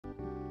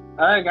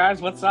Alright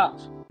guys, what's up?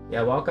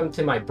 Yeah, welcome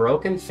to my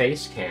broken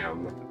face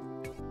cam.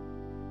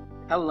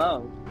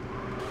 Hello.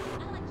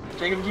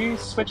 Jacob, did you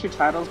switch your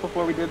titles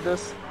before we did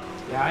this?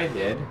 Yeah, I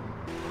did.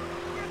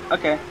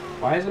 Okay.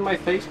 Why isn't my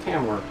face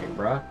cam working,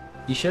 bruh?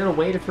 You should have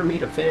waited for me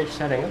to finish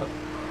setting up.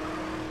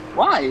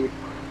 Why?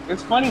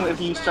 It's funny if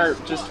you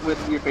start just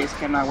with your face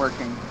cam not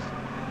working.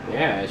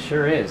 Yeah, it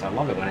sure is. I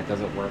love it when it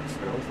doesn't work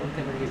for no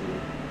fucking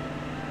reason.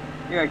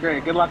 Yeah,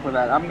 great. Good luck with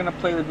that. I'm gonna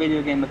play the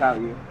video game without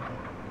you.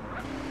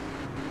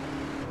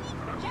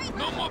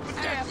 No more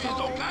pedestrians,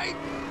 okay?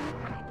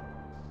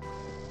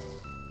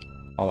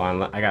 Hold on,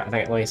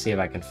 let me see if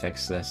I can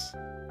fix this.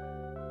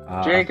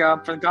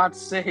 Jacob, for God's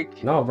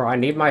sake. No, bro, I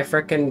need my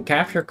frickin'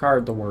 capture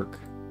card to work.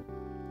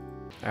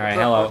 Alright,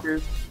 What's up, hello.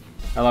 fuckers?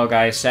 Hello,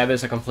 guys. Seb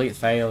is a complete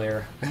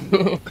failure.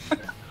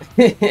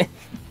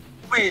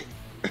 Wait.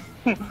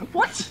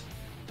 What?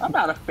 I'm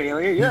not a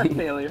failure. You're a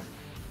failure.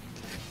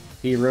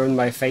 He ruined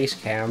my face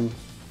cam.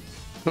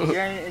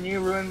 Yeah, and you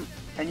ruined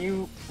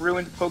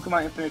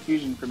Pokemon Infinite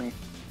Fusion for me.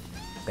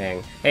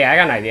 Dang. Hey, I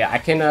got an idea. I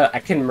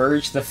can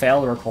merge the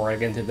failed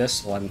recording into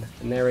this one,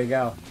 and there we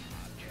go.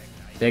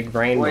 Big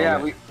brain Well,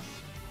 moment.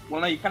 yeah,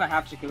 well, no, you kind of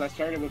have to because I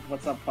started with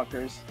 "What's up,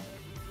 fuckers."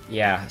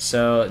 Yeah.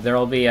 So there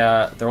won't be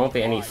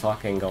any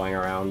fucking going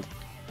around.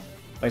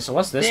 Wait, so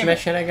what's this Damn it.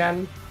 mission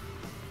again?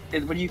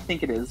 What do you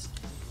think it is?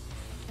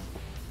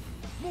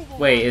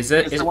 Wait, is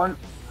it? It's the one.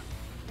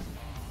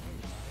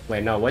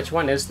 Wait, no. Which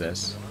one is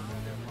this?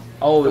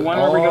 Oh, The one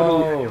where we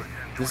go to.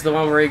 this is the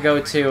one where we go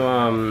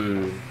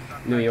to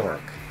New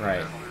York,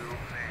 right?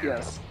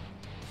 Yes.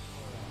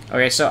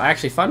 Okay, so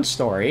actually, fun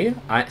story.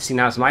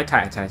 Now it's my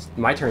turn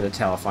to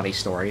tell a funny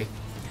story.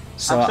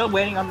 So I'm still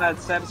waiting on that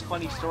Seb's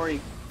funny story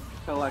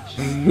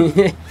collection.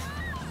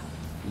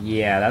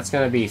 yeah, that's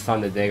gonna be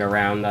fun to dig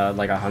around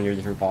like 100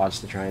 different bots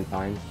to try and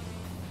find.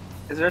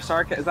 Is that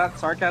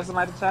sarcasm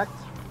I detect?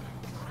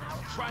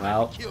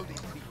 Well,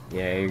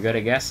 yeah, you're good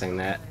at guessing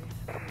that.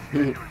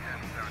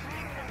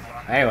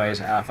 Anyways,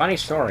 funny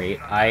story.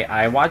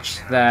 I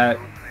watched that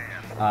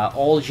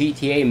old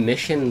GTA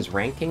missions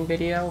ranking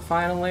video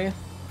finally.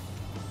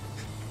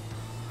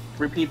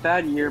 Repeat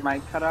that. Your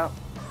mic cut out.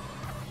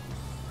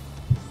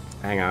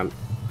 Hang on.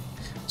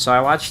 So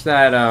I watched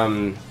that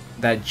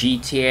that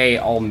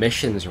GTA all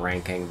missions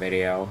ranking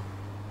video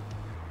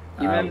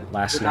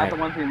last Is night. that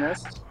the ones we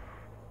missed?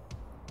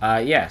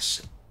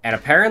 Yes. And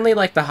apparently,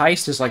 like, the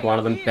heist is, like, one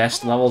of the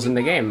best levels in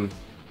the game.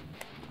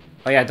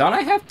 Oh, yeah, don't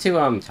I have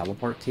to,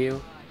 teleport to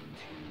you?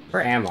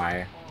 Where am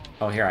I?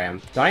 Oh, here I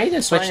am. Don't I need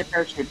to switch? Flying a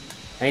parachute.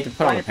 I need to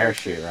put on a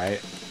parachute,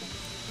 right?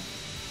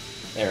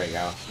 There we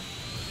go.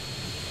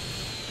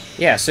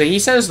 Yeah, so he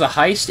says the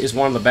heist is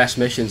one of the best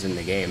missions in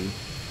the game.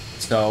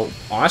 So,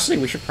 honestly,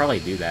 we should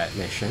probably do that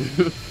mission.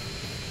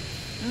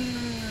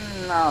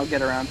 I'll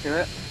get around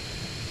to it.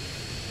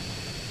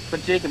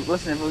 But Jacob,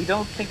 listen, if we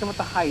don't think about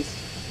the heist,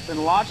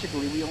 then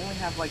logically we only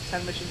have like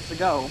 10 missions to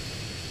go.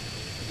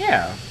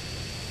 Yeah.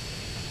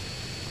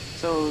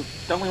 So,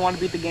 don't we want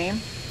to beat the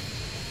game?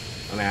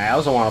 I mean, I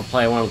also want to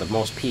play one of the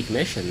most peak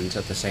missions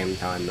at the same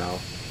time, though.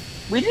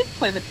 We did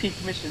play the peak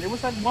mission. It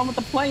was that one with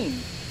the plane.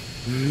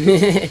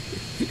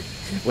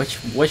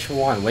 Which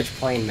one? Which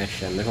plane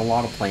mission? There's a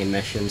lot of plane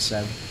missions,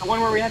 Seb. The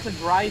one where we had to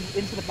drive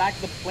into the back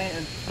of the plane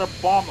and put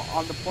a bomb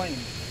on the plane.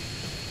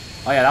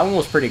 Oh yeah, that one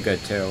was pretty good,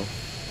 too.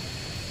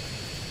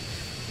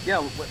 Yeah,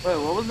 wait,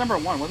 what was number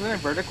one? Wasn't it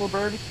Vertical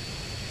Bird?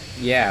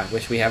 Yeah,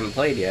 which we haven't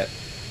played yet.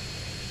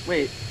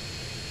 Wait.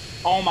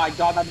 Oh my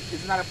god,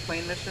 isn't that a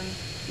plane mission?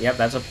 Yep,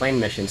 that's a plane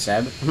mission,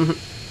 Seb.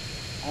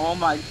 Oh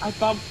my, I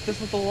thought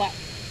this was the last.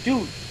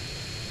 Dude,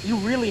 you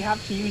really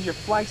have to use your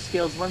flight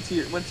skills once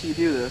you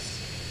do this.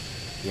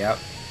 Yep.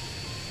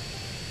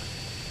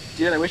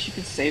 Dude, I wish you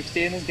could save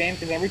state in this game,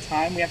 because every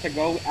time we have to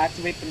go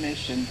activate the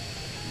mission,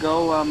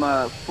 go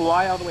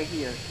fly all the way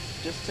here,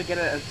 just to get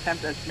an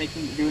attempt at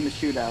doing the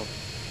shootout.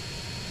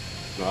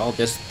 Well,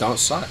 just don't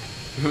suck.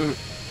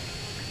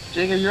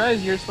 Jacob,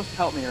 you're supposed to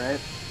help me, right?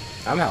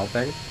 I'm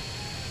helping.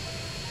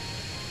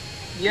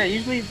 Yeah,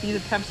 usually these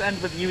attempts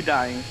end with you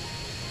dying.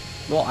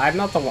 Well, I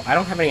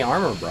don't have any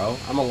armor, bro.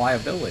 I'm a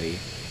liability.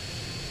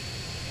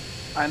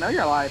 I know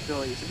you're a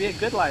liability, so be a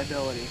good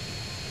liability.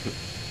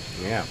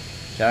 Yeah.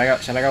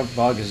 Should I go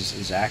bug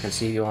Zach and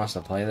see if he wants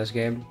to play this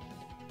game?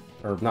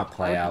 Or not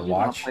play,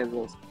 watch? Play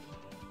this.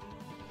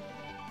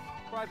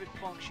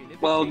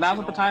 Well, now's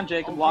not the time,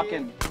 Jacob. Lock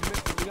in.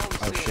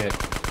 Oh shit.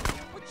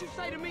 What you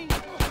say to me?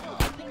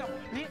 Think I'm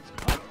a bitch?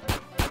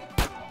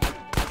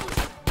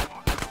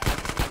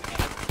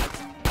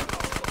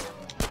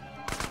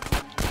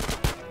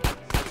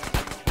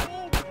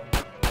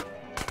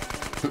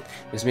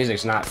 This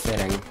music's not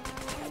fitting.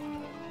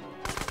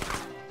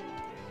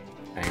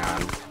 Hang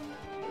on.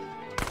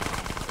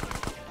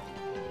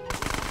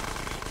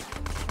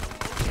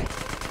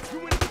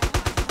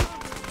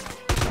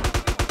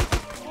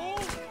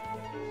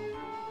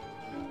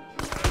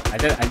 I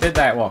did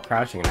that while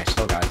crouching and I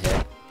still got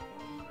hit.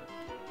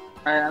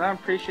 Alright, I don't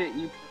appreciate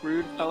you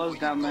rude fellows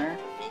down there.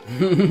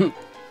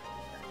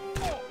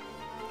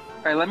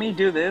 Alright, let me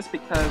do this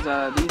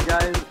because these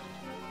guys...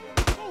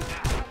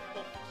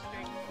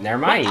 Never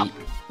mind.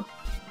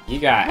 You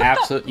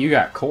got you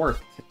got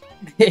corked.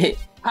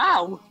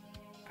 How?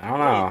 I don't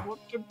know.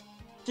 Wait,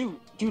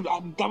 dude,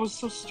 that was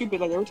so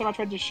stupid. Like every time I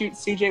tried to shoot,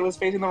 CJ was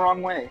facing the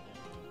wrong way.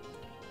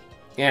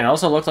 Yeah, it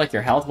also looked like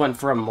your health went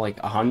from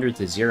like 100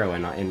 to 0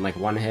 in like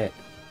one hit,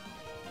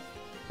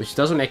 which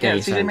doesn't make any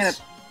CJ made sense.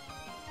 it.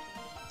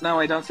 No,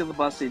 I don't see the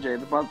bus, CJ.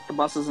 The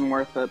bus isn't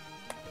worth it.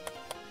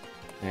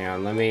 Hang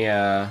on, let me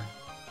I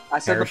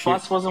said parachute. the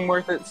bus wasn't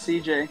worth it,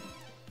 CJ.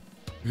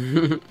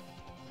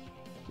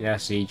 Yeah,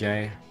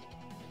 CJ.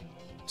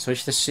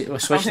 Switch the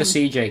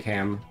CJ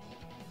cam.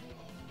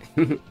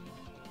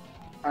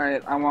 All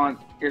right, I want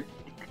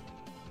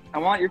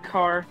your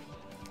car.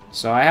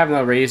 So I have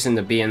no reason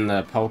to be in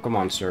the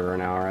Pokemon server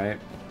now, right?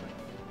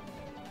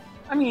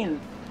 I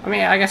mean,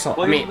 I guess I'll,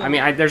 well,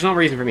 there's no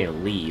reason for me to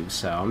leave,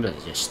 so I'm gonna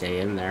just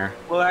stay in there.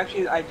 well,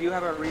 actually, I do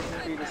have a reason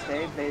for you to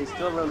stay. They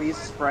still release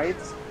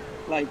sprites.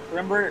 Like,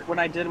 remember when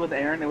I did with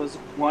Aaron? It was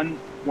 1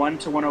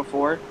 to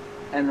 104,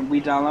 and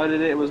we downloaded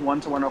it. It was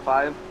 1 to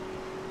 105.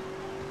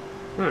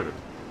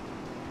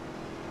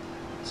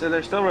 So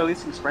they're still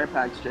releasing sprite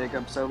packs,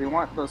 Jacob. So if you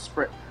want those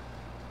sprite,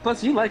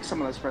 plus you like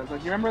some of those sprites.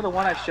 Like, you remember the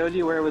one I showed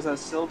you where it was a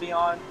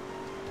Sylveon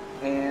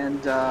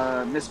and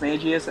Miss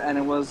Magius, and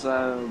it was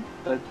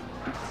the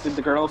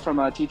girl from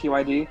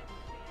TTYD.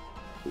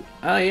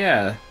 Oh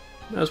yeah,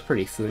 that was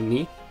pretty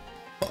funny.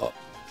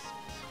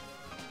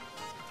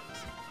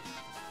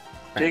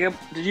 Jacob,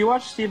 did you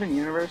watch Steven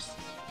Universe?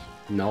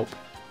 Nope.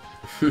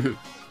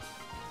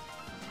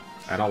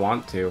 I don't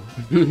want to.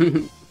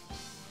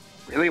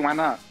 Really? Why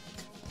not?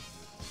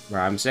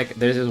 Bro, I'm sick.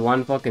 There's this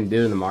one fucking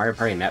dude in the Mario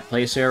Party Net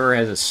Play server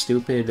has a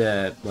stupid,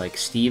 like,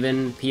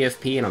 Steven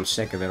PFP, and I'm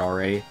sick of it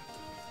already.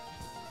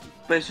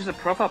 But it's just a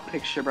profile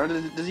picture, bro.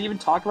 Does he even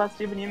talk about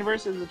Steven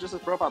Universe, or is it just a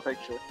profile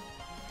picture?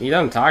 He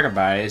doesn't talk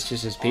about it, it's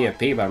just his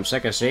PFP, but I'm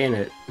sick of seeing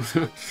it.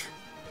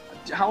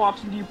 How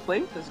often do you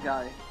play with this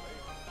guy?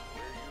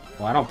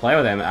 Well, I don't play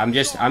with him. I'm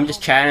just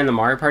chatting in the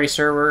Mario Party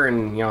server,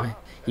 and, you know,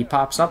 he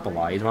pops up a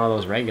lot. He's one of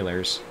those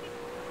regulars.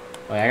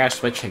 Like, I gotta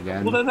switch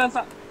again. Well, then that's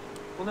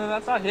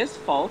not his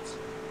fault.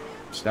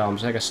 Still, I'm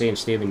sick of seeing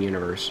Steven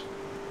Universe.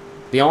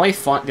 The only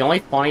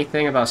funny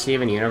thing about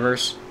Steven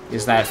Universe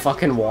is that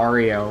fucking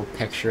Wario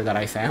picture that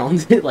I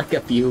found like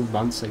a few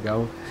months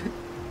ago.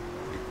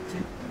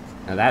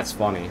 Now that's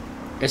funny.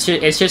 It's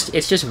just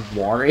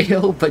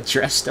Wario but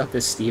dressed up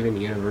as Steven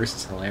Universe.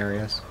 It's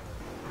hilarious.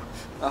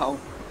 Oh.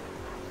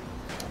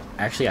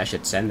 Actually, I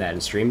should send that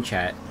in stream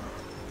chat.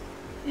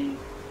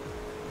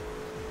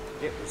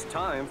 It was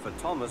time for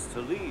Thomas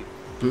to leave.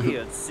 He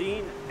had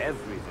seen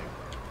everything.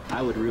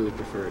 I would really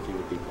prefer if you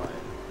would be quiet.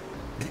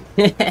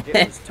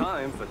 It was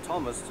time for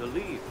Thomas to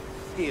leave.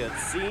 He had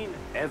seen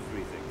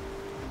everything.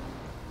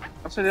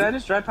 So did I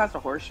just drive past a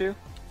horseshoe?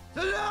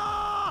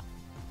 I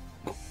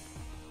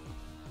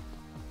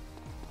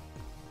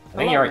A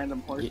think lot of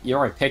random horseshoe. you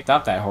already picked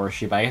up that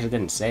horseshoe, but I guess it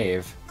didn't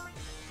save.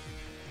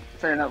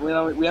 Fair enough.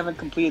 We haven't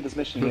completed this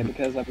mission yet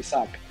because we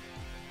suck.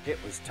 It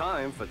was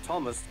time for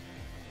Thomas.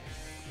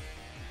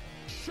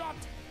 Shut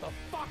the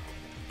fuck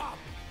up!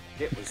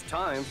 It was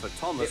time for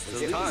Thomas to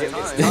leave.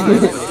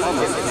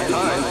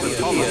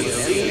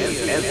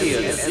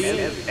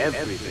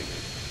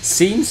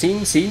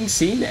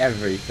 Seen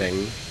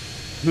everything.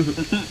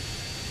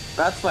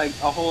 That's like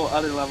a whole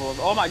other level of.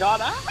 Oh my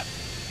god! Ah!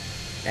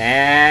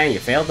 And you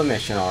failed the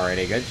mission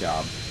already. Good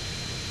job.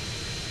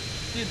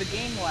 Dude, the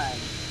game lag.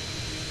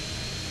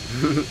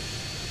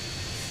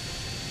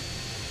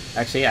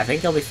 Actually, I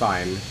think you'll be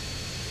fine.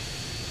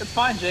 It's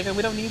fine, Jacob.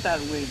 We don't need that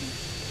wing.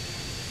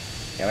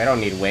 Yeah, we don't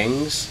need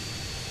wings.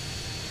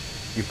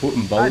 You're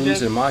putting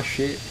bones in my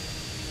shit.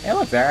 Hey,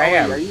 look, there I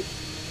am. Wait,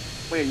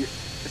 it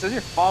says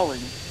you're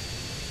falling.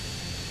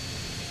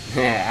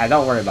 Yeah,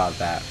 don't worry about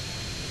that.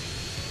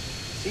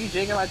 See,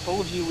 Jacob, I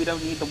told you we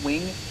don't need the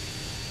wing.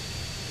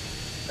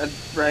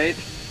 Right?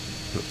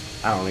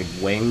 I don't need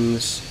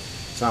wings.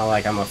 It's not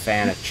like I'm a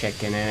fan of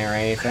chicken in it or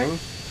anything.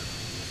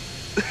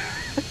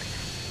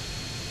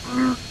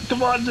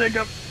 Come on,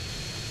 Jacob.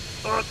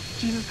 Oh,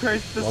 Jesus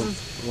Christ, this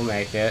is... We'll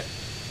make it.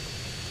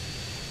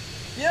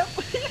 Yep.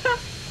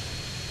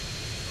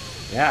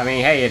 Yeah, I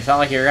mean, hey, it's not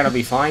like you're gonna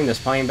be flying this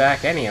plane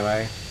back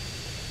anyway.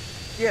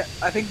 Yeah,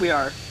 I think we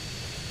are.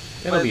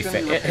 It'll be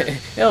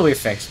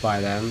fixed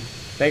by then.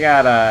 They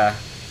got a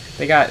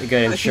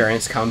good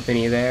insurance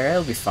company there.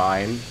 It'll be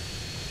fine.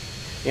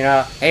 You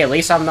know, hey, at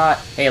least I'm not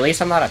a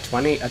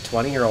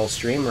 20-year-old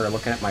streamer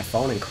looking at my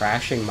phone and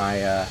crashing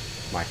my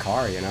my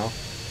car, you know.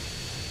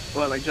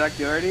 What, like Jack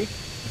Doherty?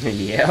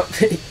 Yep.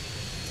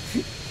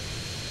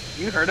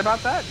 You heard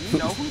about that? You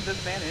know who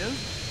this man is?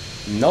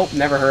 Nope,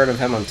 never heard of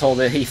him until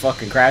he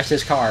fucking crashed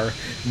his car.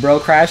 Bro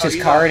crashed his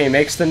car and he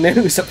makes the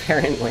news,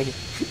 apparently.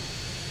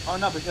 Oh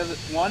no, because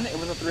one, it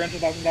was a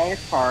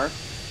 $300,000 car.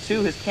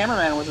 Two, his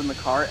cameraman was in the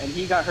car and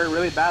he got hurt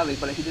really badly,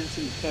 but he didn't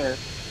seem to care.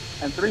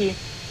 And three,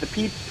 the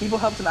people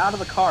helped him out of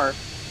the car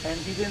and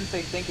he didn't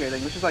say thank you or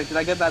anything, which is like, did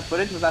I get that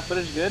footage? Was that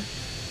footage good?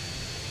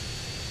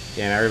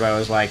 Yeah, and everybody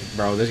was like,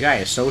 bro, this guy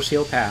is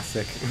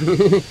sociopathic.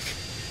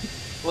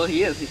 Well,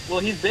 he is.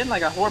 He's been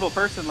like a horrible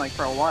person like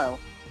for a while.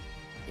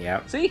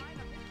 Yep. See?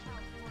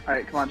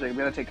 Alright, come on, Jake. We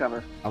gotta take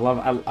cover. I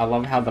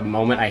love how the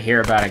moment I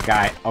hear about a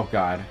guy... Oh,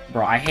 God.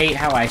 Bro, I hate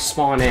how I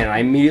spawn in and I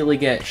immediately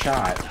get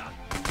shot.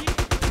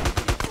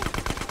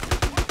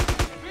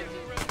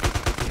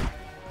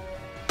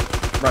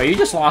 Bro, you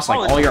just lost,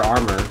 like, all your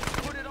armor.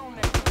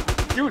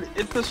 Dude,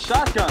 it's the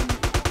shotgun.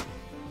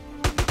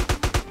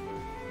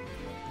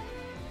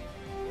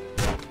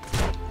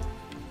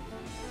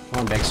 Come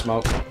on, Big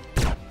Smoke.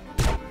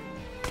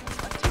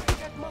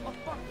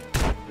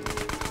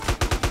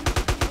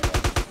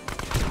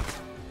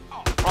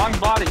 Wrong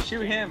body,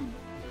 shoot him.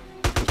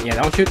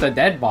 Yeah, don't shoot the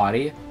dead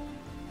body.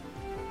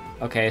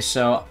 Okay,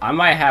 so I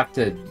might have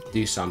to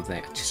do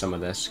something to some of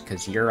this,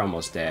 because you're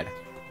almost dead.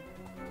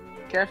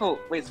 Careful.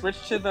 Wait,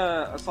 switch to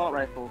the assault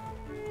rifle.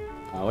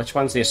 Which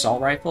one's the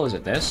assault rifle? Is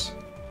it this?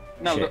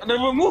 No, Shit.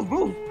 no,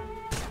 move!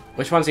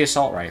 Which one's the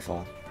assault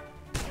rifle?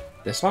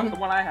 This one? The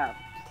one I have.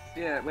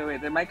 Yeah,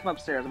 wait, they might come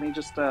upstairs. Let me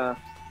just, I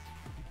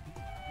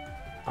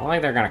don't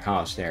think they're gonna come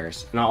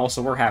upstairs. No,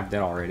 also, we're half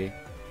dead already.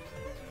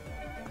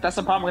 That's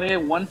the problem. We're gonna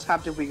get one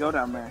tapped if we go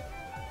down there.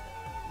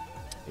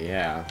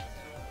 Yeah.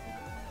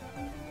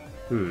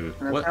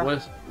 What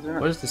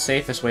What is the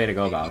safest way to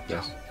go about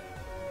this?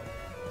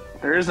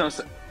 There is no...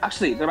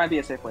 Actually, there might be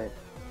a safe way.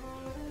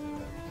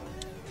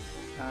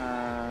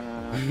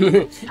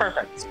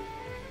 Perfect.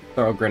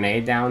 Throw a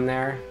grenade down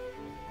there.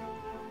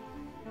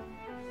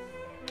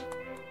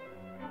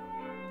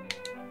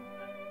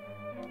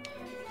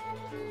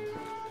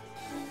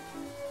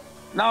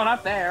 No,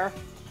 not there.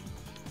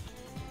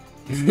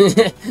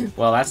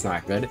 Well, that's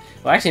not good.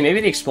 Well, actually,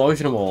 maybe the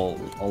explosion will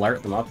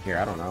alert them up here.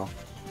 I don't know.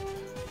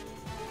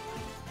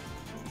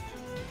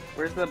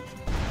 Where's the... Did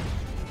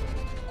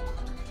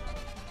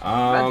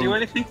Um, that do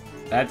anything?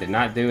 That did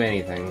not do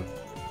anything.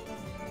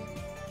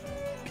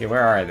 Okay,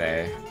 where are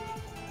they?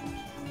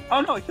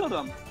 Oh no, it killed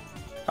him.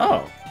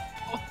 Oh.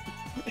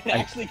 It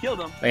actually killed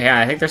him. Wait,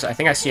 yeah, I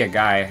think I see a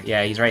guy.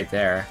 Yeah, he's right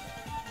there.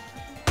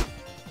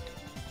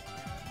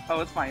 Oh,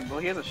 it's fine. Well,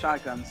 he has a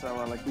shotgun, so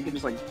like we can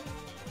just like...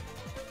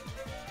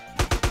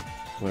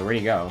 Wait, where'd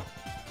he go?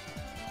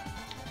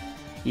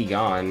 He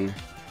gone.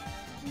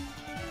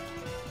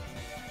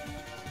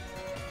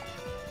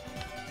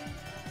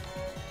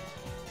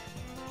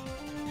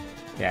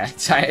 Yeah,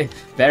 it's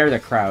better to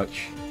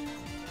crouch.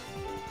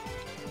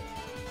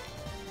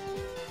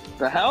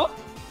 The hell?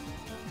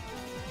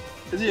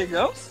 Is he a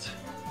ghost?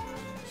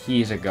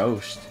 He's a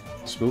ghost.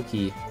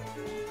 Spooky.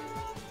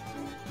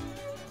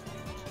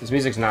 This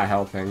music's not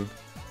helping.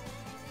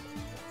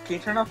 Can you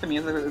turn off the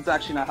music? It's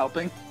actually not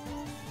helping.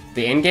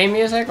 The in-game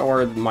music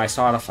or my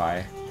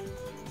Spotify?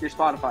 Your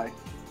Spotify.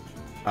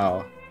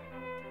 Oh.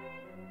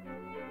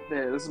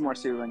 There, this is more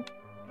soothing.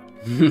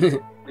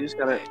 You just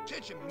gotta...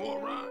 Attention,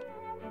 moron.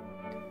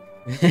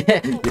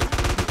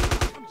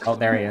 Oh,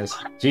 there he is.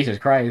 Jesus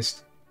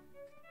Christ.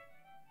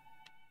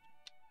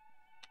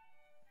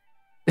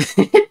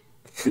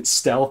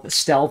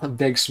 Stealth,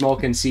 Big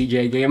Smoke, and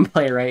CJ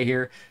gameplay right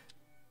here.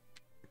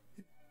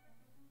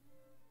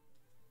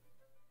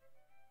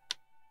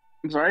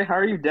 I'm sorry, how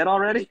are you dead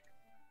already?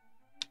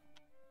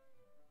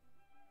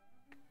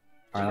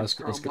 Alright, let's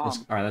go,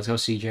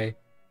 CJ.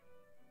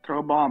 Throw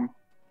a bomb.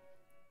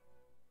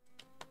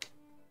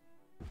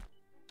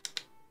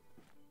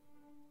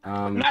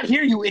 I'm not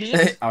here, you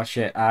idiot! Oh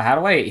shit. How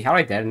do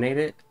I detonate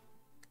it?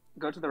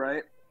 Go to the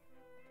right.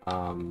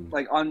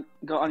 Like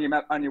Go on your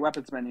map on your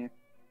weapons menu.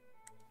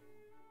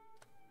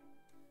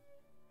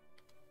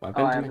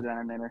 weapons. Oh, I have the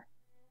detonator.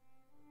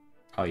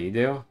 Oh, you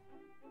do?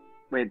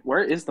 Wait,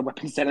 where is the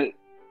weapons detonator?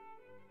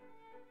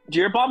 Do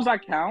your bombs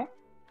not count?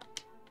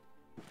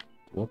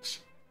 Whoops.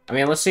 I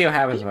mean, let's see what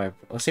happens if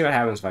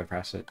I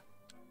press it.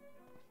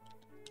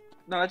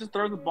 No, I just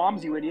throw the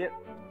bombs, you idiot.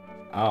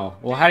 Oh,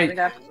 well, how did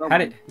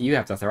you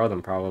have to throw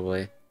them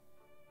probably?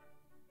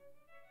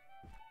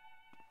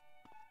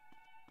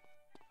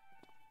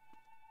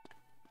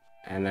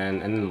 And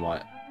then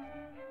what?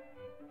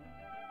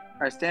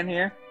 Alright, stand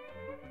here.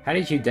 How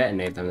did you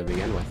detonate them to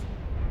begin with?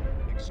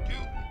 Excuse me.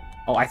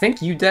 Oh, I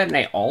think you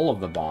detonate all of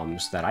the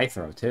bombs that I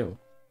throw too.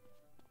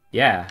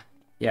 Yeah.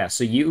 Yeah,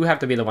 so you have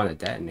to be the one to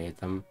detonate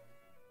them.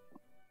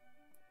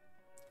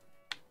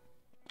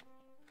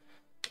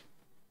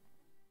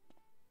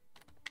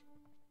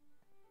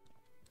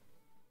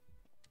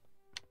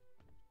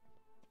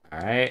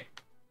 Alright.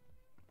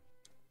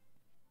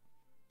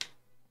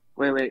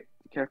 Wait,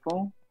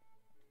 careful.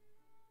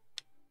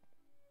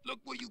 Look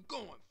where you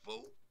going,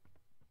 fool.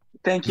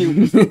 Thank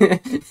you.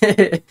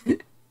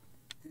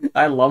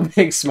 I love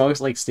Big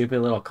Smoke's like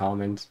stupid little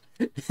comments.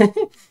 There's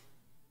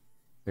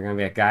gonna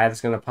be a guy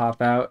that's gonna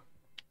pop out.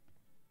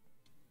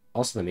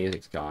 Also, the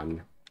music's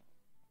gone.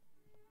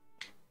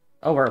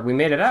 Oh, we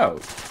made it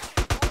out.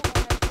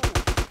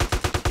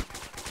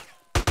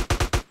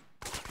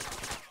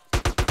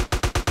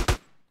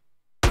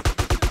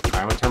 Alright,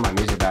 I'm gonna turn my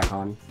music back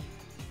on.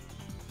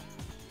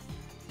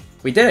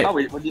 We did it! Oh,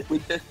 we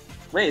did.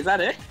 Wait, is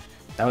that it?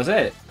 That was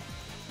it.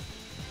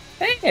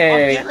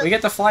 Hey, Oh, we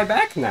get to fly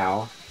back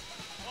now.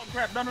 Oh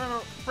crap! No!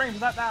 Frames,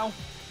 not now.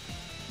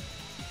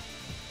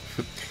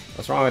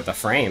 What's wrong with the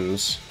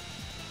frames?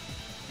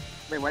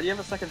 Wait, why do you have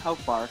a second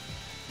health bar?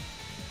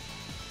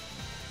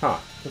 Huh,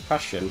 good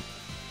question.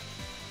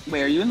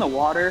 Wait, are you in the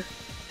water?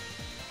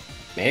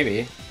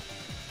 Maybe.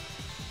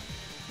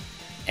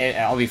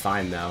 I'll be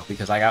fine though,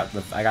 because I got the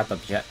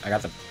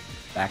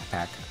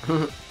backpack.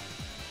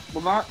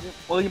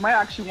 Well, you might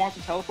actually want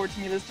to teleport to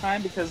me this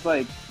time because,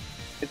 like,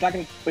 it's not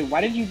gonna. Wait, why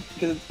did you?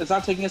 Because it's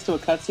not taking us to a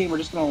cutscene. We're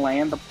just gonna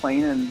land the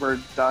plane and we're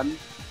done.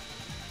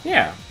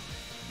 Yeah.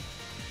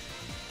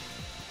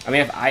 I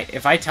mean,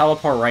 if I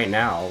teleport right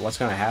now, what's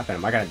gonna happen?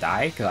 Am I gonna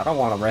die? Because I don't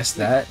want to risk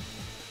that.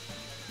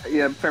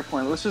 Yeah, fair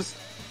point. Let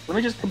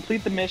me just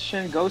complete the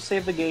mission, go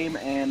save the game,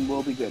 and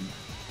we'll be good.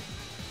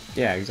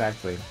 Yeah,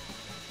 exactly.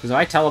 Because if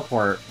I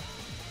teleport...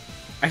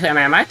 Actually, I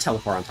mean, I might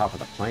teleport on top of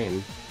the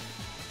plane.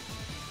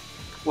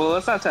 Well,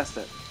 let's not test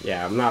it.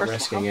 Yeah, I'm not First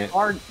risking it.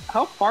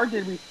 How far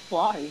did we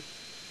fly?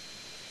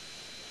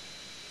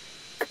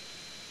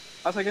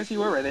 Also, I guess you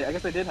were right. I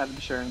guess they did have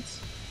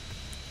insurance.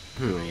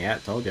 Yeah, I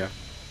told you.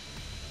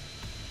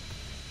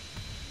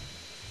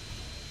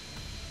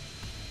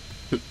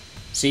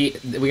 See,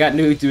 we got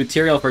new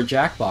material for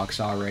Jackbox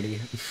already.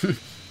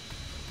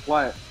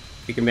 What?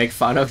 We can make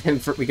fun of him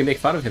for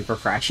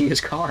crashing his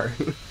car.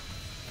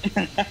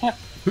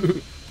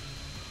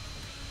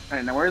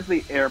 Alright, now where's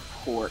the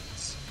airport?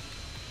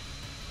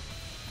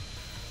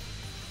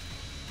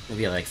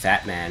 Maybe like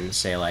Fat Man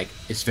say like,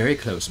 it's very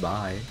close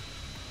by.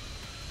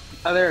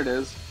 Oh, there it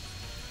is.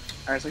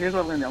 Alright, so here's what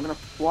I'm gonna do. I'm gonna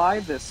fly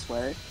this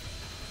way.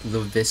 The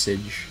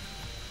Visage.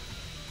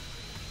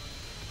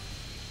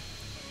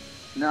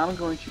 Now I'm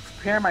going to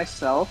prepare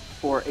myself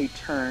for a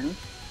turn.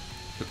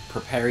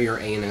 Prepare your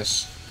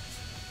anus.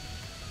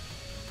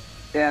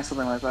 Yeah,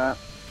 something like that.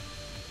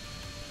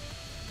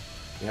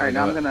 Yeah, Alright,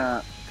 now I'm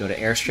gonna... Go to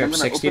Airstrip open the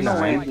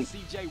 69. landing.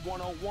 CJ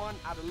 101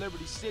 out of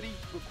Liberty City,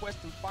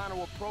 requesting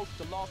final approach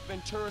to Los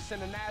Venturas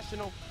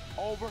International.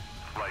 Over.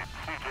 Flight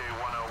CJ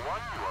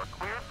 101, you are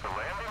cleared for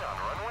landing on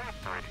runway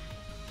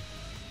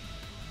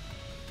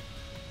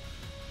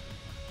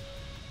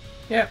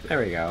 3. Yep, there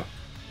we go.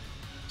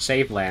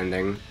 Safe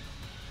landing.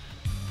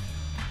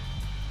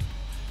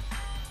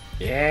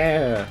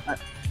 Yeah.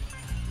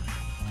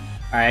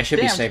 Alright, I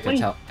should be safe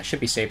to I should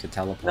be safe to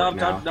teleport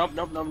now.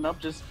 Nope.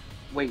 Just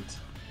wait.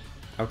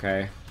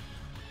 Okay.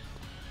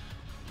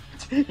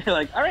 You're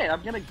like, all right,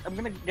 I'm gonna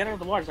get out of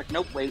the water. It's like,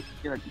 nope, wait.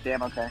 You're like,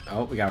 damn, okay.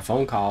 Oh, we got a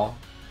phone call.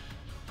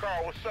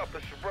 Carl, what's up?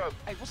 It's your brother.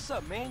 Hey, what's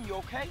up, man? You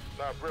okay?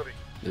 Not really.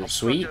 Is it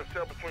sweet? I'm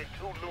stuck between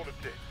two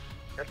lunatics.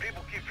 And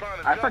people keep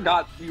trying to I jump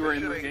forgot me. you were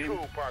This in shit the ain't game.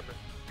 Cool, partner.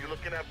 You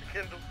looking after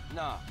Kendall?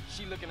 Nah,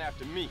 she looking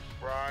after me.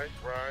 Right.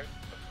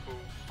 That's cool.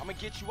 I'm gonna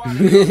get you out of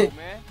here,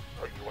 man.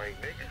 Oh, you ain't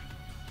nigga.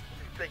 Who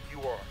do you think you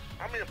are?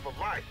 I'm here for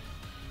life.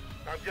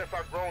 I guess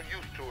I've grown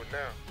used to it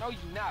now. No, you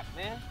not,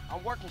 man.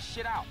 I'm working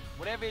shit out,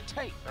 whatever it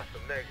takes. That's a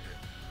negative.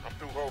 I'm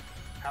through hoping.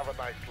 Have a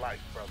nice life,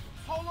 brother.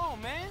 Hold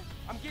on, man.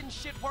 I'm getting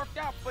shit worked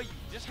out for you.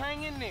 Just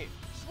hang in there.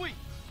 Sweet.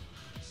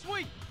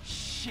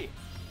 Shit.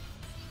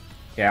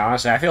 Yeah,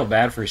 honestly, I feel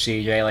bad for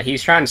CJ. Like,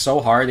 he's trying so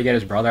hard to get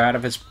his brother out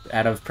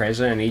of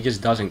prison, and he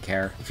just doesn't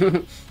care.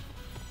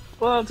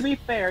 Well, to be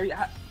fair, you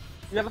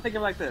gotta think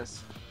of it like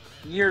this.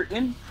 You're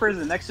in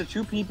prison next to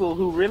two people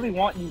who really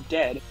want you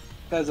dead,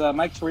 because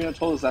Mike Torino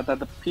told us that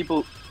the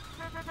people...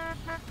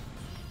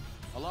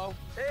 Hello?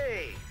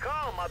 Hey,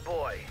 Carl, my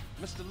boy.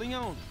 Mr.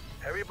 Leone.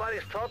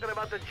 Everybody's talking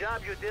about the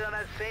job you did on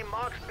that St.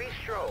 Mark's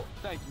Bistro.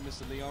 Thank you,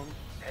 Mr. Leone.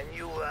 And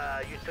you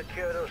took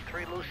care of those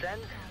 3 loose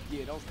ends?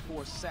 Yeah, those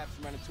poor saps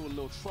ran into a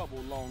little trouble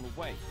along the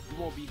way. You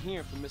won't be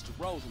hearing from Mr.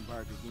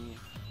 Rosenberg again.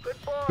 Good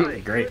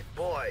boy. Great. Good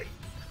boy.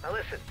 Now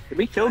listen. Did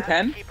we kill you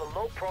have 10? to keep a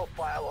low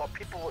profile or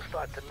people will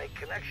start to make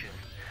connections.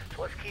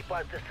 So let's keep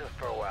our distance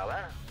for a while,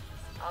 huh?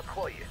 I'll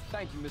call you.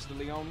 Thank you, Mr.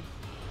 Leone.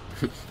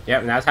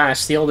 Yep, now it's time to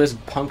steal this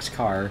punk's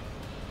car.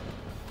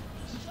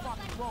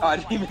 Oh, I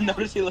didn't even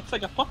notice he looks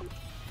like a punk.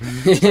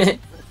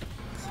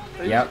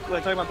 Yep.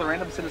 Like, talking about the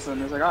random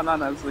citizen. It's like, oh,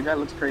 no, the guy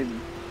looks crazy.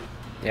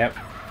 Yep.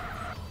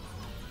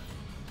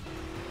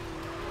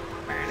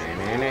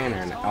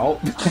 Oh.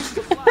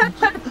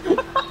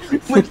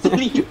 Where did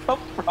he come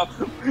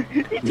from?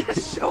 He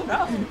just showed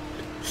up.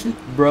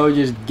 Bro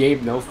just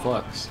gave no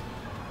fucks.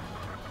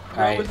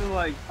 Bro was just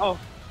like, oh.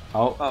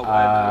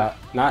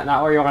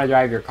 Not where you want to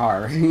drive your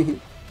car.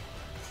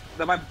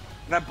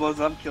 that blows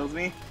up, kills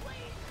me.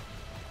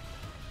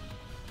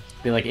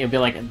 It'd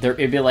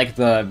be like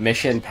the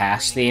mission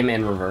pass theme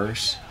in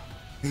reverse.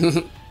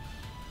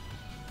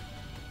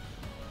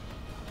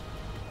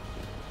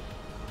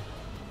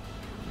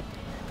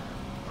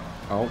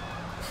 Oh.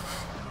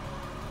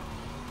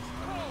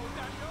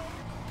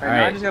 Alright,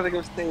 now I just gotta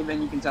go save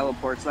and you can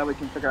teleport so that we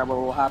can figure out what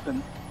will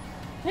happen.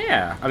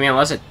 Yeah, I mean,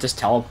 unless it just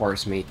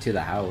teleports me to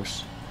the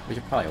house, which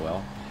it probably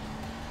will.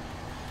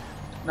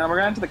 No, we're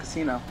going to the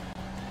casino.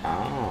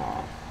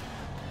 Oh.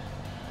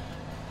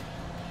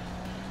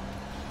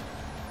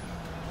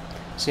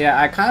 So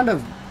yeah, I kind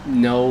of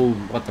know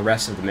what the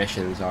rest of the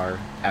missions are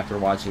after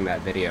watching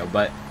that video,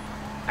 but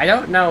I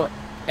don't know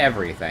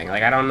everything.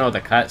 Like, I don't know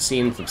the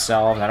cutscenes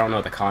themselves, I don't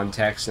know the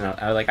context, and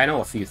I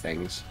know a few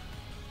things.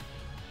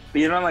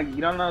 But you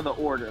don't know the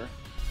order.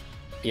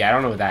 Yeah, I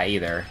don't know that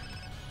either.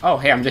 Oh,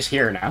 hey, I'm just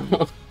here now.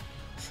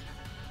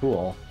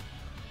 Cool.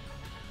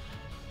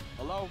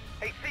 Hello?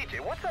 Hey, CJ,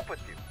 what's up with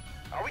you?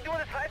 Are we doing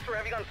this heist or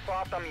have you gone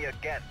soft on me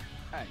again?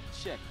 Hey,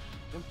 check it.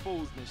 Them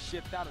fools been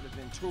shipped out of the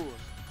Ventura.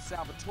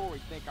 Salvatore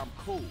think I'm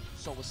cool,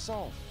 so it's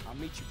on. I'll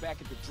meet you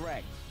back at the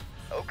Dragon.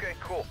 Okay,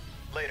 cool.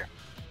 Later.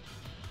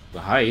 The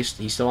heist?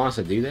 He still wants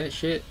to do that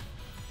shit?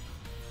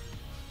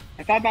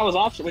 I thought that was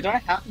optional. Wait, do I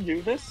have to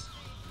do this?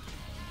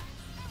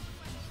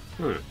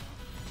 I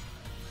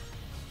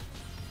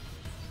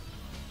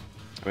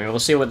mean, we'll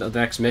see what the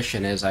next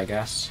mission is, I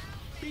guess.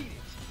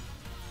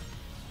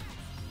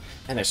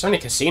 And there's so many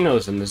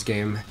casinos in this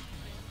game.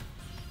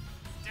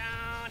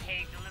 Don't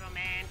hate the little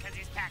man because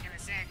he's packing a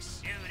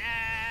six-shooter.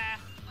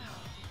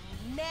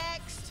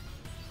 Next.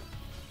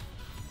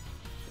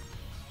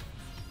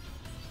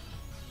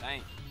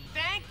 Thank you.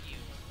 Thank you.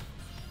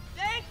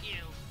 Thank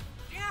you.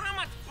 Do you know how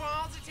much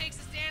balls it takes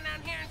to stand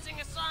down here and sing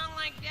a song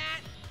like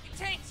that? It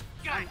takes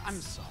guts. I'm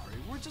sorry.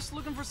 We're just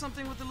looking for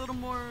something with a little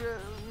more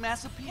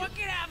mass appeal. What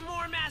could have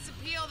more mass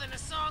appeal than a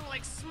song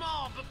like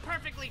Small but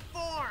perfectly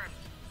formed?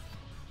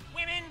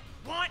 Women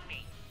want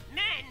me.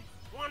 Men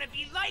want to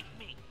be like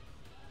me.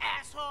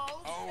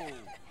 Assholes. Oh.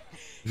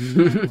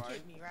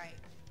 Right. Me right.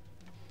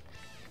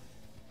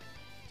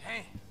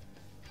 Damn.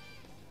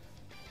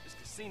 This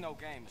casino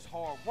game is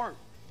hard work.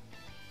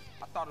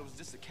 I thought it was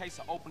just a case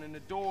of opening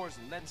the doors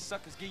and letting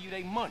suckers give you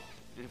their money.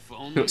 If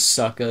only.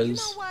 Suckers. You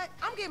know what?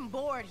 I'm getting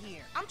bored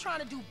here. I'm trying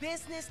to do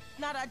business,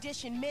 not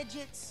audition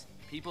midgets.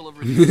 People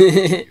of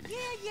Yeah,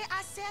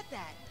 I said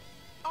that.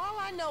 All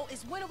I know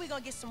is when are we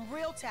gonna get some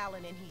real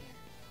talent in here?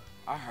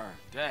 I heard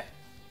that.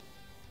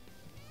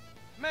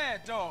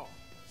 Mad Dog.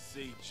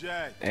 CJ.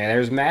 Hey,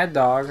 there's Mad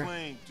Dog.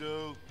 Clean,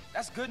 dude.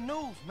 That's good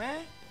news,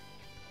 man.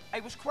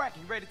 Hey, what's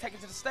cracking? You ready to take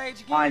it to the stage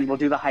again? Fine, we'll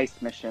do the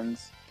heist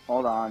missions.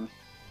 Hold on.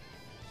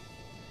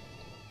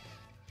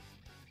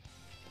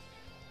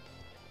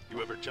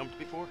 You ever jumped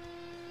before?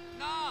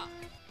 Nah.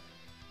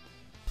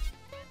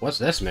 What's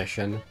this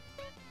mission?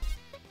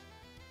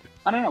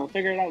 I don't know. We'll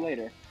figure it out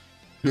later.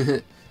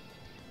 Well,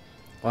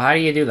 how do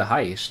you do the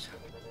heist?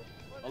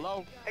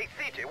 Hello? Hey,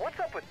 CJ, what's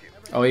up with you?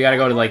 Oh, you gotta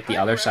go to, like, the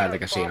other side of the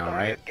casino,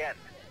 right? Again.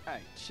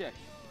 Hey, check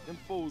it. Them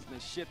fools been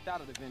shipped out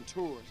of the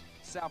Venturas.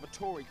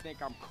 Salvatore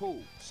think I'm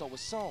cool, so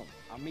it's on.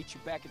 I'll meet you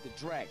back at the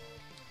Dragon.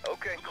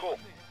 Okay, cool.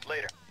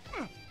 Later.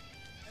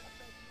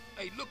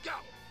 Hey, look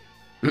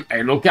out.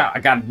 Hey, look out, I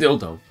got a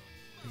dildo.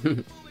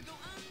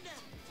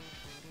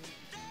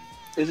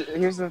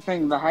 Here's the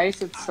thing, the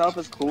heist itself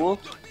is cool,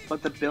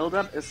 but the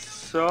build-up is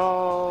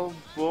so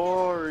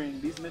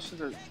boring. These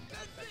missions are...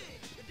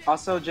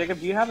 Also, Jacob,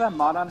 do you have that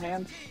mod on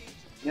hand?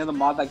 You know the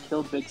mod that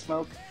killed Big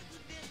Smoke?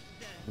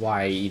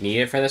 Why, you need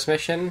it for this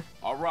mission?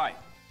 All right.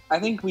 I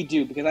think we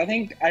do, because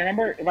if I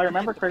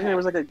remember correctly, there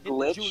was like a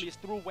glitch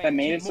that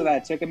made it so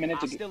that it took a minute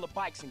to I'll steal the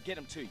bikes and get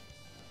them to you.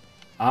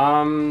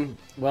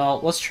 Well,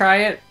 let's try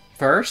it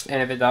first,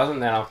 and if it doesn't,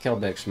 then I'll kill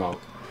Big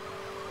Smoke.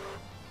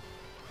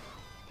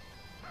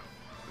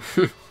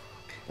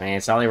 Man,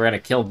 it's not like we're gonna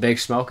kill Big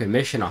Smoke in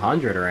Mission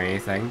 100 or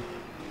anything.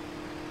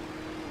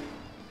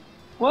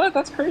 What?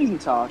 That's crazy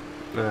talk.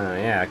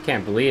 Yeah, I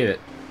can't believe it.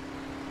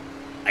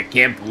 I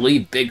can't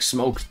believe Big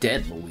Smoke's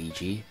dead,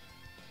 Luigi.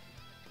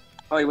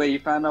 Oh, wait, you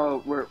found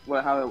out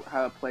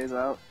how it plays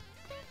out?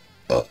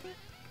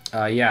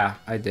 Yeah,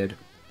 I did.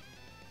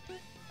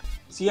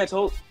 See, I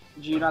told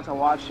you not to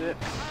watch it.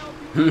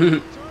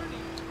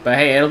 But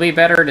hey, it'll be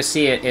better to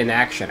see it in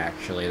action,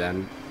 actually,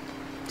 then.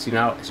 So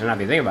now if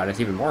you think about it,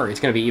 it's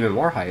gonna be even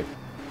more hype.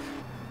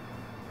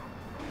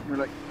 You're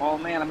like, oh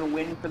man, I've been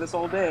waiting for this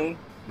all day.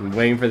 I'm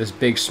waiting for this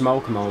Big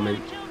Smoke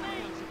moment.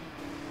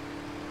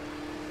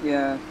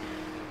 Yeah.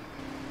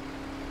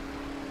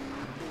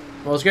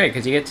 Well, it's great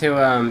because you get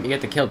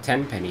to kill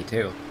Tenpenny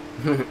too.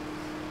 Oh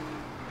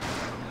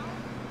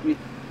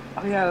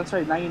yeah, that's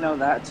right. Now you know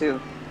that too.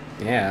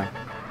 Yeah.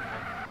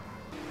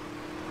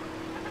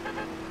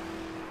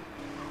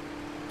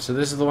 So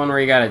this is the one where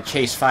you gotta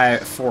chase 4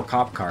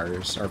 cop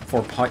cars or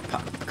 4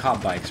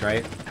 cop bikes,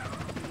 right?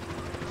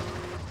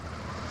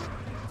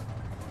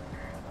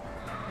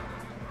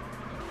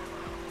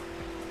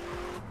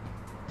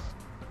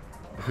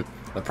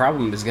 The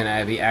problem is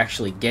gonna be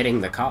actually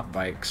getting the cop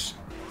bikes.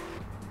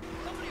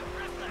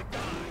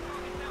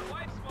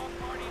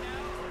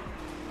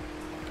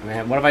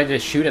 Man, what if I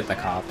just shoot at the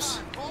cops?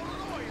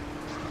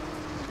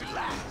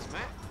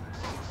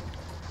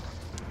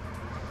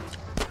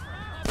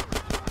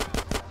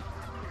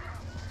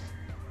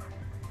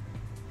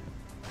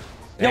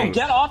 Yo, Dang.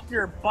 get off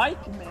your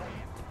bike, man.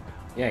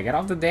 Yeah, get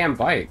off the damn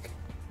bike.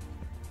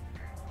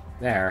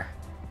 There.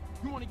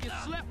 You want to get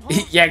slept,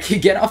 huh? Yeah,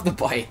 get off the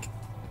bike.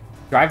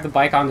 Drive the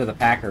bike onto the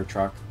Packer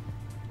truck.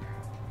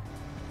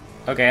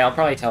 Okay, I'll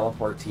probably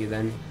teleport to you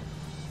then.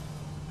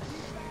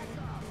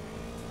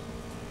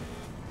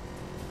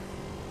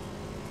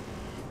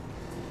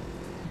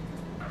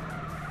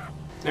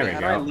 There we How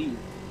do I go. leave?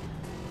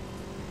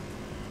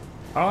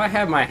 Oh, I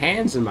have my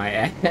hands in my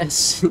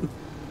ass.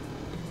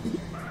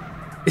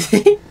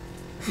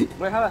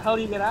 Wait, how the hell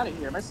do you get out of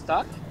here? Am I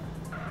stuck?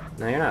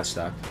 No, you're not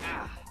stuck.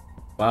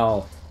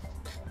 Well,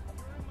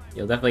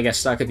 you'll definitely get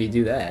stuck if you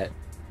do that.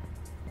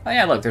 Oh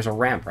yeah, look, there's a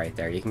ramp right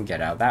there. You can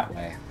get out that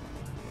way.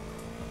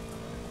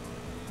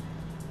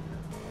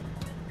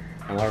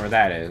 And whatever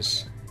that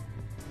is.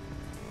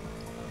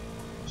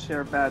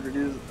 Sheriff Badger,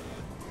 dude.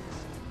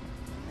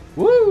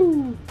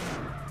 Woo!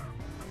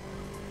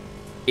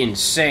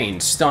 Insane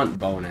stunt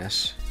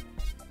bonus.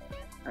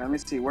 Alright, let me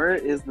see. Where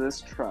is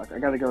this truck? I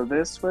gotta go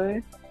this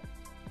way.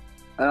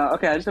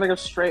 Okay, I just gotta go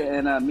straight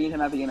and meet him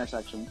at the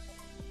intersection.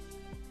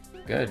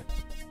 Good.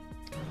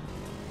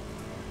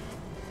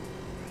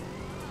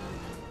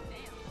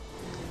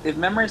 If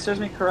memory serves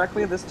me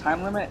correctly, this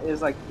time limit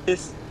is like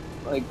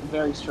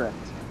very strict.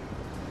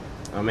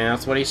 I mean,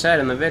 that's what he said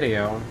in the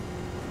video.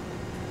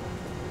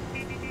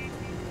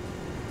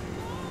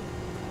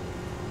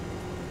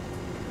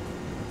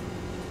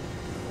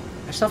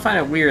 I still find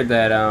it weird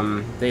that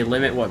they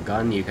limit what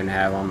gun you can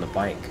have on the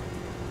bike.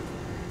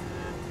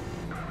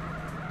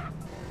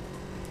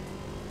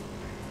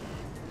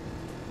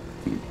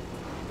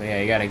 But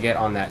yeah, you gotta get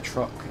on that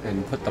truck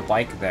and put the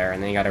bike there,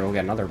 and then you gotta go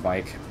get another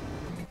bike.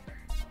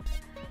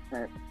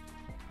 Right.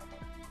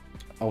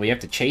 Oh, we have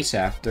to chase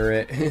after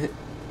it.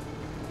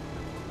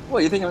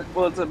 Well, you think?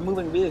 Well, it's a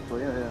moving vehicle.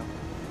 Yeah.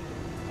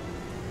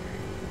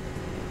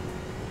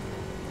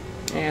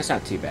 Yeah, it's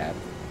not too bad.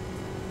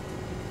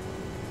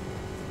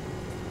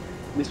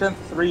 We spent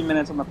 3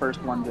 minutes on the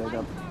first one,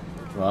 Jacob.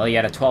 Well, you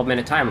had a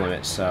 12-minute time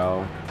limit,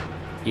 so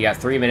you got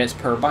 3 minutes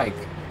per bike.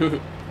 Can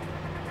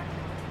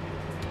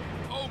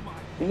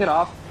you get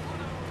off?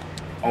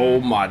 Oh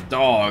my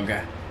dog.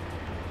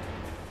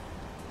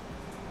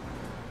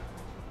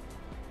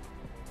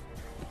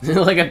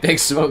 Look at Big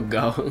Smoke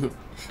go.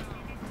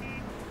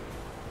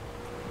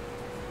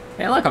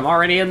 Hey, look, I'm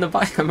already in the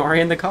bike. I'm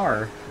already in the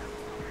car.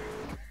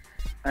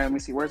 Alright, let me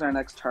see. Where's our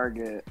next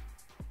target?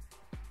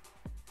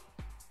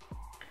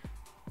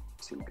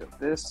 Let's see, we go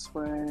this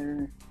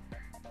way.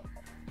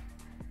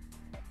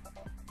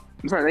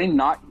 I'm sorry, are they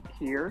not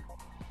here?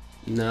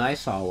 No, I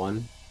saw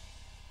one.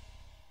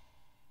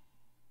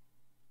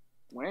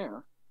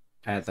 Where?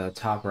 At the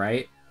top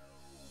right.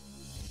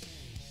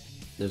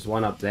 There's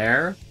one up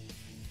there.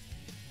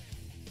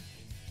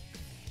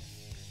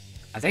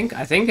 I think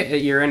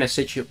you're in a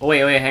situ- Oh,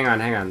 wait, hang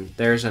on.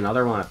 There's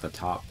another one at the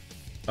top.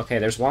 Okay,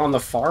 there's one on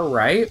the far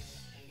right.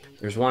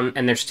 There's one,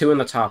 and there's two in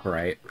the top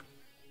right.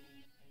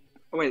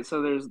 Oh, wait,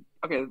 so there's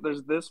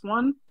this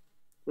one.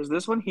 There's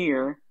this one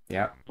here.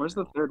 Yep. Where's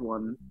the third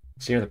one?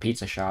 It's near the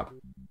pizza shop.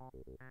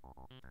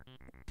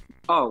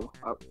 Oh,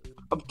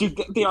 dude,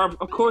 they are.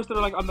 Of course, they're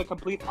like on the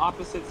complete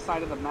opposite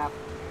side of the map.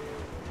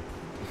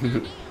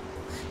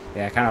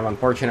 Yeah, kind of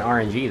unfortunate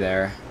RNG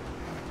there.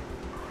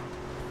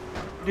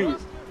 Dude,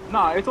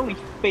 nah, it's only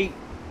fate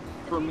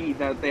for me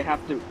that they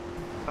have to.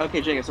 Okay,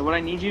 Jacob. So what I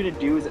need you to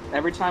do is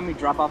every time we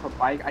drop off a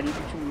bike, I need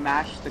you to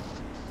mash the.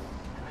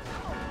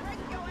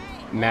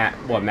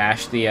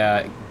 Mash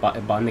the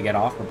button to get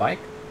off the bike?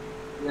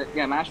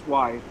 Yeah, mash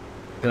Y.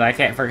 Because I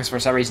can't. Because for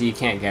some reason you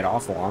can't get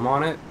off while I'm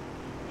on it.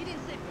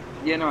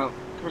 Yeah, no.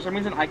 For some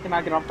reason, I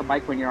cannot get off the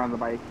bike when you're on the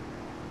bike.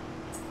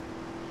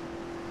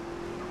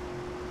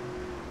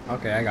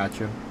 Okay, I got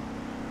you.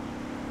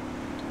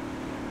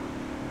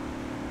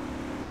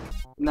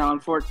 No,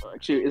 unfortunately,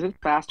 actually, is it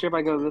faster if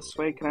I go this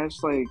way? Can I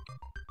just like?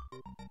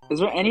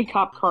 Is there any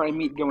cop car I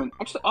meet going?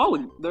 Actually,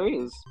 oh, there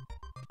is.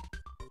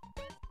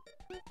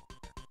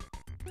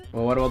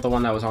 Well, what about the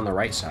one that was on the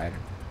right side?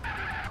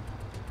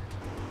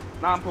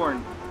 Not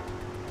important.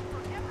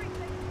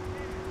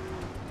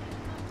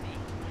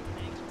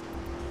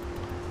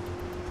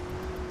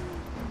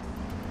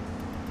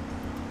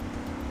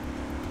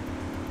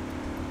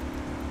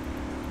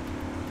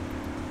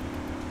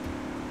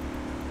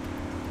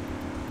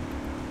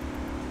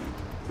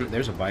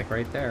 There's a bike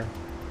right there.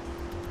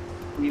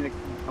 We need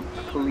a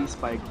police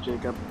bike,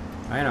 Jacob.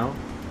 I know.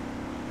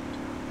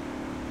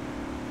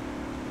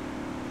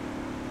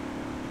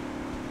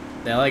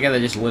 They like how they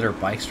just litter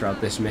bikes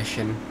throughout this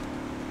mission.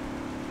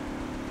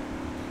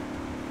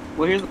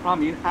 Well, here's the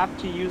problem. You have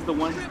to use the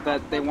ones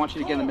that they want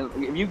you to get in the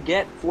middle. If you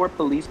get 4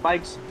 police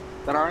bikes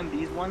that aren't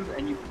these ones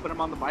and you put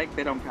them on the bike,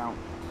 they don't count.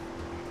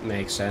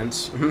 Makes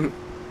sense. The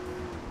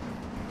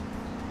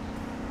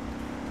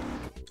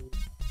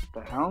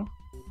hell?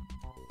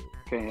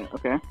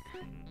 Okay.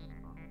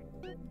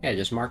 Yeah,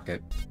 just mark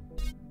it.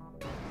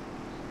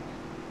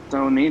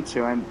 Don't need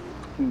to. I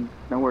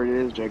know where it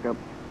is, Jacob.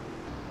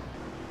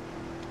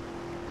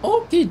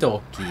 Okie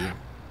dokie.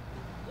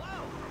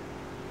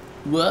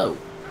 Whoa.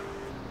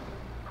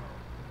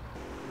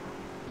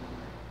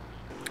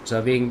 So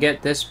if you can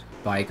get this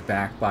bike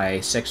back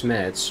by 6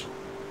 minutes,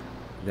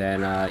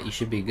 then you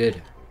should be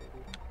good.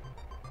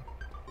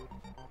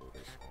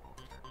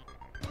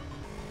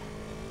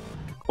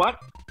 What?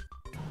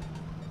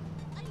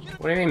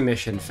 What do you mean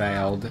mission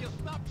failed?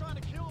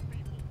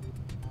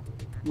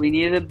 We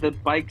needed the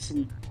bikes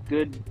in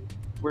good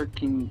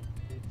working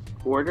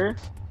order?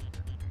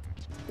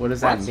 What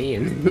does that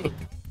mean?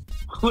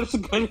 What is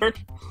good work?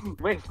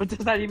 Wait, what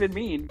does that even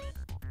mean?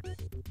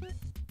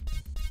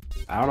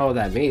 I don't know what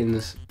that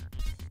means.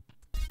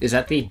 Is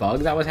that the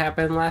bug that was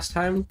happening last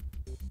time?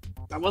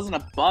 That wasn't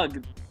a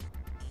bug.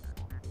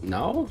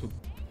 No?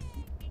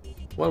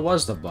 What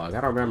was the bug?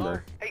 I don't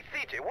remember. Hey,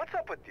 CJ, what's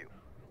up with you?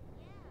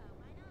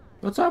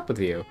 What's up with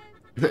you?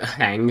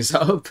 Hangs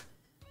up.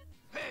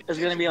 It's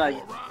gonna be like,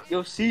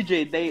 yo,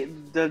 CJ,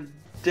 the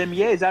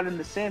Demier's out in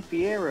the San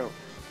Fierro.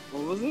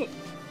 What was it?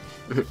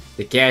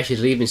 The cash is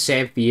leaving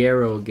San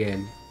Fierro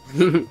again.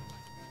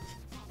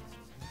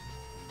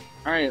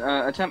 Alright,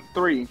 attempt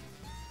 3.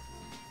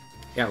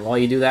 Yeah, while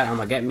you do that, I'm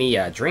gonna get me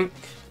a drink.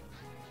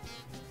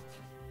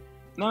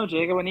 No,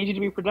 Jacob, I need you to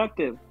be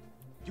productive.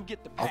 You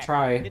get the I'll pack.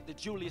 try. Hit the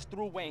Julius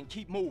throughway and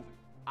keep moving.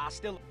 I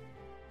still.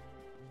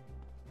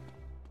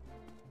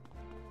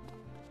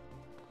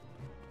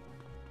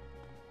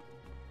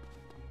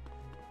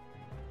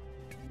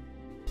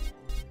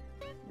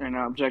 Right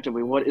now,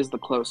 objectively, what is the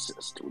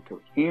closest? We go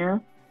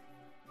here.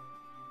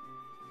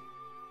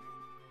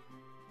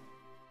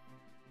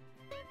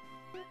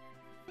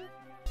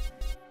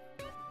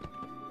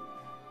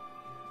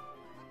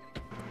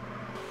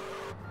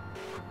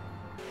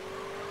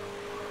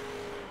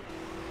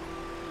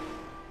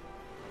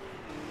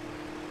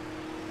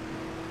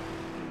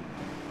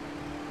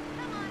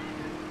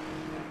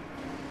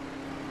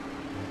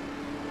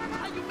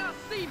 How you not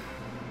see me?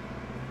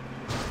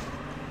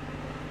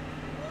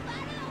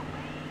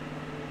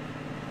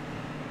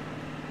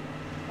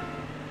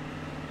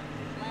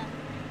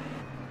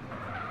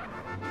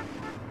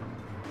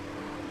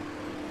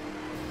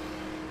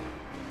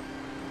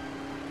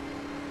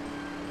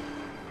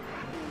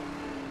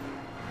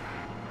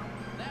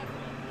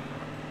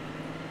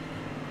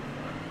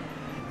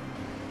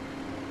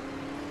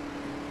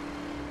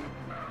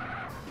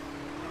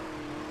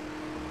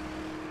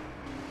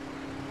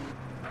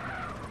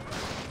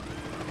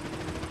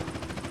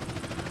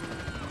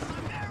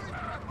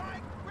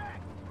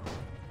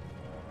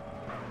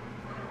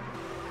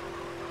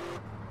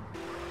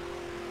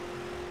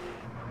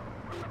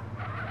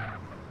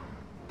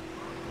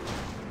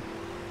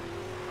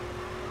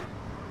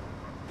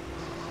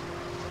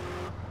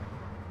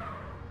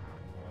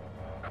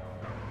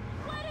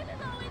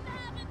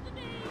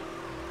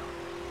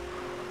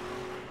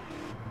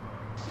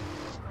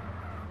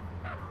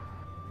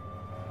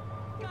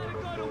 Gotta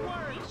go to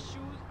work. These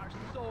shoes are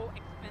so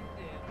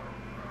expensive.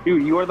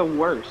 Dude, you are the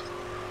worst.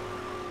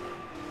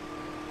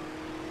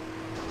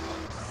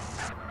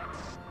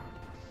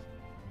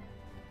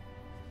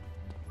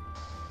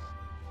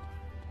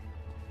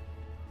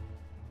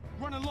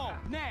 Run along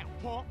now,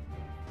 punk.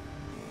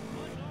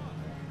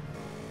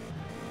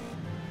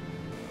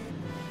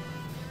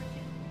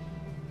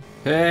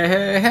 Hey,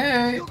 hey,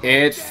 hey!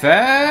 It's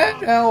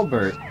Fat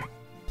Albert.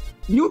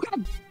 You got...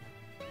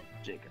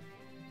 Jacob,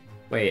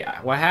 Wait,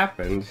 what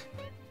happened?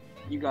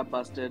 you got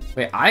busted.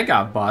 Wait, I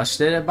got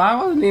busted, but I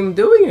wasn't even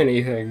doing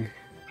anything.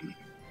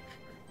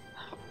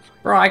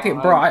 Bro, I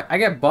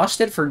get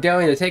busted for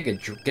going to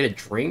get a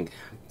drink.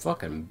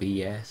 Fucking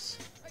BS.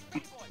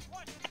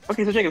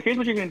 Okay, so Jacob, here's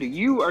what you're gonna do.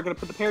 You are gonna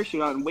put the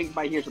parachute on and wait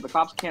by here so the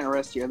cops can't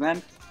arrest you. And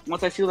then,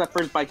 once I steal that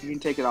first bike, you can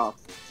take it off.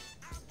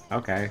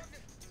 Okay.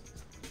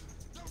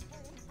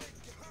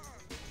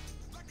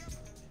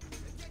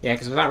 Yeah,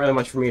 because there's not really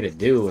much for me to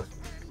do,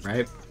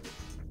 right?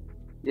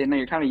 Yeah, no,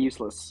 you're kind of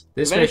useless.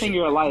 This If anything, mission-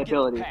 you're a Get the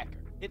liability. packer.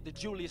 Hit the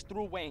Julius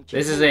throughway and keep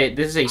This is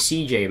moving. a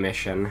CJ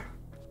mission.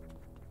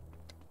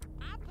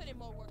 I put in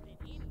more work than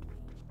anything.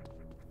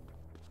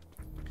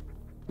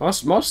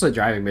 Most of the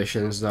driving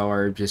missions though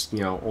are just, you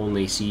know,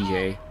 only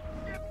CJ.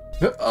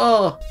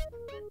 Oh.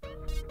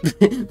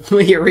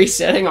 You're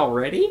resetting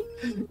already?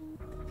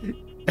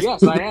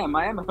 Yes, I am.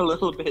 I am a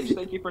little bitch.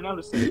 Thank you for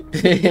noticing.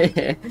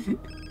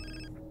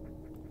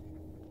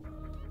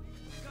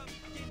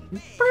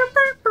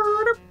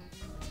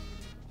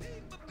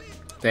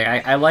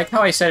 I like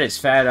how I said it's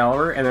Fat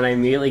Albert and then I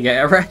immediately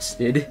get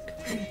arrested.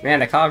 Man,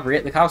 the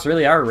cops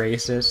really are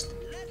racist.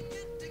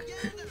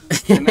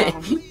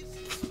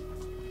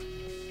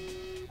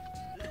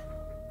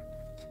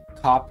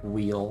 Cop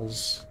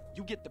wheels.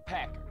 You get the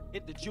packer.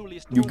 Hit the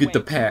Julius You get throughway the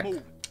and keep pack.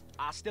 moving.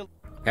 I still.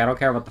 I don't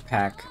care about the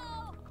pack.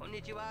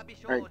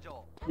 Right.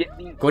 Yeah,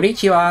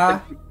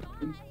 Konnichiwa!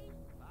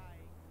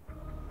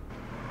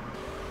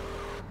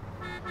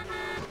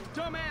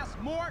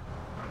 Dumbass Mort.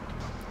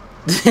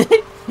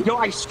 Yo,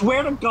 I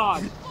swear to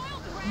God,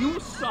 you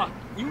suck.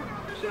 You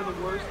are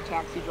the worst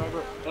taxi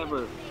driver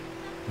ever.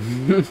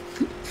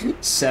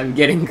 Seb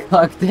getting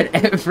cucked at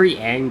every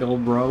angle,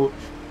 bro.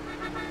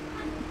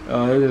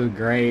 Oh, this is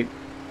great.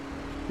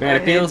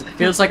 Man, it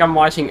feels like I'm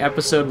watching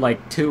episode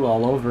like 2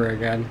 all over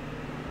again.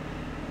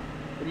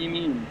 What do you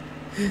mean?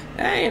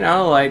 You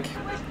know, like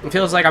it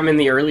feels like I'm in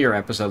the earlier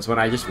episodes when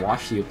I just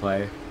watched you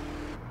play.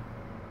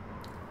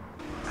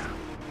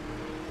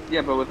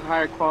 Yeah, but with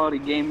higher quality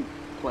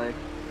gameplay.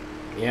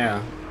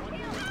 Yeah.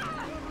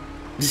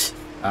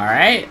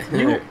 Alright.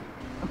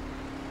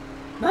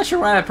 Not sure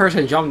why that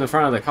person jumped in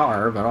front of the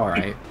car, but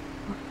alright.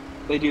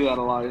 They do that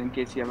a lot, in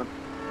case you haven't.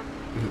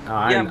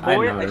 I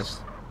boy,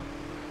 noticed.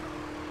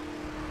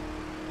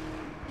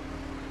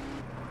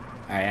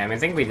 I mean, I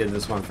think we did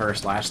this one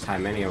first last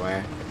time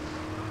anyway.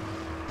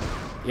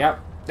 Yep,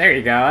 there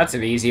you go. That's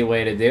an easy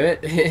way to do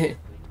it.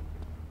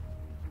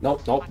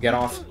 Nope, nope, get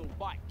off.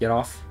 Get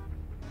off.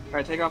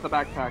 Alright, take off the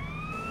backpack.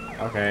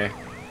 Okay.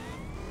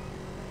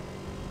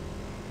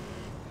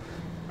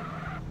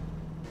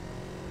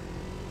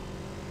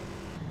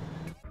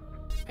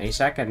 Any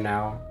second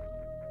now.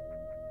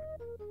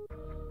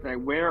 Alright,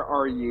 where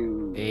are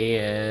you? He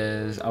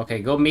is... Okay,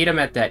 go meet him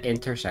at that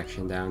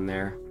intersection down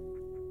there.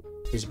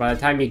 Because by the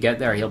time you get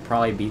there, he'll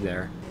probably be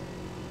there.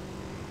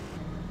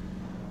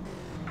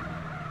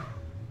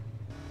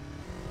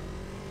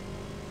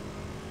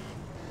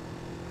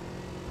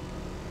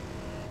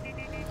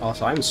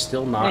 Also, I'm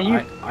still not...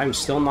 Yeah, I'm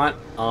still not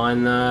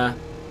on...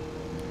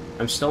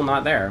 I'm still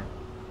not there.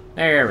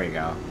 There we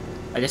go.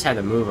 I just had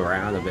to move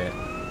around a bit.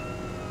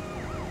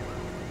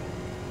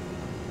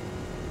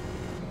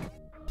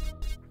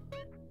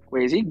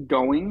 Wait, is he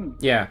going?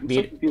 Yeah, I'm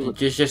so confused.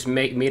 just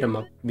meet him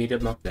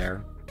up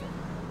there.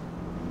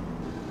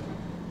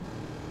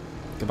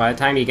 By the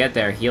time you get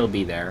there, he'll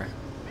be there.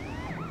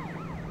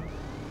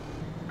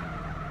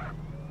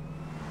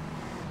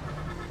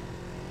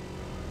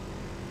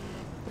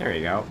 There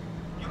you go.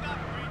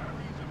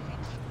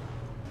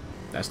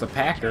 That's the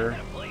Packer.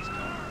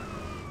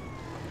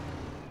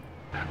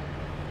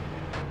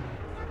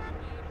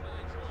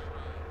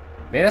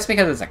 Maybe that's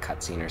because it's a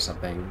cutscene or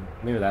something.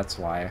 Maybe that's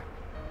why.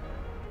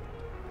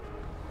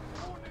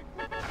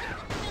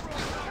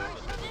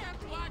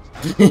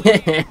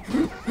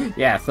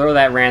 Yeah, throw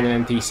that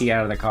random NPC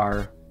out of the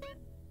car.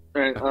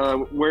 Alright,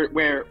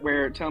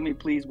 where, tell me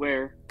please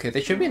where. Okay,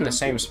 they should be in the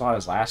same spot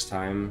as last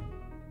time.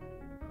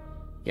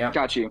 Yep.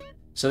 Got you.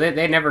 So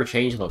they never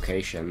change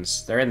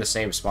locations. They're in the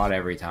same spot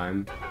every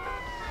time.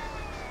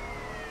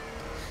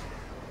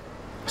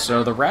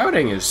 So the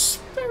routing is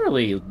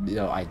fairly, you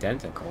know,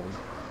 identical.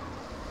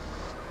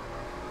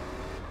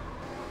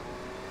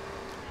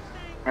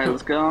 Alright,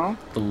 let's go.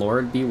 The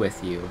Lord be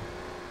with you.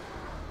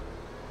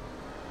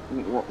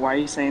 Why are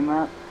you saying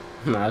that?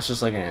 No, I was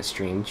just looking at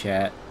stream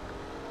chat.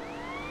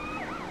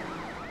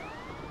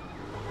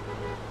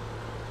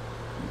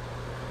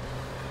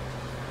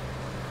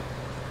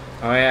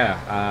 Oh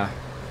yeah,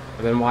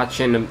 I've been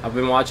watching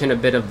a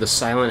bit of the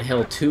Silent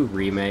Hill 2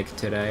 remake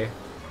today.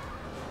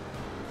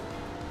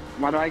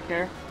 Why do I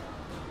care?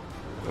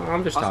 Well,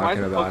 I'm just Also,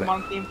 talking about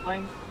Pokemon theme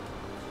playing?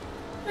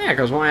 Yeah,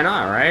 cause why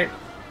not, right?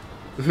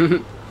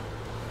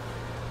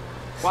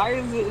 Why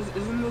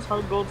isn't this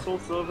Heart Gold Soul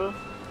Silver?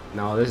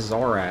 No, this is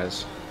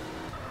Oraz.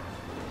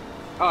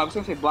 Oh, I was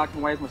gonna say Black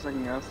and White is my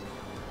second guess.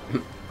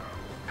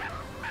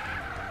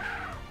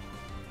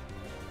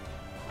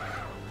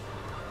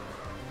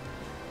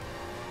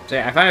 So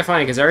yeah, I find it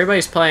funny because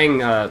everybody's playing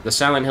the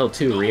Silent Hill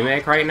 2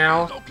 remake right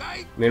now.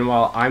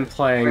 Meanwhile, I'm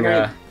playing.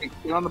 Get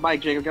on the bike,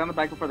 Jacob. Get on the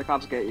bike before the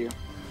cops get you.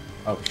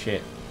 Oh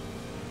shit.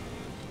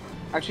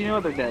 Actually, you know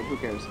what? They're dead. Who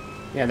cares?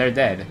 Yeah, they're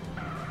dead.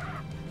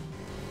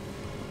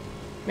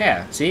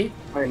 Yeah, see?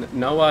 Right.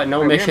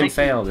 No mission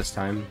failed this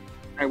time.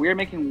 Alright, we are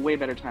making way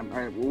better time.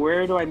 Alright,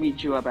 where do I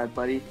meet you up at,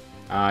 buddy?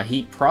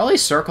 He probably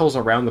circles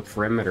around the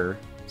perimeter,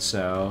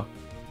 so...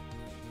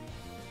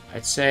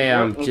 I'd say,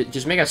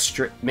 just make a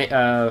straight...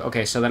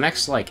 okay, so the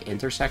next, like,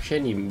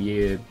 intersection,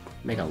 you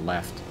make a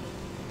left.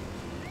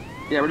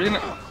 Yeah, we're doing it.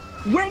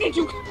 Where did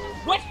you...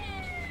 What?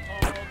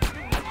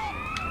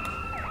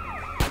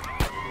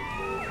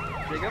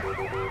 Jacob?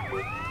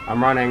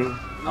 I'm running.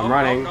 I'm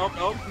running.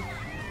 Nope.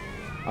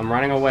 I'm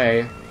running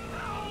away.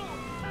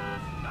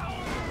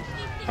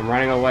 I'm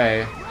running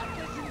away.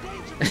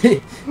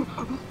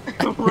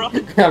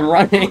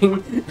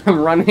 I'm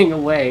running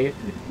away.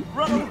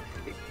 Run!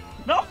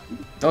 No!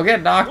 Don't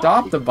get knocked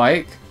off the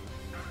bike.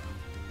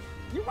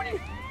 You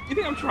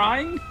think I'm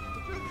trying?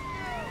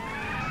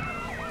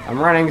 I'm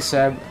running,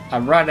 Seb.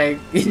 I'm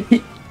running.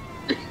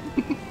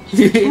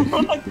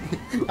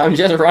 I'm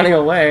just running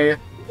away.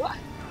 What?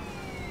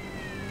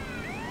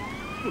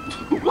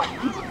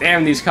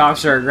 Damn, these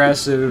cops are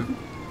aggressive.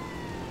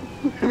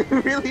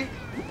 Really?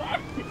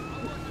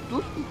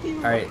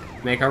 Alright,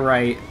 make a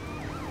right.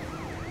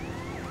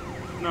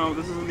 No,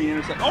 this isn't the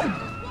intersection.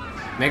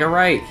 Oh! Make a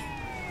right.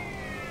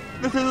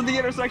 This isn't the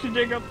intersection,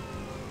 Jacob.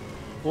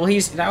 Well,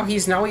 he's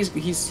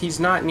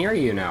not near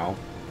you now.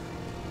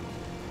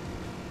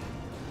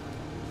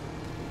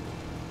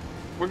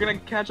 We're gonna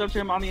catch up to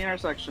him on the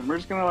intersection. We're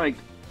just gonna like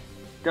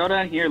go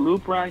down here,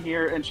 loop around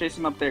here, and chase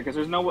him up there because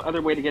there's no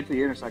other way to get to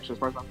the intersection as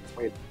far as I'm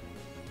concerned.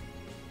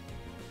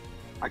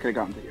 I could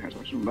have gotten to the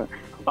intersection, but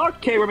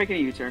okay, we're making a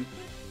U-turn.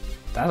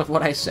 That's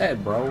what I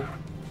said, bro.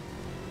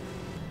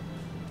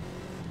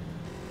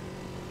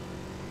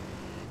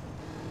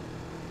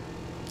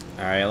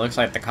 Alright, it looks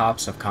like the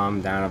cops have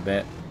calmed down a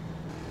bit.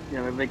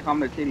 Yeah, they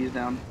calmed their titties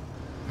down.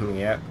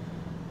 Yep.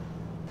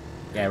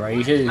 Yeah, bro,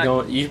 you should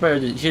go. You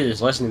should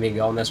just listen to me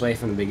going this way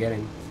from the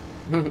beginning.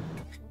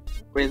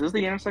 Wait, is this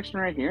the intersection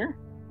right here?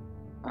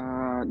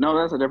 No,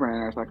 that's a different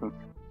intersection.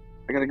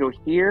 I gotta go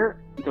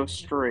here, go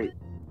straight.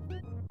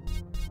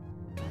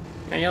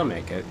 Yeah, you'll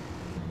make it.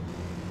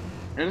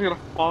 I'm just gonna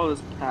follow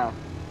this path.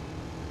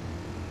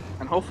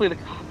 And hopefully the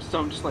cops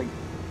don't just like.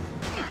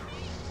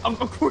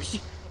 Of course,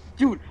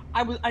 dude.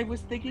 I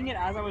was thinking it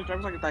as I was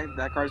driving. Like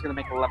that car's gonna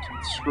make a left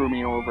and screw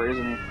me over,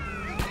 isn't he?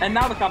 And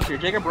now the cops here.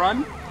 Jacob,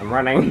 run. I'm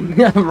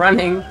running. I'm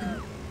running.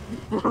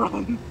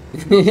 Run.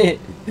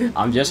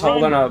 I'm just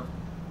holding up.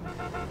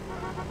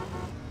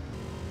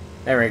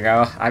 There we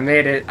go. I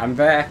made it. I'm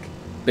back.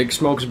 Big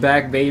Smoke's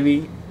back,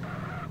 baby.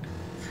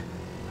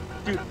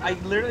 Dude,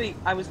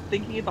 I was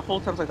thinking it the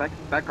whole time. Like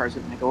that car's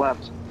gonna make a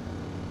left.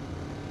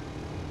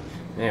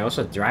 Yeah,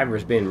 also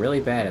drivers being really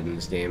bad in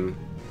this game.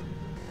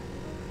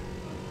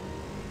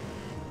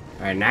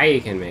 Alright, now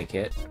you can make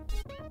it.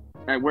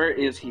 Alright, where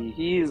is he?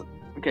 He's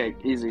okay.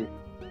 Easy.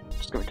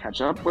 Just gonna catch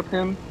up with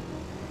him.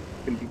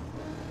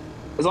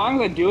 As long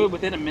as I do it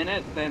within a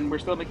minute, then we're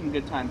still making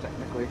good time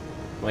technically.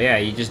 Well, yeah,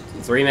 you just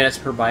 3 minutes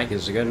per bike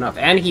is good enough,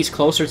 and he's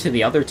closer to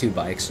the other 2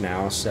 bikes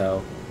now,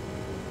 so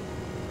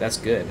that's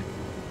good.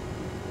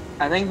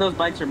 I think those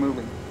bikes are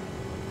moving.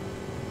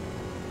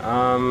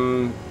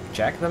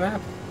 Check the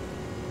map.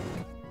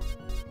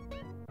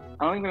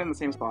 I don't think they're in the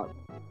same spot.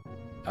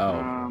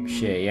 Oh,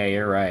 shit, yeah,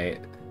 you're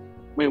right.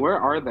 Wait, where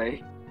are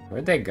they?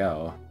 Where'd they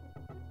go?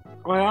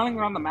 Well, I don't think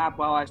they're on the map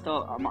while I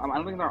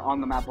don't think they're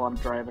on the map while I'm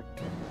driving.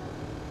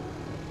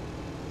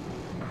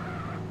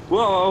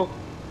 Whoa!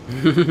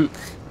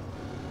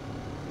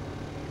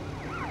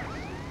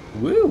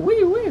 Woo,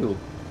 woo, woo!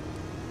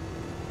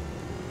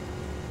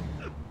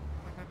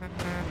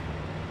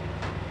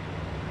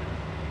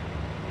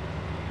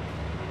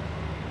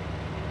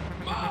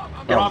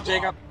 Get off,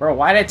 Jacob! Bro,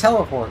 why'd it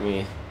teleport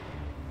me?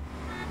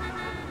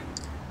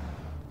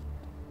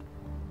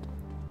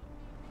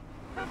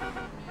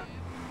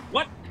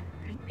 What?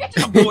 You can't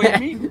avoid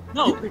me!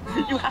 No!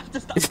 You have to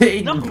stop!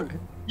 No!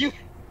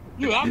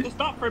 You have to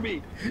stop for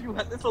me!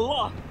 It's a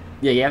law!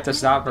 Yeah, you have to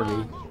stop for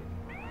me.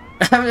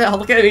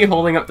 Look at me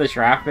holding up the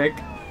traffic.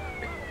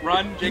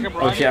 Run, Jacob,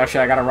 run! Oh shit,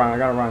 I gotta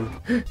run.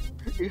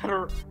 You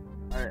gotta...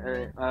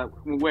 Alright,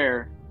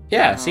 where?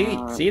 Yeah,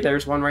 see,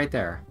 there's one right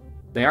there.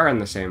 They are in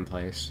the same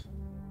place.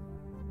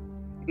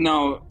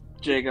 No,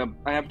 Jacob,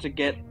 I have to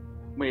get...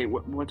 Wait,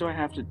 what do I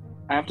have to...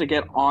 I have to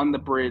get on the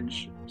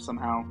bridge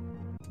somehow.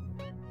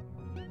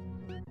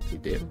 You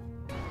do?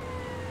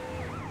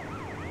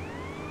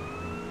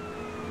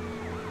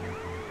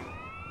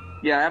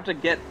 Yeah, I have to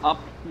get up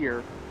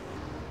here.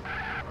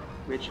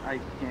 Which I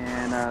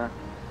can, yeah,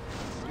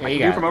 I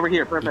can do from over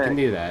here, perfect. You can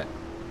do that.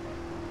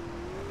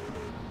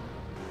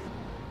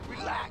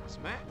 Relax,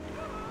 man.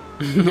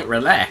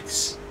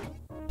 Relax.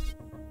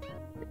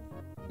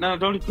 No,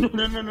 don't,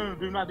 no,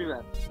 do not do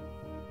that.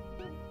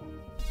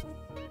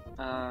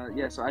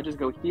 Yeah, so I just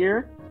go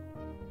here.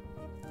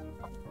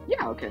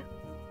 Yeah, okay.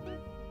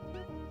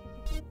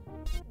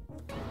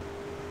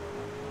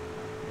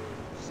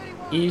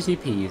 Easy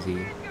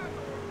peasy.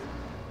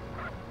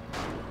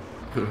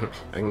 I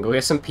can go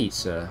get some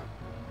pizza.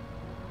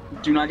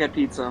 Do not get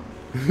pizza.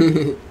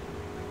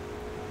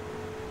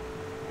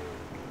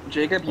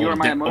 Jacob, you are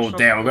my emotional... Oh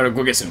damn, I'm gonna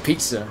go get some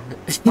pizza.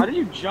 Why did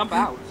you jump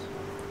out?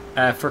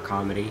 For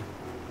comedy.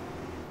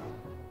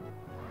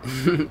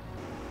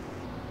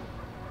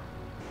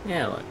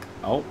 Yeah, look.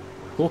 Oh,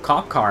 cool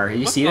cop car.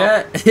 You see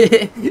that?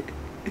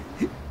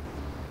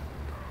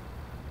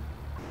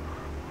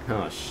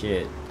 Oh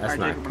shit, that's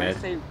not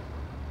Jacob, good.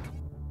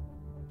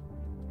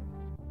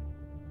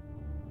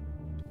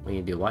 When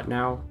you do what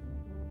now?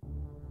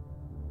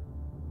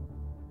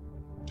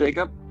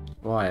 Jacob?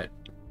 What?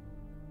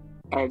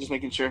 Alright, just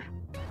making sure.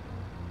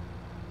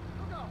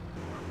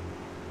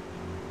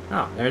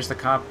 Oh, there's the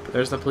cop.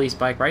 There's the police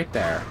bike right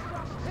there.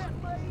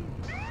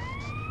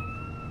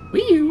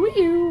 Wee-oo,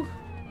 wee-oo.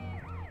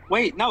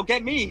 Wait, no,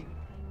 get me!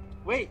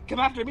 Wait, come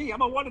after me!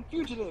 I'm a wanted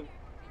fugitive!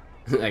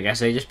 I guess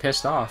they just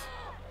pissed off.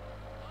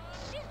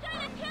 She's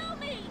gonna kill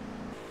me!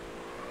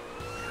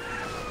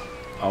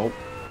 Oh.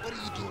 What are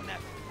you doing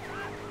that?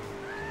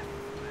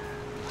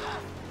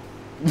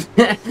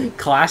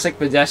 Classic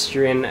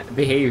pedestrian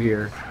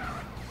behavior.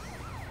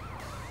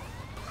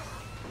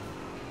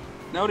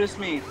 Notice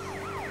me.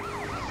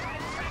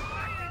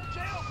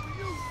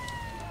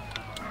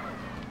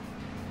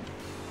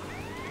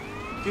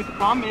 Dude, the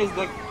problem is,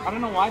 like, I don't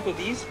know why, but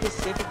these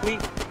specifically,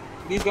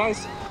 these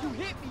guys... You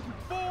hit me, you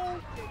fool!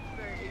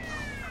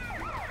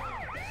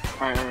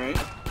 Alright.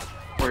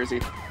 Where is he?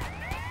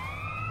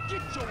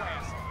 Get your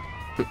ass!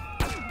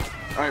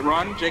 Alright,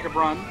 run. Jacob,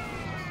 run.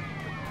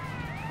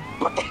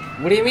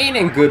 What do you mean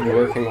in good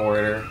working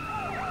order?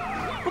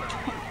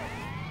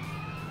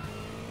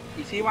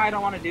 You see why I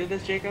don't want to do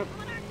this, Jacob?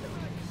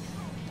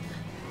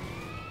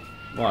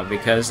 What,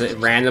 because it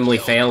randomly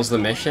fails the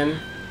mission?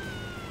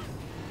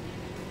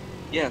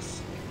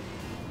 Yes.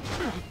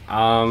 You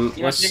know,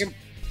 Jacob,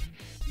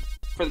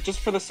 just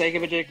for the sake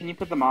of it, Jacob, can you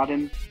put the mod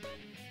in?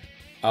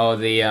 Oh,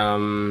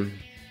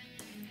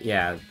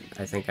 yeah,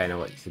 I think I know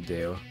what to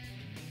do.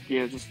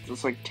 Yeah,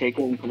 just like take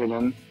it and put it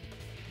in.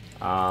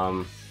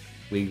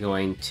 We're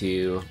going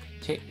to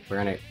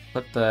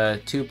put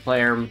the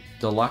 2-player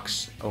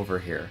deluxe over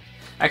here.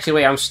 Actually,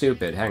 wait, I'm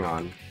stupid. Hang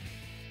on,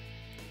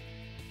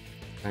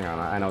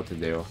 I know what to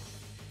do.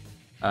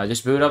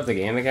 Just boot up the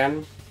game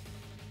again.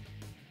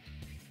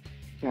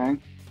 Okay.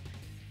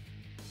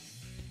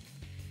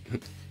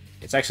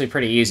 It's actually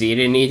pretty easy. You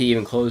didn't need to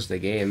even close the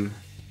game.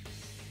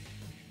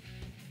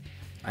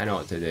 I know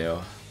what to do.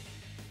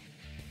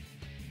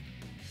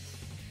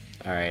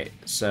 Alright,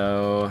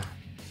 so...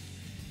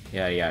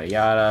 Yada yada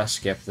yada,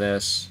 skip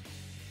this.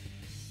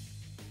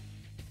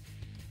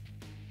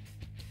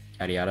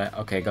 Yada yada.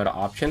 Okay, go to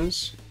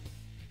options.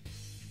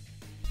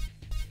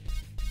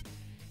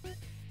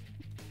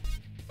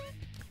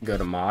 Go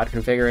to mod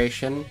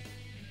configuration.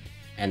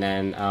 And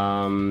then,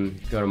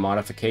 go to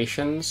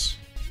modifications.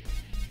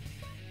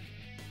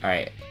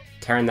 Alright,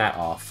 turn that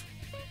off.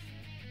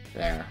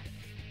 There.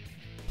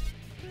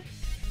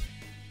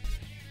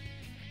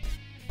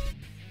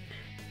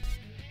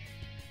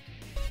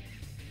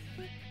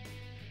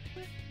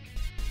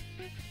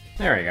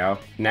 There we go.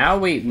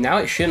 Now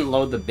it shouldn't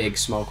load the Big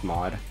Smoke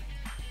mod.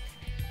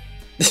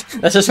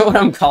 That's just what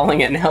I'm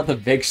calling it now, the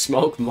Big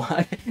Smoke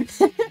mod.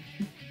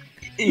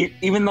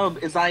 Even though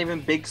it's not even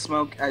Big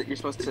Smoke, you're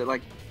supposed to,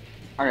 like...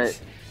 Alright.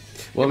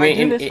 Well, I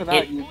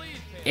mean,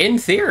 in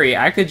theory,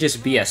 I could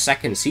just be a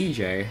second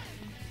CJ.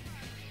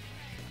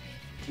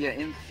 Yeah,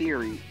 in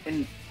theory.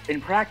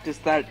 In practice,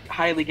 that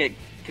highly get...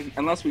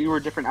 Unless we were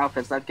different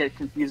outfits, that'd get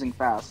confusing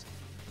fast.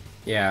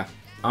 Yeah.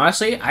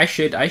 Honestly, I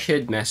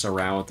should mess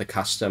around with the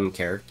custom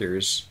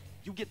characters.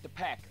 You get the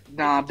pack.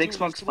 Nah, Big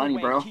Smoke's funny,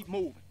 bro.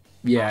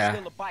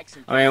 Yeah.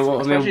 I mean,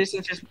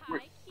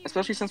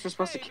 especially since we're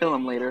supposed to kill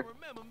him later.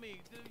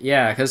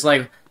 Yeah, because,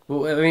 like,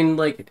 I mean,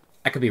 like,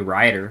 I could be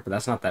Ryder, but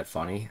that's not that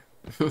funny.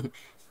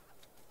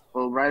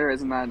 Well, Ryder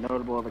isn't that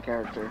notable of a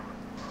character.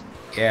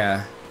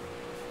 Yeah.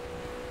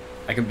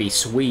 I could be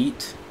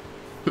Sweet.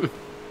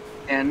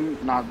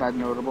 And not that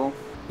notable.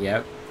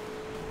 Yep.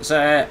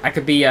 So, I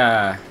could be,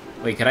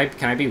 wait, can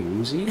I be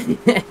Woozy?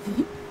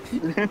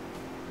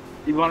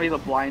 You want to be the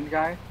blind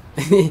guy?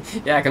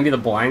 Yeah, I can be the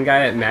blind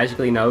guy that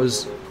magically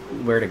knows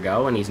where to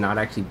go, and he's not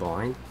actually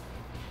blind.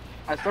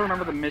 I still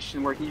remember the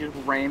mission where he just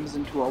rams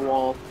into a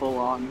wall full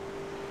on.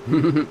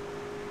 And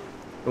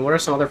what are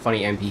some other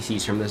funny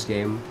NPCs from this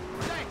game?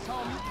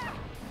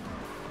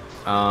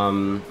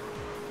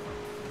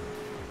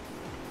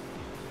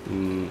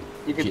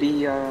 You could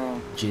be,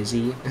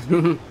 Jizzy.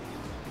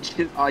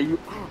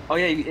 Oh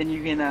yeah, and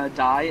you can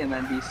die and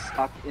then be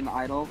stuck in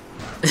idle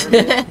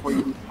before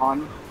you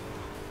spawn.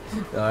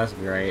 Oh, that's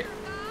great.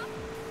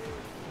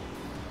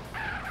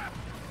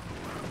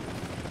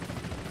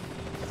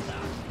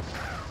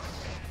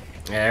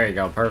 Yeah, there you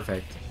go,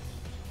 perfect.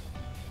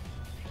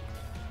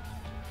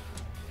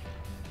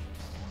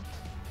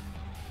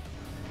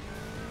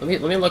 Let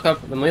me look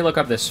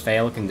up this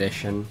fail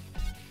condition.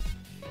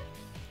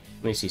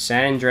 Let me see,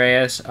 San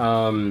Andreas,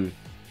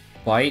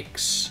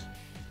 bikes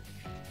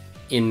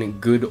in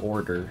good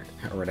order,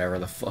 or whatever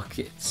the fuck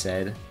it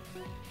said.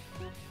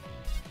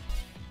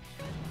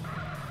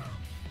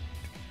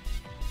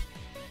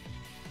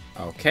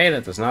 Okay,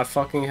 that does not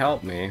fucking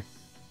help me.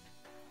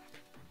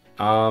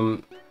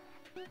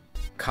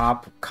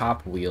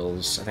 Cop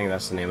Wheels, I think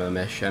that's the name of the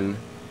mission.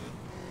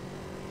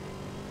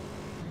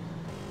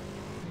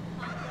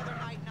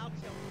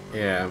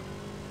 Yeah.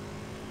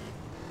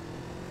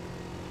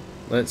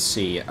 Let's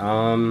see,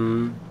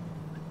 Alright,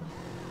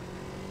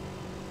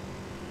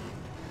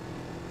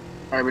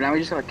 but now we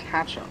just gotta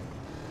catch up.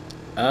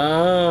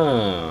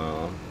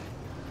 Oh.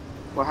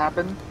 What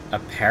happened?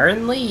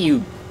 Apparently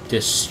you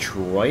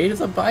destroyed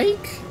the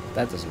bike?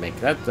 That doesn't make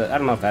that. I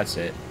don't know if that's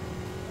it.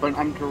 But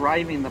I'm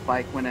driving the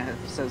bike when it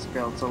says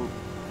failed, so...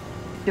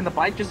 Can the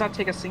bike just not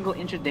take a single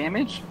inch of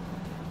damage?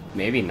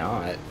 Maybe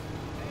not.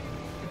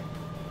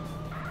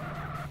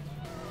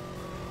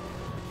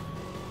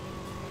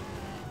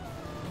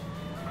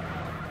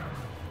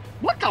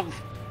 What the...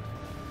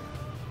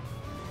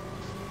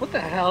 What the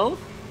hell?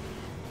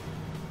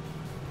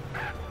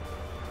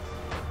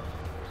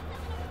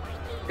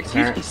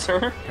 Excuse me, sir?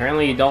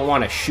 Apparently you don't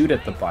want to shoot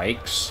at the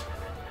bikes.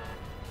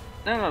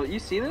 No, you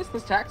see this?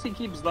 This taxi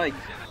keeps, like...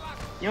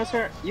 You know,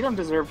 sir, you don't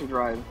deserve to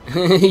drive.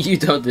 You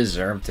don't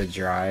deserve to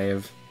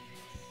drive.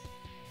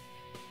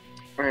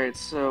 Alright,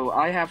 so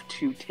I have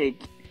to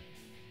take...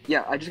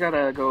 Yeah, I just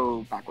gotta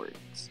go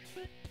backwards.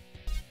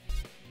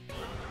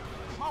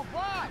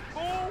 Alright,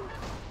 fool!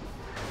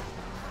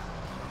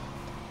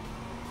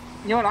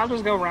 You know what, I'll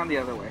just go around the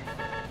other way.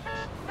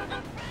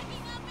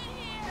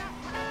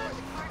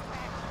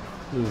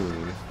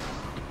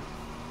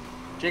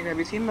 Jacob, have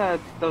you seen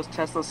those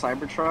Tesla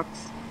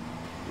Cybertrucks?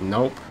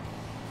 Nope.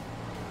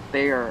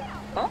 They are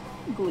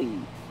ugly.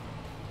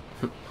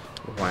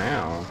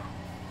 Wow.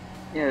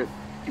 Yeah,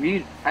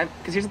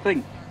 because here's the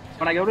thing.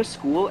 When I go to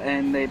school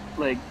and they,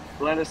 like,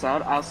 let us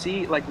out, I'll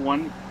see, like,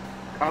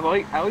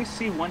 I always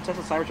see one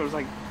Tesla Cybertruck. I was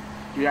like,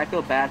 dude, I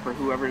feel bad for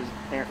whoever's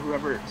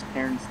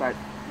parents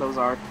those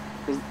are.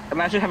 Because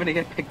imagine having to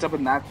get picked up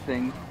in that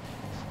thing.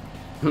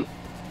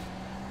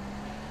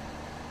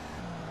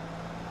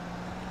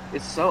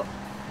 It's so...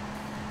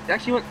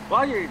 Actually,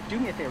 while you're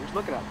doing me a favor, just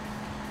look it up.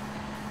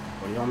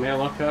 What do you want me to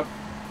look up?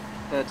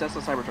 The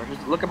Tesla Cybertruck.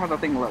 Just look up how that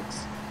thing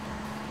looks.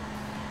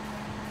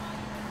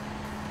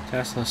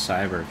 Tesla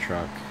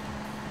Cybertruck.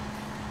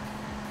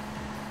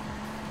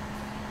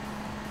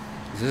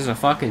 Is this a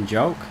fucking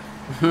joke?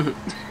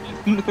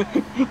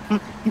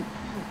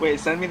 Wait,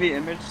 send me the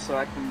image so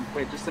I can.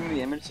 Wait, just send me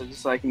the image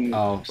so I can.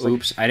 Oh,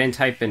 oops! I didn't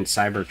type in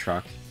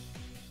Cybertruck.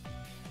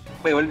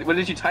 Wait, what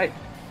did you type?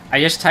 I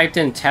just typed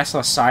in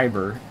Tesla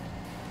Cyber.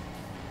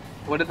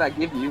 What did that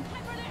give you?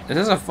 Is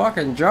this a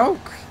fucking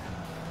joke?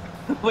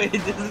 Wait,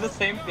 this is the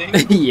same thing?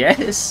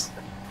 Yes.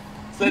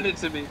 Send it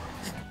to me.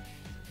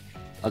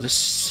 I'll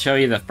just show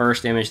you the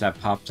first image that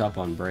popped up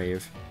on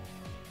Brave.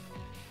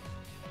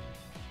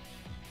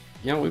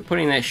 You know, we're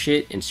putting that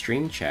shit in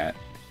stream chat.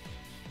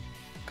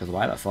 Because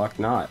why the fuck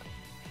not?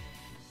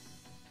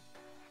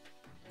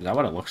 Is that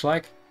what it looks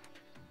like?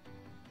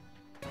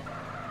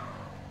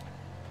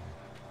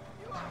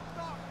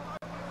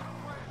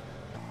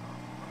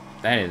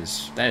 That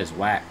is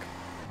whack.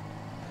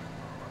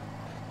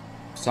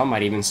 Some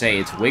might even say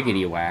it's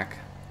wiggity whack.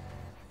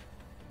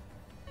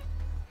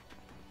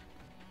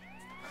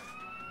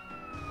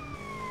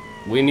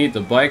 We need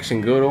the bikes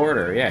in good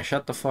order. Yeah,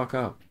 shut the fuck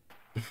up.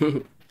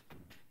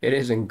 It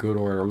is in good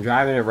order. I'm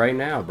driving it right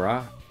now,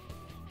 brah.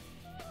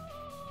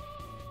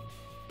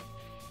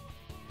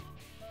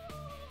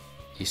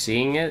 You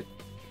seeing it?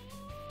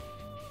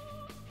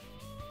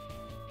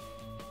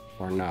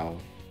 Or no?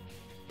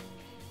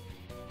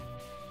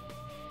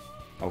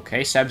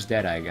 Okay, Seb's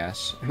dead, I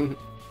guess.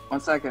 1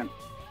 second.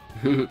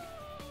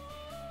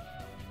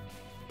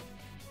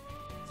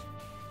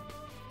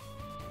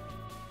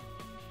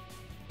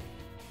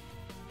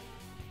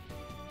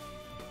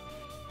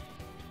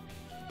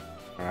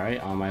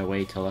 Alright, on my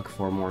way to look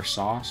for more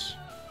sauce.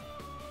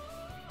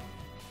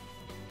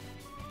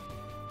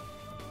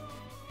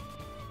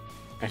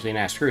 Actually,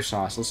 nah, screw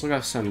sauce. Let's look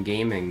up some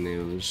gaming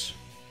news.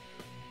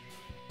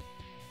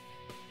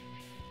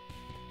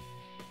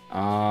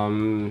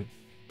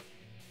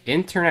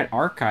 Internet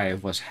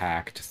Archive was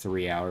hacked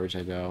 3 hours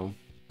ago.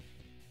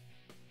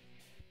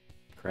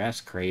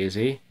 That's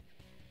crazy.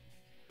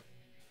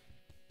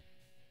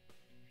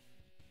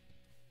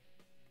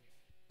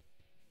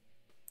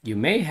 You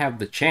may have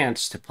the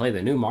chance to play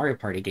the new Mario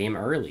Party game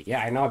early. Yeah,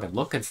 I know, I've been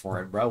looking for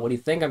it, bro. What do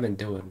you think I've been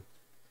doing?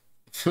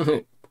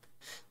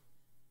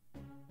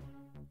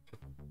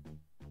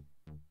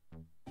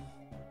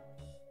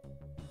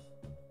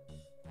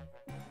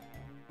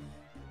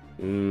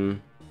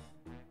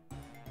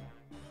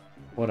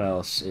 What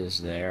else is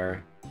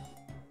there?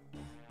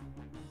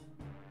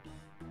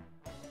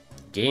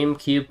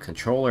 GameCube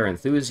controller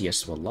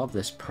enthusiasts will love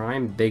this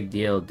Prime Big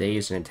Deal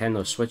Days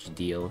Nintendo Switch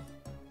deal.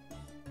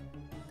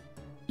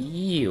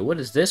 Ew, what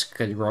is this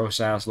gross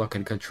ass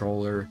looking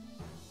controller?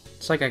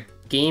 It's like a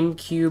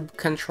GameCube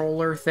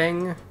controller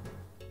thing.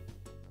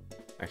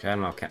 Actually, I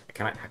don't know.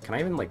 Can I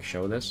even like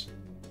show this?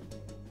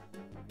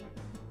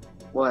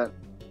 What?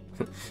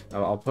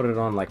 I'll put it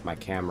on like my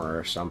camera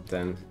or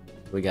something.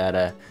 We got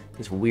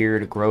this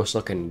weird, gross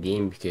looking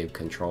GameCube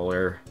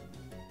controller.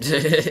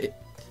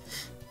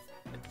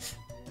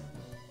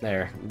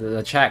 There,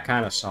 the chat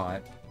kind of saw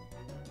it.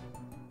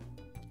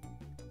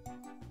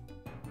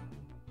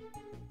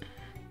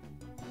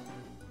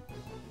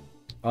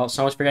 Well,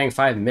 so much for getting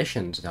 5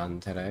 missions done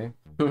today.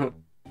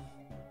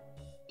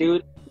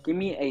 Dude, give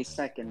me a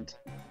second.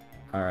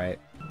 Alright.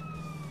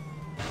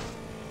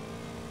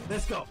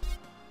 Let's go.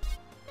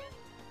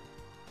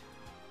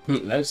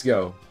 Let's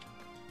go.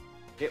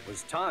 It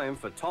was time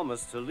for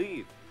Thomas to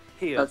leave.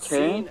 He had Okay,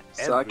 seen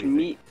so I can everything.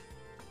 meet.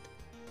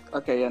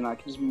 Okay, yeah, no, I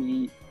can just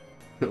meet.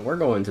 We're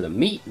going to the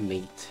meat.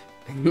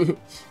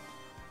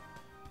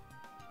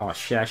 Oh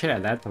shit, I should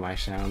add that to my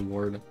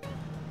soundboard.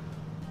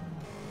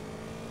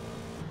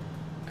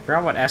 I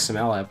forgot what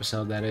SML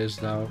episode that is,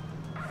 though.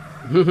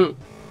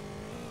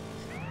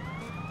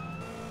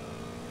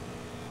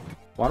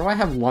 Why do I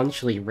have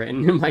Lunchly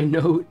written in my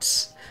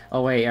notes?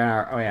 Oh wait,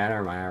 oh yeah,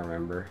 never mind, I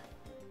remember.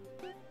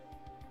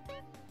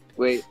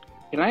 Wait,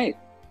 can I?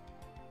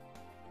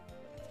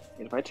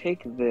 If I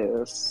take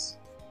this.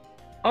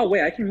 Oh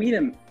wait, I can meet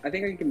him. I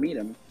think I can meet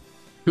him.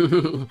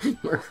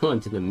 We're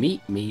going to the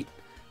meat.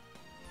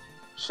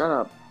 Shut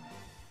up.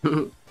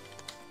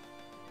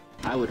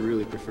 I would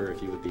really prefer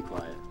if you would be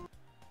quiet.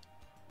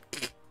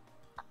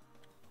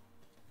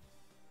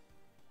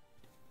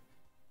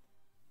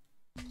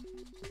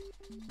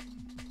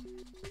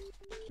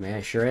 Man,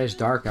 it sure is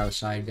dark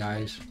outside,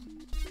 guys.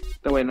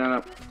 No, wait,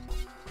 no.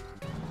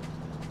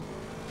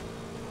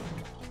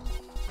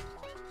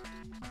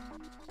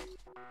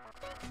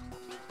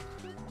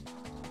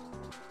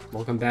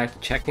 Welcome back to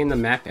checking the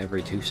map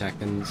every 2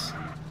 seconds.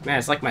 Man,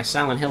 it's like my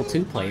Silent Hill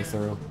 2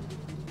 playthrough.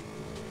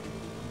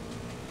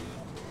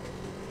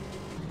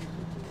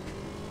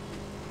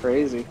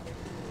 Crazy.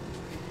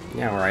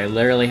 Yeah, where I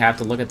literally have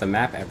to look at the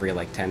map every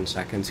like 10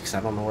 seconds because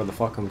I don't know where the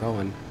fuck I'm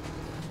going.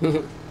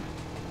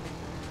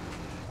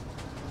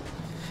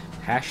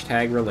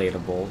 Hashtag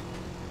relatable.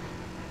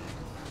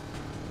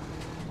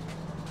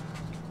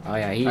 Oh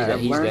yeah, he's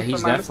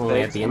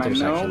definitely at the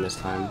intersection this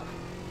time.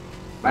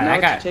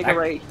 Man,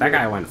 that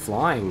guy went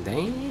flying,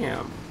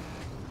 damn.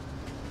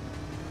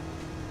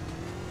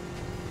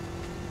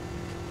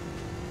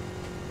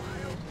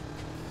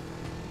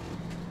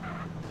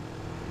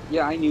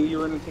 Yeah, I knew you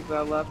were gonna take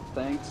that left.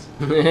 Thanks.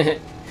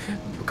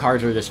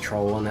 Cars are just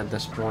trolling at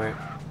this point.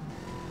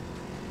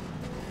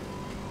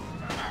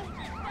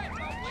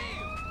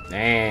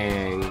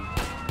 Dang.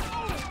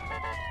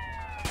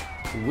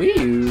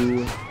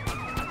 Wee.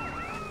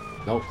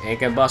 Nope, ain't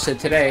getting busted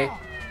today.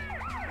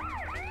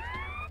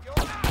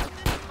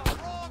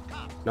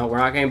 No, we're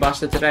not getting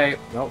busted today.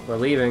 Nope, we're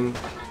leaving.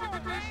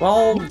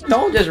 Well,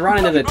 don't just run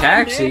into the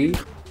taxi.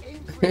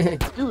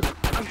 Dude,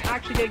 I'm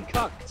actually getting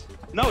cucked.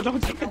 No,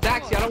 don't take the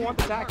taxi. I don't want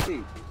the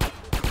taxi.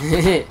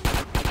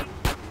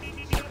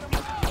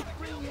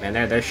 Man,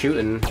 they're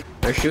shooting.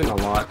 They're shooting a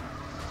lot.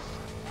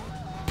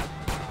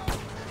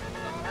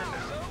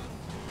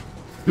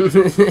 Great,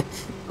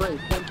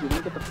 thank you. Let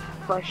me get the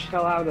fresh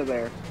hell out of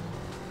there.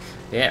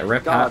 Yeah,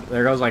 rip half.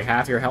 There goes like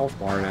half your health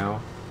bar now.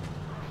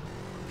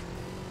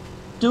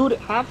 Dude,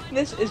 half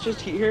this is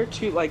just here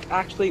to like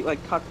actually like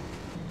cuck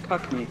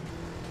me.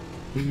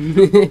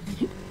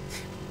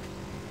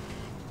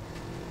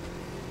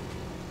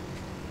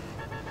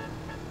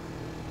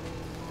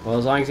 Well,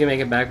 as long as you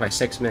make it back by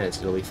 6 minutes,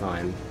 it'll be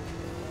fine.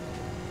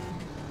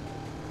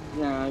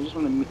 Yeah, I just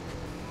want to meet.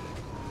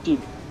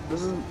 Dude,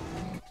 this is.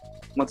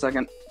 1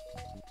 second.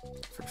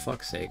 For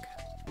fuck's sake.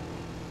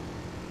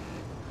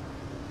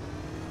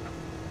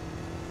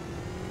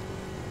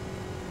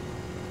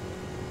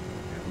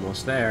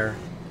 Almost there.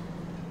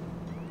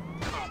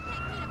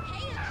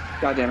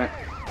 God damn it.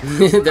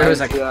 there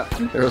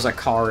was a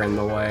car in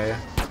the way.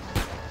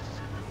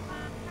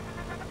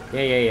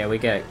 Yeah, we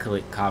get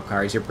cop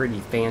cars. You're pretty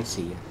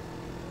fancy.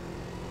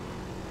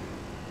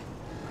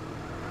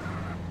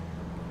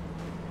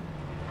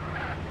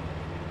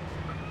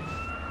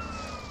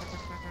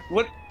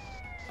 What?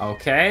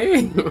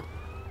 Okay.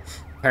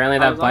 Apparently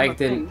that bike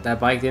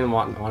didn't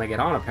want to get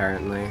on.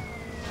 Apparently.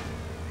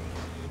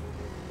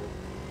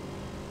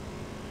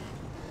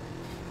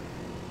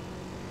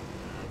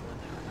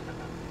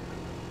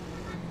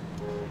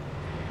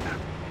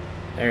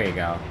 There you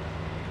go.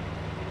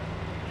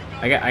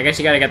 I guess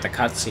you gotta get the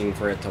cutscene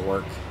for it to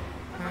work.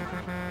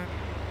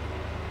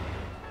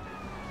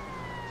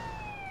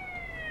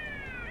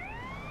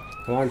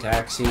 Come on,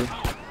 taxi.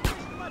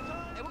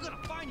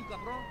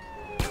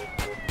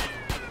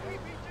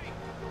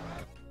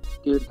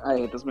 Dude, I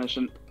hate this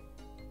mission.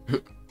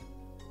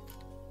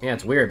 Yeah,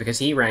 it's weird because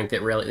he ranked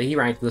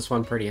this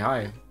one pretty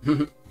high.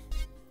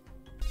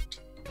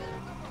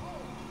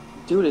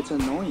 Dude, it's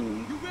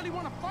annoying. You really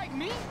want to fight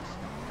me?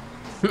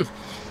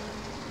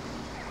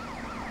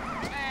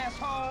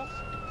 Asshole.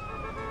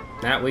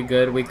 Nah, we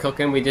good. We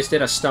cooking. We just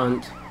did a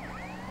stunt.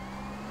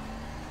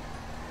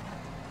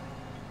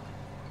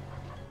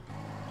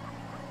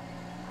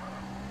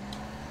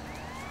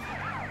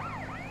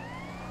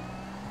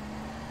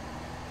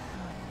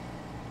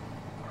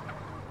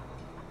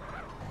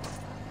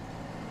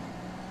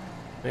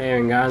 We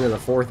haven't gotten to the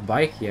 4th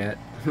bike yet.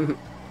 Who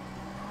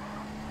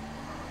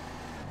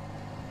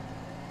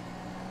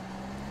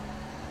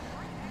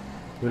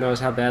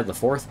knows how bad the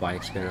 4th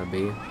bike's gonna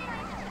be.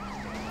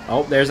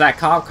 Oh, there's that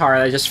cop car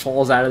that just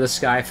falls out of the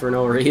sky for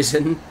no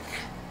reason.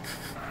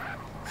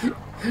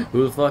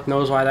 Who the fuck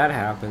knows why that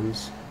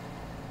happens?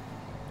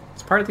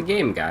 It's part of the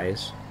game,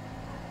 guys.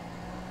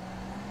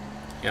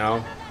 You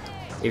know,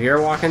 if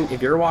you're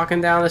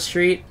walking down the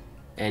street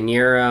and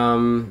you're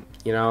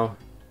you know,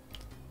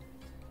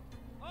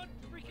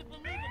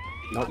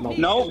 nope.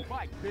 No,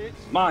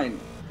 mine.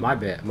 My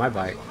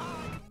bike.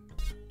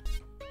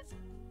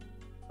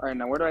 All right,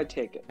 now where do I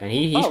take it? And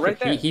he's right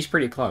there. he's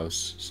pretty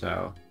close,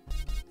 so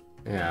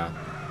yeah.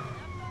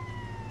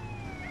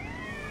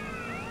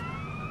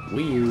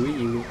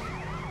 Wee.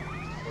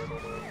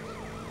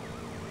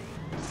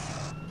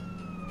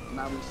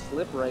 Now we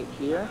slip right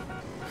here.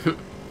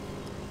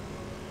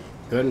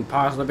 Couldn't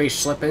possibly be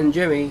slipping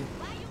Jimmy.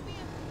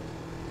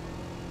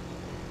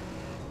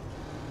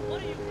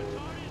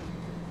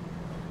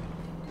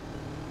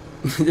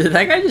 Did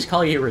that guy just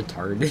call you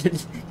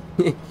retarded?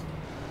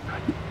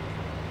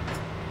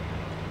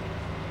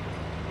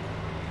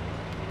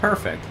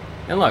 Perfect.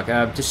 And look,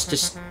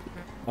 just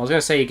I was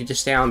gonna say you could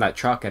just stay on that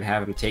truck and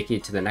have him take you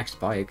to the next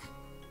bike.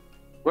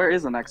 Where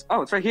is the next?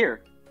 Oh, it's right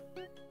here.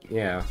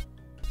 Yeah.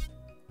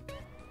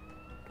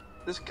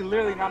 This could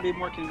literally not be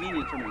more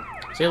convenient for me.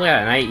 So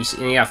yeah, and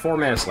you got 4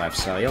 minutes left,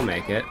 so you'll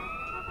make it.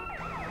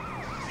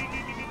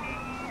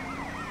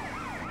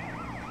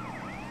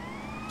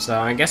 So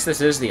I guess this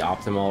is the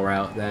optimal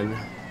route then.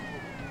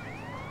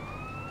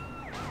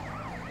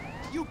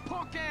 You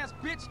punk ass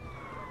bitch.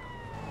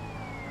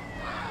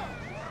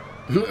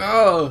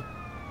 Oh.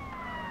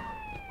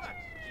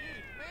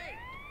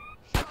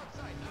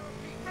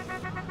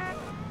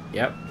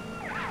 Yep.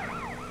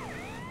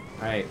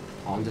 Alright,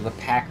 onto the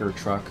Packer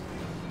truck.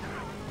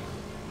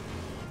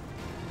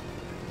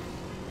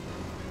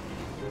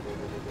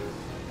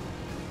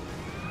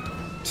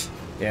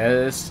 Yeah,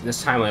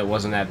 this time it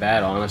wasn't that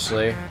bad,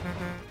 honestly.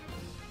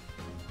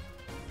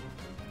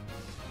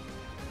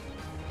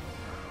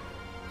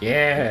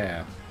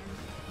 Yeah.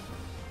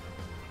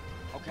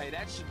 Okay,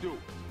 that should do.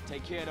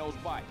 Take care of those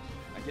bikes.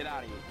 Now get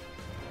out of here.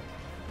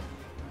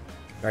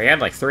 Or you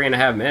had like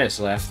 3.5 minutes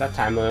left. That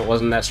time limit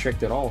wasn't that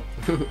strict at all.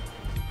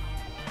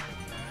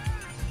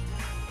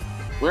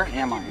 Where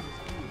am I?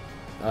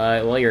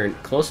 Well, you're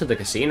close to the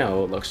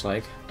casino, it looks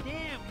like. Damn,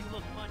 you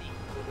look funny.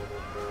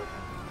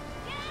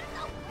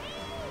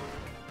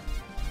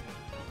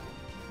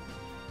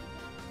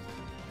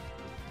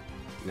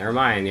 Never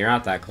mind, you're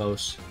not that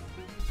close.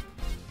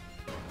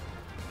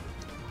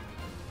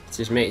 It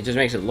just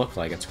makes it look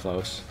like it's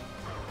close.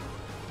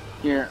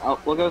 Here,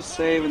 we'll go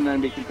save, and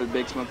then we can put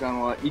Big Smoke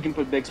on. You can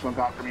put Big Smoke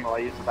on for me while I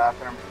use the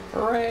bathroom.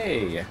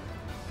 Hooray!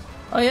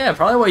 Oh yeah,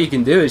 probably what you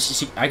can do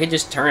is I could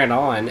just turn it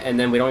on, and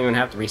then we don't even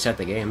have to reset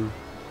the game.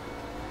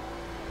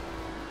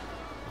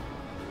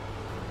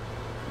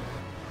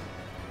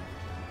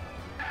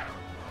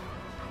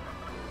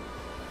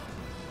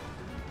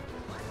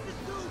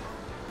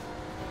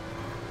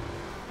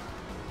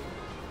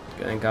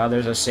 Thank God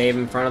there's a save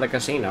in front of the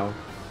casino.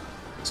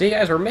 See,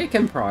 guys, we're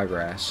making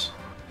progress.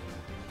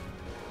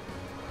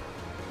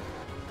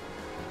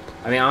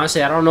 I mean,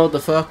 honestly, I don't know what the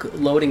fuck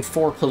loading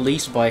 4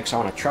 police bikes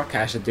on a truck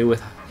has to do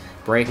with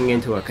breaking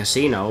into a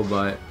casino,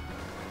 but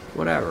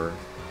whatever.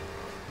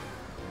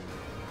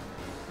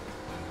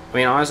 I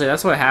mean, honestly,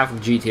 that's what half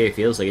of GTA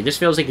feels like. It just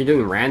feels like you're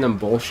doing random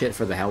bullshit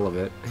for the hell of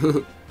it.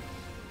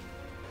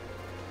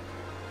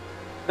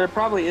 There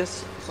probably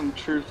is some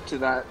truth to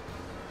that.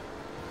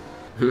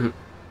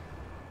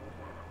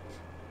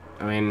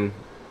 I mean,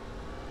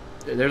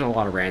 there's a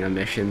lot of random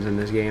missions in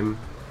this game.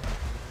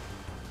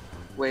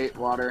 Wait,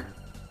 water.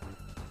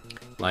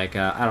 Like,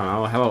 I don't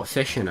know, how about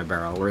fish in a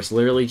barrel, where it's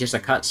literally just a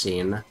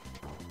cutscene?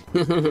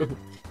 You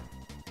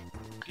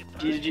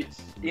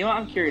know what,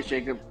 I'm curious,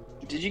 Jacob.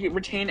 Did you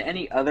retain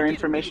any other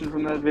information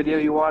from that video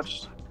you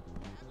watched?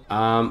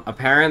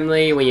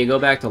 Apparently, when you go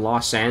back to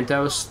Los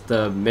Santos,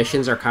 the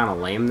missions are kind of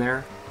lame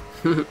there.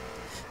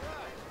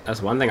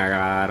 That's one thing I got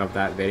out of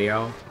that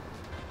video.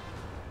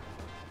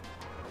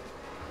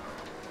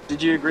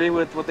 Did you agree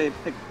with what they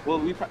picked? Well,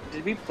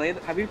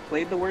 have we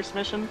played the worst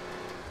mission?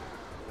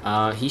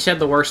 He said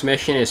the worst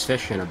mission is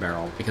fish in a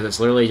barrel, because it's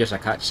literally just a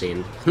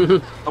cutscene.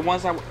 The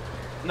ones that...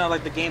 No,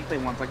 like the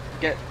gameplay ones. Like,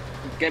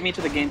 get me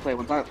to the gameplay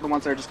ones, not the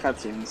ones that are just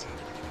cutscenes.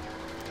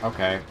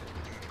 Okay.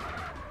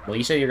 Well,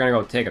 you said you're gonna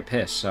go take a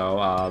piss,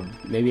 so,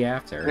 maybe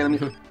after. Okay, let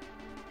me...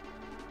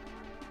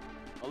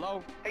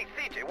 Hello? Hey,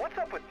 CJ, what's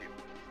up with you?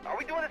 Are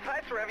we doing this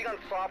heist or have you gone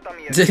soft on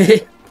me?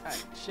 Hey,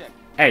 shit.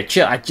 Hey,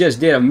 chill, I just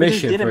did a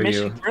mission for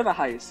you. For the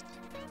heist.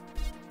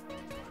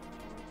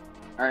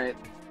 Alright.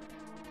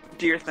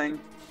 Do your thing.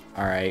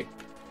 Alright.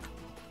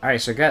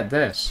 Alright, so get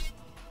this.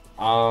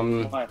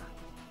 What?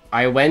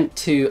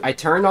 I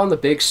turned on the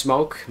Big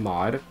Smoke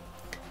mod,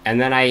 and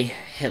then I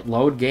hit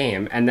load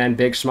game, and then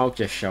Big Smoke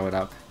just showed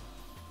up.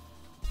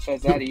 So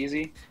it's that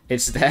easy?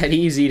 It's that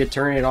easy to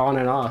turn it on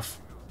and off.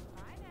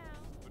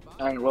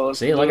 Alright, well, let's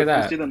See, look at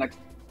that.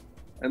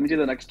 Let me do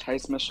the next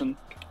heist mission.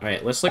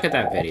 Alright, let's look at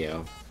that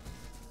video.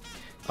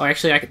 Oh,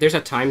 actually, there's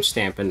a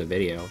timestamp in the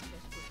video.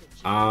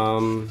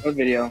 What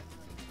video?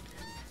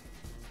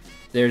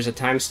 There's a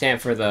timestamp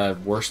for the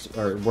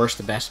worst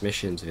to best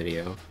missions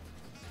video.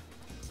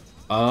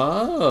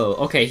 Oh,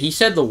 okay. He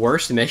said the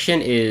worst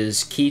mission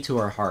is Key to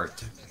Our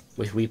Heart,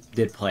 which we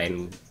did play,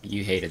 and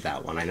you hated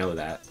that one. I know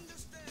that.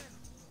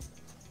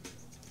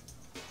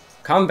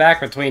 Come back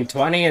between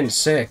 20 and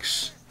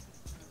 6.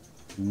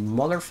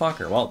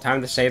 Motherfucker. Well,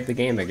 time to save the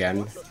game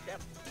again.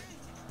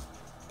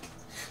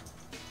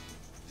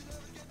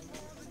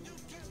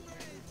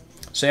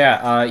 So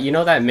yeah, you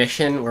know that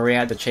mission where we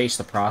had to chase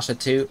the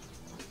prostitute?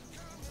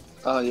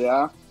 Oh,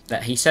 yeah?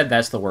 He said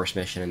that's the worst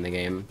mission in the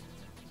game.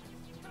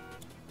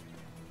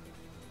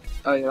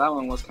 Oh, yeah, that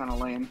one was kind of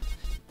lame.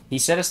 He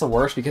said it's the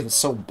worst because it's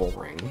so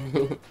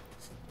boring.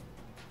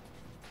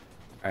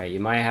 Alright,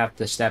 you might have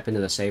to step into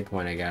the save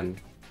point again.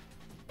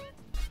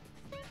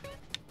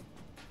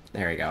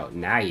 There we go.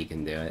 Now you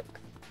can do it.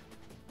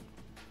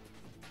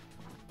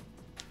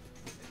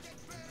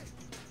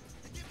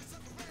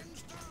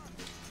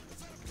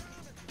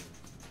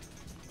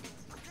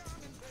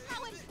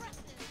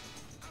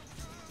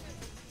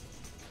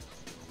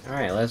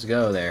 Alright, let's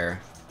go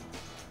there.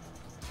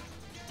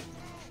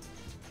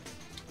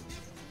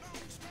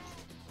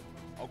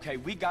 Okay,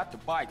 we got the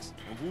bikes,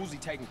 and Woozy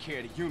taking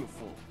care of the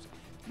uniforms.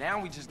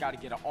 Now we just gotta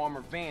get an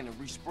armored van and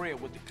respray it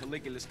with the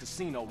Caligula's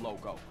Casino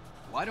logo.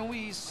 Why don't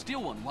we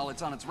steal one while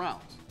it's on its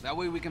rounds? That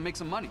way we can make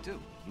some money, too.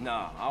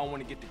 Nah, I don't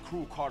want to get the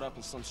crew caught up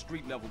in some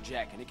street-level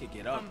jack, and it could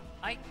get ugly.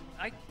 I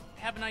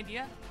have an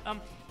idea.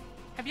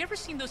 Have you ever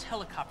seen those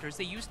helicopters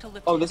they used to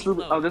lift this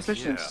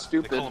mission's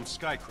stupid. They call them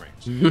sky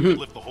cranes. You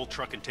lift the whole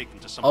truck and take them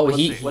to some. Oh,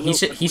 he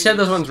said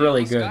this one's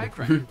really good.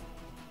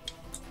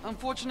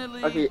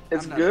 Unfortunately, okay,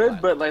 it's good,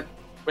 but like,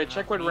 wait,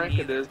 check what rank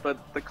it is.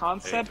 But the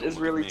concept is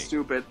really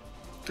stupid.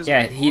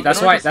 Yeah,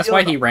 that's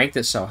why he ranked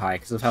it so high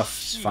because of how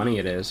funny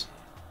it is.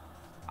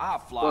 I'll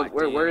fly.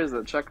 Where is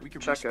it? Check it.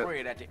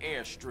 It at the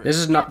airstrip. This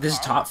is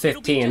top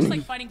 15. It'll be just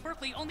like fighting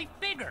Berkeley, only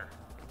bigger.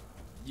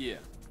 Yeah.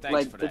 Thanks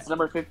like for that. It's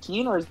number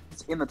 15 or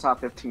it's in the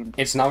top 15?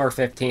 It's number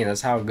 15. That's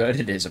how good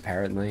it is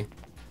apparently.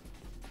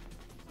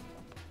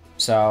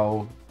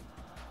 So,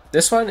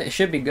 This one, it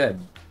should be good.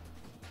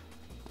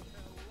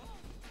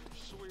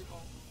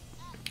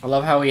 I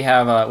love how we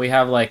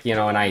have like, you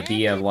know, an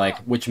idea of like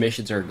which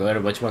missions are good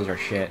and which ones are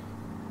shit.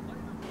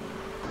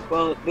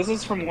 Well, this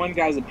is from one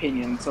guy's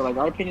opinion, so like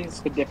our opinions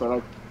could differ.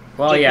 Like,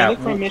 Well, Jake, yeah. can you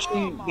look for a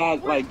mission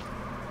that like,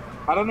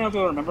 I don't know if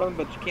you'll remember them,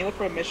 but can you look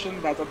for a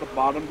mission that's at the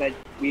bottom that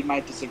we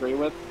might disagree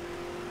with?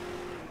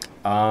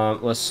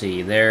 Let's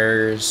see.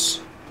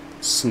 There's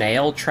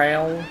Snail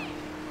Trail.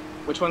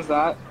 Which one's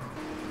that?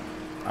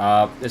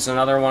 It's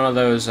another one of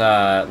those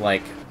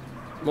like.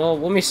 Well,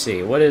 let me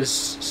see. What is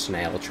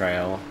Snail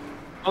Trail?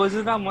 Oh, is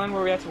it that one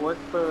where we had to work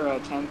for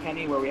 10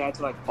 penny, where we had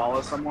to like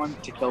follow someone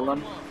to kill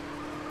them?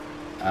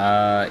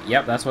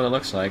 Yep, that's what it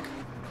looks like.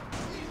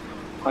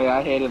 Oh yeah,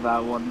 I hated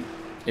that one.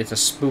 It's a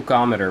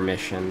spookometer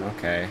mission.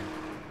 Okay.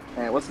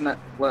 Hey, what's in that?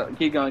 What?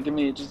 Keep going. Give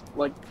me just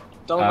like,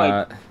 don't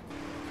like.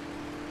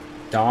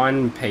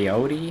 Don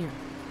Peyote.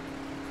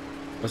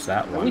 What's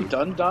that one? Are we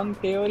done,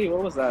 Peyote?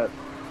 What was that?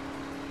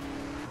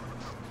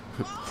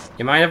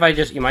 You mind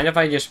if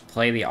I just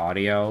play the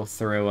audio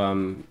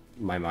through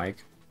my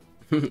mic?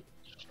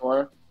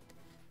 Sure.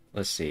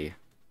 Let's see.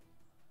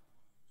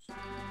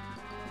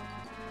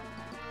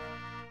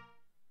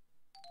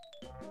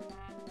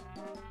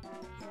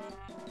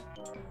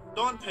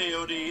 Don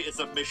Peyote is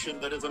a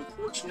mission that is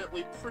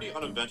unfortunately pretty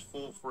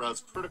uneventful for as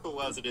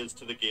critical as it is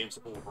to the game's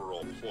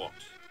overall plot.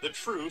 The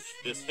truth,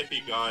 this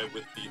hippie guy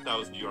with the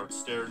 1,000-yard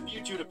stare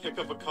needs you to pick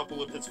up a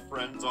couple of his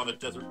friends on a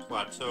desert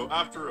plateau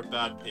after a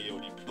bad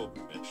peyote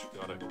pilgrimage.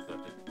 God, I hope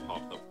that didn't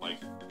pop the mic.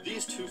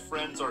 These two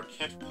friends are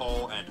Kent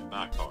Paul and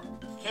Makar.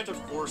 Kent,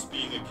 of course,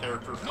 being a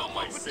character from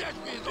Vice City.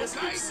 This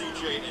gives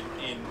CJ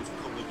an in with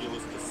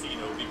Caligula's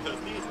casino because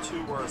these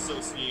two are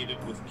associated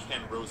with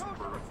Ken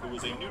Rosenberg, who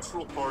is a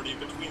neutral party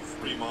between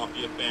three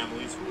mafia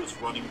families who is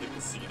running the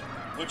casino,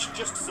 which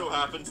just so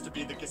happens to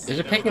be the casino. Is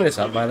it picking this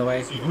up, by the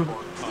way?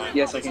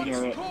 Yes, I can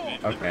hear it.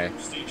 Okay.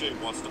 CJ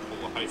wants to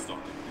pull a heist on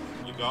it.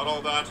 You got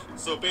all that?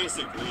 So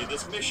basically,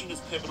 this mission is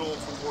pivotal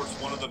towards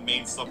one of the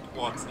main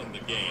subplots in the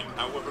game.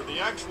 However, the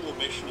actual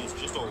mission is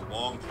just a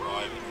long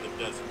drive into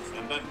the deserts,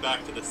 and then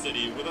back to the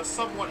city with a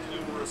somewhat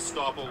humorous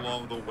stop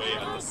along the way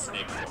at the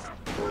Snake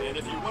Farm. And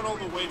if you went all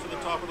the way to the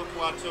top of the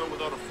plateau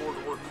without a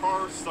four-door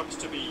car, sucks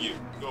to be you.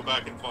 Go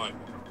back and find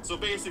one. So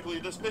basically,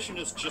 this mission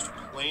is just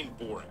plain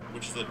boring,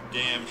 which is a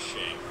damn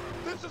shame.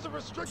 This is a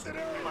restricted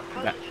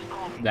area.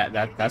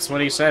 That's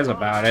what he says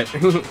about it.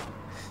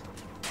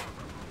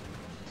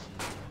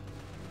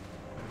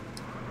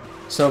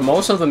 So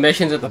most of the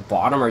missions at the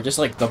bottom are just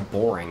like the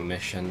boring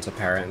missions,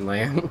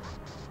 apparently.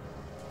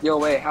 Yo,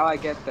 wait, how I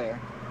get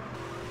there?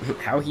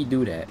 How he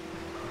do that?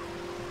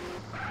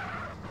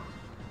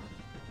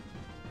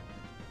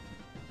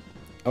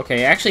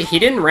 Okay, actually, he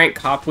didn't rank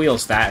Cop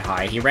Wheels that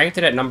high. He ranked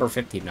it at number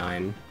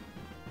 59.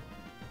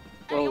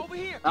 Well,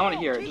 I want to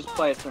hear it. Just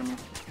play it for me.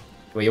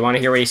 Well, you want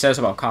to hear what he says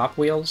about Cop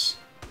Wheels?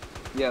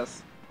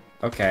 Yes.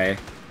 Okay.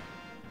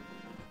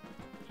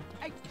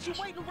 Hey, what you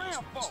waiting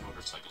around for?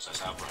 Motorcycles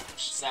as outriders.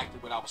 Exactly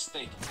what I was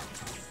thinking.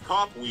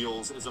 Cop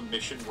Wheels is a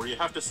mission where you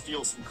have to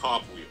steal some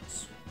cop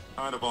wheels.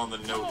 Kind of on the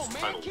nose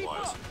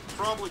title-wise.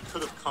 Probably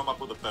could have come up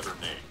with a better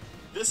name.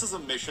 This is a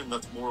mission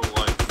that's more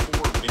like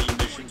 4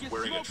 mini-missions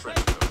wearing a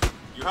trench coat.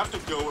 You have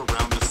to go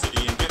around the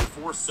city and get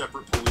 4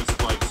 separate police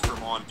bikes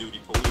from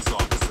on-duty police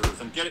officers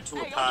and get it to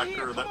a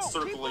packer that's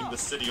circling the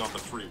city on the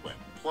freeway.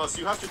 Plus,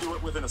 you have to do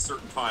it within a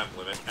certain time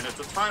limit, and it's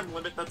a time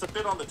limit that's a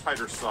bit on the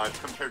tighter side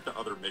compared to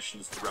other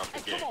missions throughout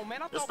the game.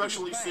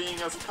 Especially seeing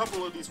as a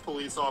couple of these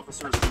police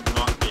officers do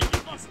not make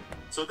it easy.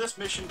 So this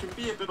mission can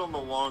be a bit on the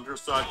longer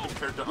side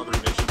compared to other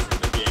missions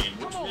in the game,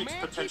 which makes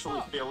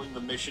potentially failing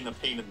the mission a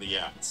pain in the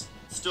ass.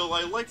 Still,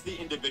 I like the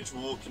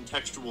individual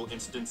contextual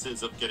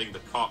instances of getting the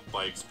cop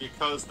bikes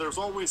because there's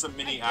always a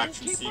mini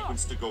action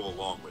sequence to go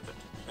along with it.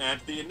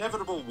 And the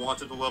inevitable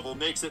wanted level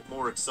makes it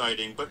more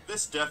exciting, but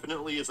this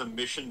definitely is a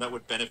mission that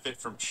would benefit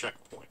from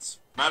checkpoints.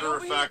 Matter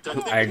of fact, I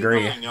think I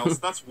agree. if nothing else,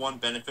 that's one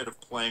benefit of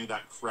playing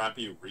that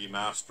crappy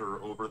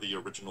remaster over the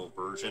original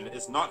version,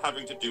 is not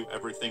having to do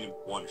everything in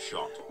one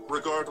shot.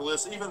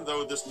 Regardless, even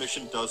though this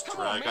mission does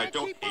drag, I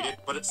don't hate it,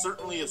 but it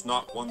certainly is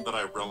not one that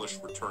I relish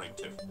returning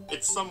to.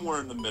 It's somewhere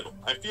in the middle.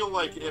 I feel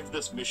like if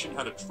this mission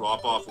had a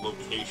drop-off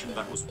location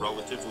that was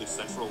relatively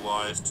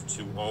centralized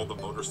to all the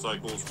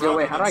motorcycles, Yo,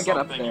 wait, how do rather I than get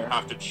up something you there?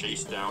 have to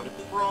chase down, it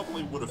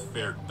probably would have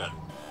fared better.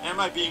 Am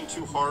I being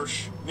too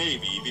harsh?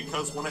 Maybe,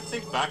 because when I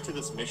think back to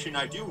this mission,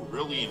 I do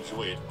really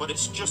enjoy it, but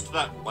it's just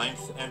that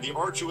length and the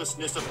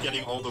arduousness of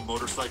getting all the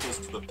motorcycles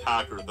to the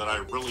packer that I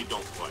really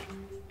don't like.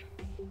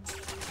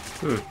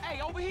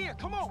 Hey, over here,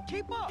 come on,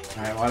 keep up.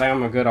 Alright, well I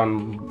think I'm good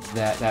on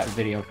that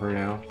video for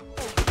now.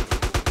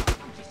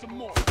 Just some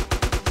more.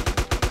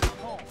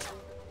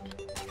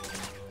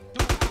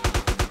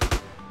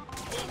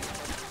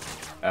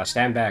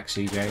 Stand back,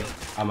 CJ.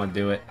 I'm gonna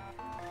do it.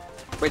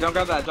 Wait, don't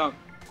grab that, don't.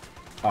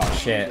 Oh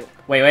shit.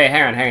 Wait,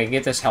 hang on.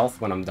 Get this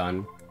health when I'm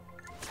done.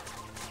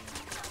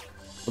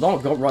 Well,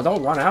 don't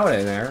run out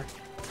in there.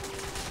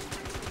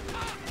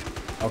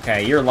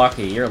 Okay, you're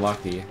lucky.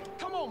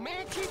 Come on,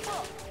 man, keep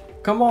up.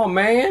 Come on,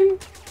 man.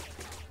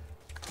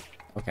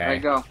 Okay.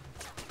 Alright, go.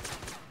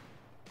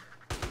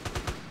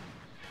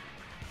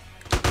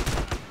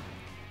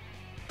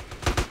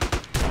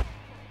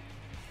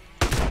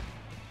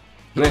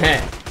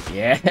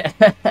 Yeah.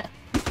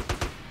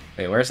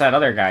 Wait, where's that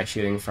other guy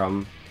shooting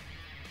from?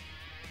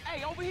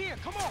 Hey, over here,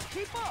 come on,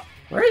 keep up.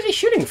 Where is he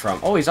shooting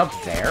from? Oh, he's up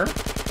there?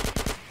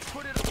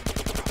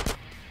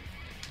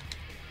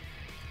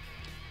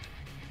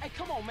 Hey,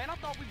 come on, man, I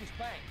thought we was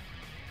bang.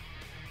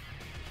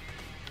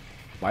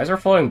 Why is there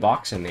a floating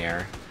box in the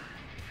air?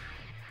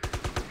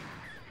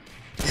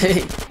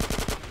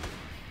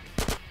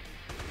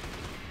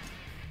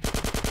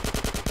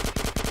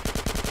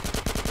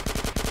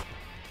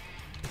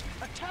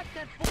 Attack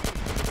that fool.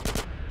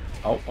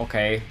 Oh,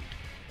 okay.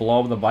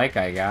 Blow up the bike,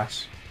 I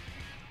guess.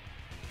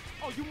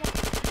 Oh, you want...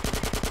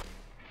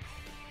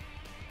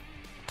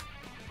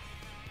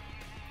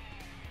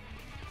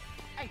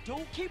 Hey,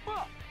 dude, keep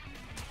up.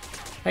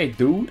 Hey,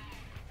 dude.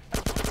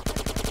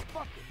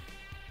 Fuck it.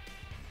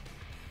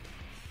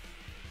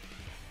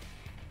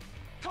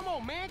 Come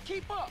on, man,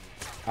 keep up.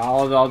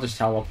 I'll just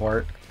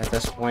teleport at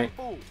this point.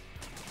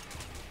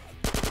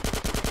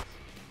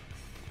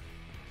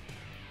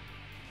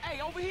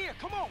 Hey, over here,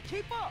 come on,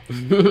 keep up.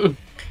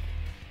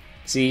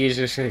 See, he's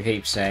just gonna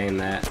keep saying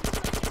that.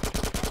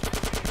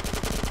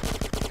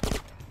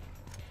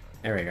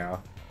 There we go.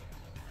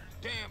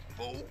 Damn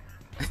fool.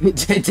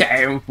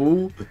 Damn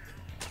fool.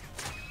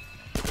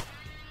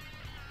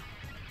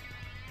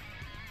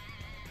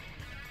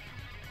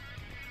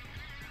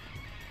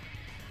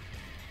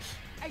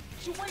 Hey,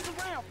 you wait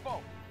around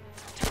for?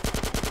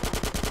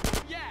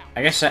 Yeah.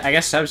 I guess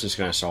Seb's just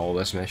gonna solo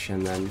this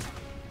mission then.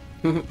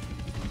 Come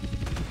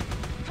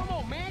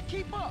on, man,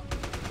 keep up.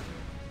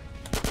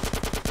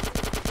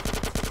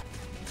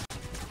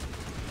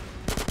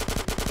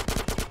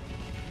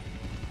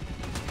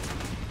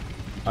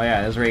 Oh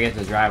yeah, this is where you get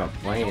to drive a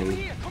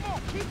plane.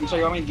 You sure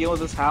you want me to deal with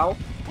this how?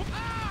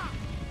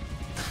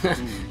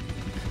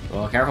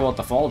 Well, careful with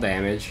the fall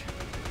damage.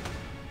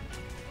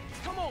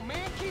 Come on,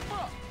 man, keep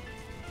up.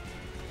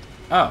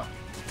 Oh.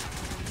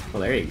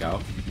 Well, there you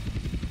go.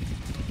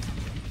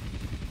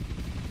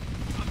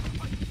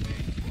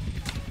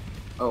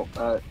 Oh,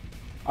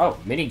 Oh,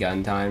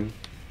 minigun time.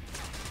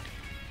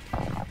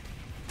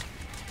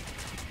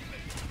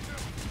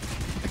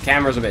 The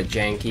camera's a bit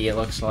janky, it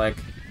looks like.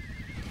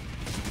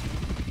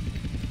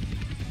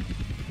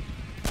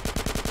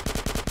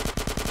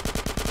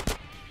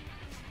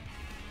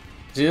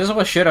 See, this is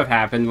what should have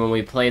happened when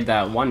we played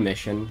that one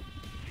mission.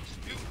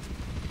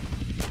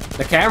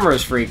 The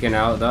camera's freaking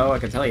out, though, I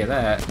can tell you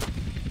that.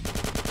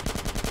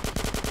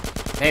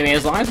 Hey, man,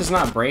 as long as it's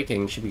not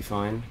breaking, it should be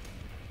fine.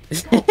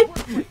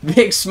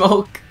 Big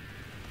smoke!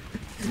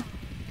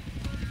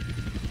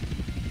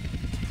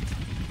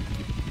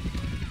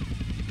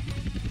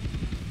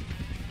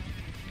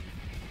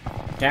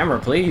 Camera,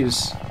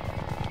 please.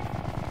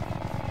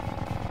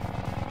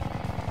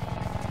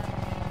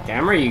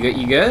 Camera, you good?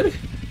 You good?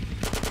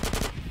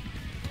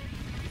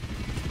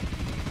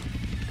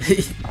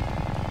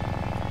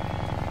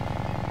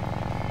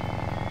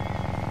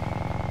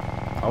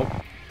 Oh,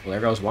 well, there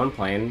goes one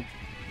plane.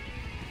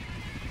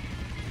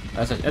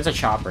 That's a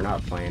chopper,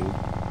 not a plane.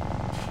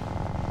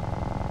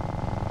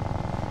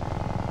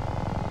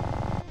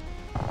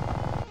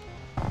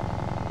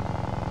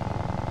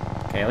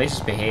 Okay, at least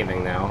it's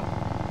behaving now.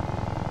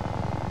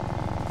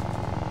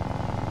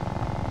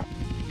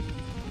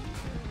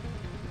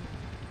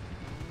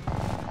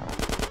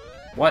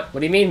 What?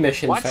 What do you mean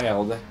mission What?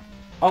 failed?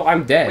 Oh,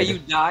 I'm dead. Wait, you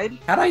died?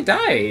 How'd I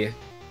die?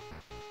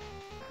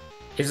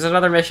 Is this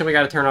another mission we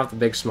gotta turn off the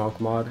big smoke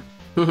mod?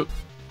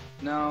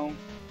 No.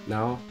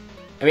 No?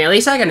 I mean, at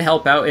least I can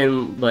help out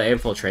in the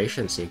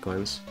infiltration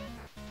sequence.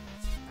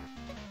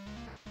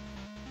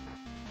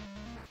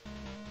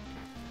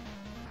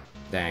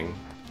 Dang.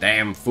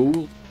 Damn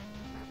fool.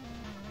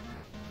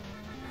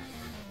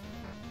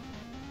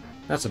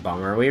 That's a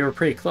bummer. We were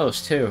pretty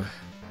close, too.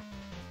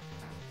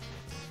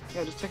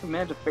 Yeah, it just took a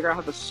minute to figure out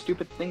how the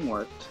stupid thing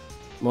worked.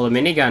 Well, the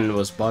minigun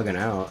was bugging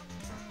out.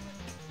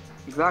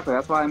 Exactly,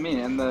 that's what I mean,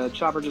 and the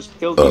chopper just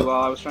killed you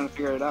while I was trying to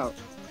figure it out.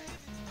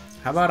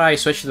 How about I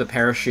switch to the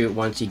parachute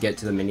once you get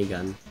to the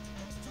minigun?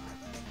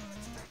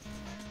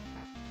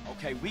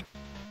 Okay, we...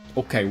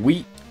 Okay,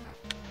 we...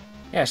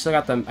 Yeah, I still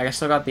got the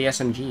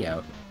SMG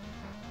out.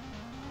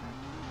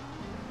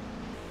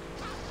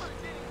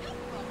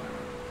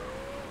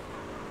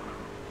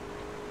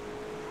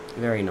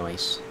 Very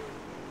nice.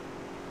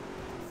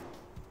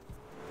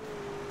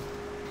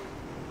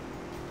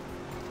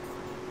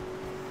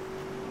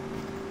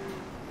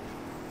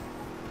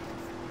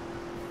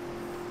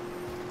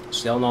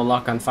 Still no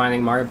luck on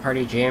finding Mario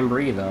Party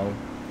Jamboree, though.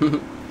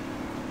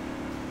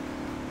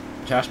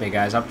 Trust me,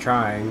 guys, I'm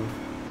trying.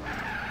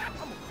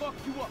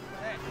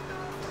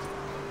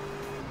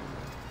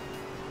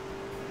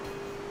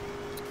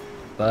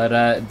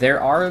 But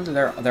there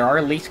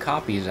are leaked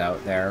copies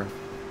out there,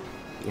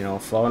 you know,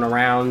 flowing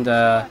around.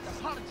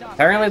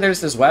 Apparently,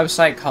 there's this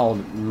website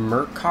called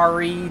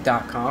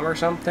Mercari.com or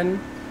something.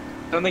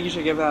 I don't think you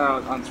should give that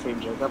out on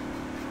stream, Jacob.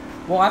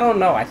 Well, I don't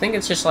know. I think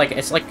it's just like,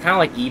 it's like kind of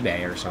like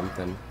eBay or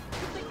something.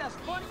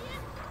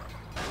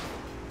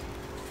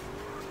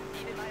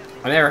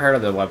 I've never heard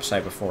of the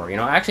website before. You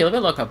know, actually, let me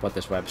look up what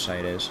this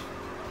website is.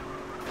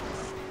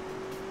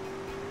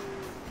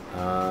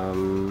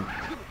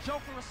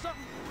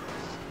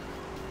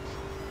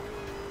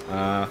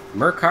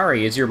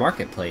 Mercari is your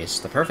marketplace,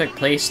 the perfect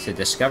place to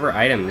discover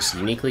items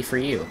uniquely for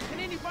you.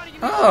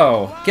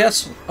 Oh,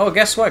 guess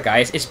what,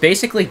 guys? It's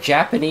basically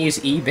Japanese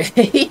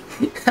eBay.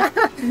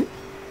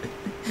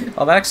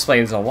 Well, that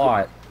explains a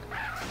lot.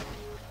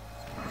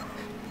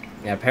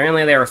 Yeah,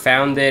 apparently they were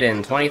founded in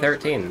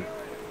 2013.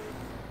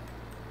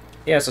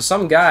 Yeah, so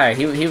some guy,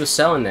 he was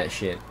selling that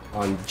shit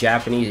on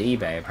Japanese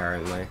eBay,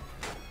 apparently.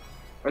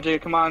 Roger,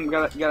 come on, you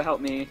gotta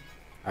help me.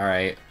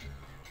 Alright.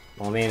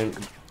 Well, I mean,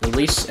 at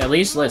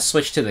least let's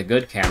switch to the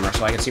good camera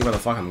so I can see where the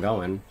fuck I'm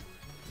going.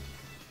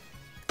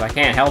 I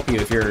can't help you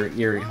if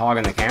you're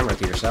hogging the camera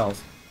to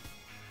yourself.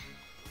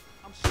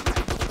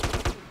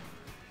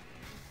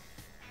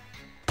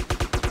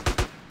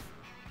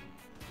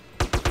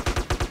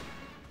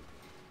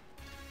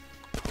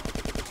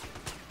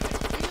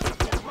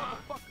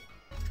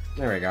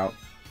 There we go.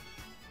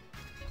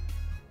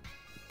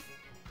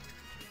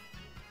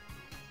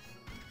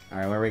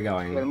 Alright, where are we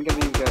going? Okay, let me get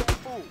these guys.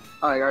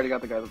 Oh, I already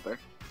got the guys up there.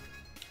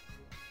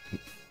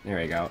 There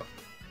we go.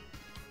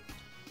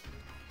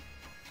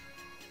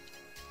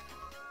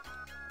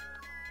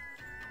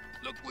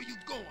 Look where you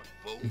going,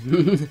 fool.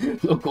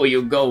 Look where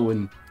you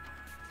going.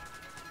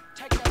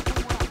 Take that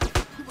fool out.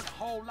 You in a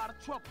whole lot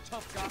of trouble,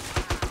 tough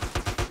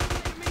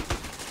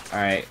guy.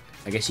 Alright,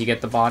 I guess you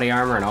get the body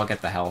armor and I'll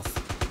get the health.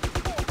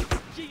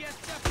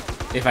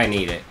 If I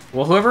need it.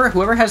 Well,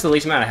 whoever has the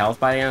least amount of health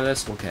by the end of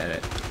this will get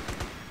it.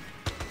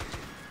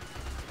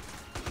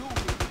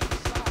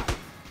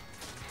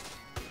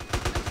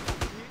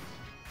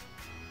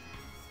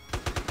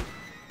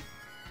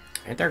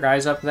 Ain't there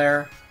guys up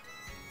there?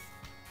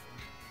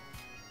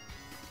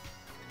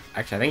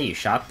 Actually, I think you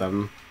shot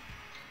them.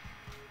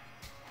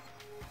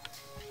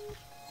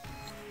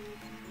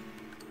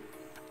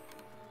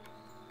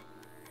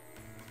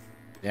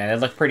 Yeah, they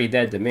look pretty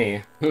dead to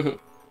me.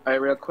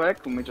 Alright, real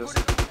quick, let me just...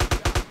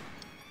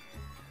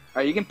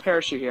 Alright, you can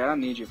parachute here, I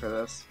don't need you for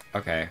this.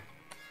 Okay.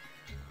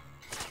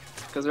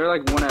 Because they're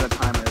like 1 at a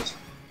timers.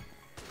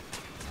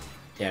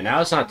 Yeah,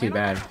 now it's not too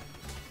bad.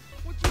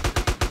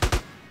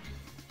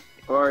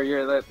 Or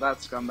you're that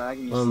scumbag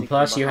and you sneak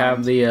Plus you behind.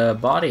 have the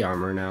body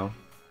armor now.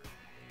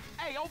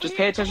 Just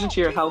pay attention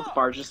to your health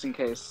bar just in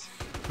case.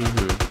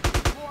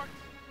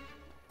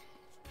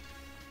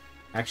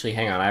 Actually,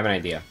 hang on, I have an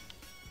idea.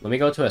 Let me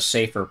go to a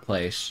safer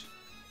place.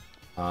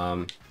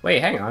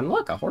 Wait, hang on,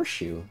 look, a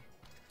horseshoe.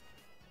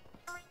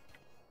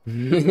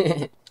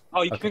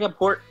 Oh, you can pick up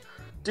port.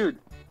 Dude,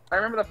 I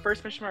remember the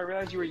first mission where I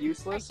realized you were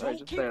useless. Alright,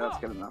 just there, that's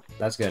good enough.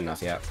 That's good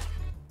enough, yeah.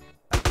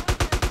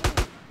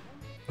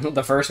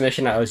 The first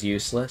mission I was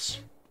useless.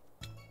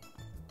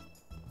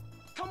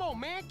 Come on,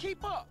 man,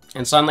 keep up.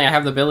 And suddenly I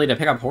have the ability to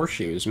pick up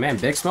horseshoes. Man,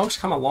 Big Smoke's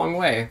come a long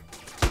way.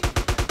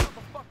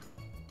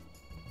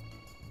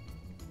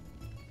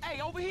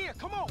 Hey, over here,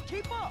 come on,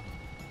 keep up.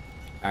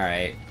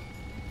 Alright.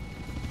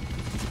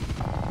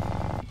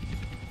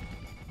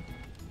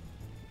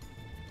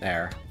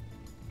 There.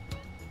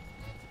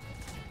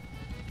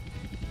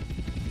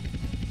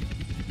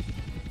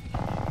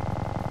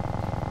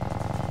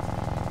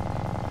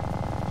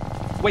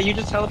 Wait, you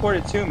just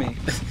teleported to me.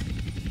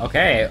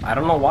 Okay, I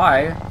don't know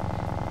why.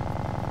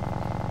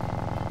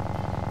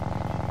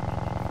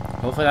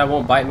 Hopefully that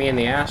won't bite me in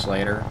the ass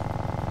later.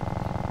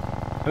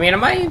 I mean,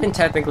 am I even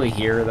technically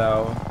here,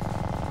 though?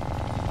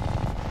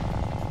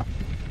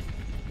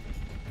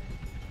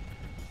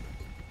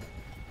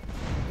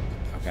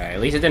 Okay, at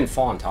least it didn't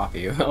fall on top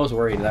of you. I was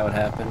worried that would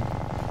happen.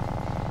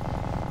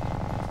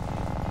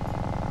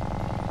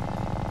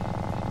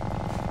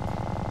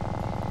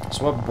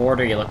 So what board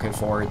are you looking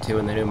forward to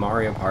in the new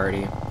Mario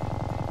Party?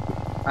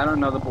 I don't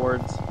know the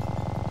boards.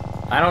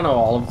 I don't know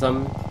all of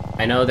them.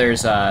 I know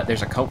there's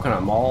a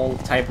Coconut Mall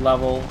type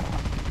level.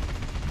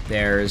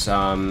 There's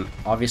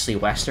obviously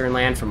Western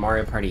Land from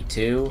Mario Party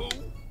 2.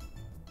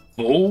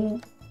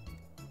 Oh.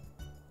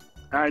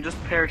 Alright,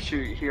 just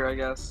parachute here, I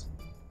guess.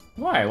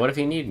 Why? What if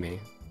you need me?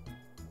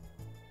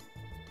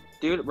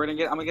 Dude, I'm gonna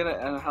get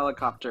a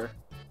helicopter.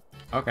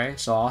 Okay,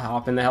 so I'll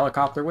hop in the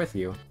helicopter with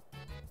you.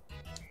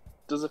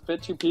 Does it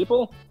fit 2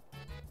 people?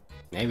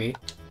 Maybe.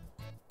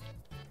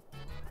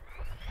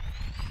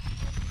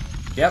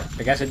 Yep,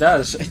 I guess it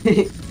does.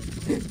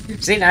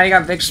 See, now you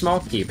got Big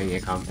Smoke keeping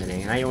you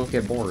company. Now you won't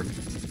get bored.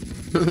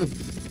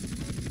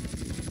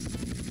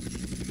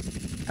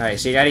 Alright,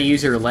 so you gotta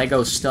use your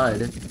Lego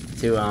stud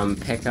to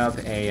pick up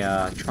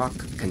a truck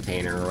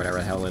container or whatever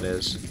the hell it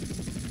is.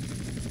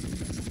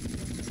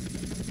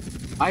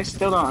 I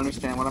still don't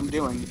understand what I'm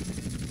doing.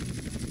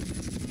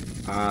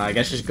 I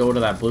guess just go to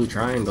that blue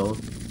triangle.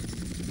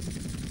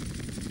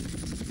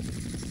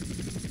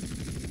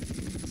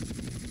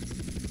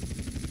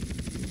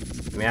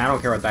 I mean, I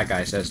don't care what that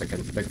guy says.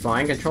 The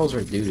flying controls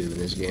are doo-doo in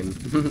this game.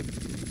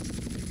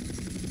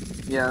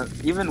 Yeah,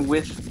 even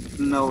with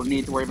no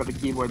need to worry about the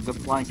keyboard. The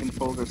flying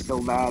controls are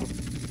still bad.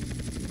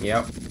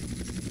 Yep.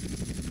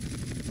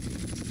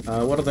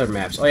 What other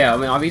maps? Oh yeah, I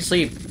mean,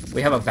 obviously,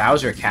 we have a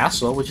Bowser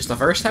Castle, which is the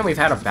first time we've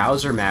had a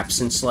Bowser map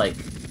since, like,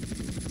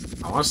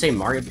 I want to say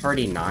Mario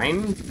Party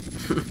 9?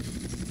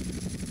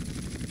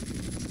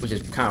 Which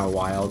is kind of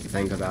wild to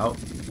think about.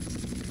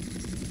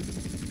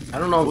 I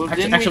don't know. Well,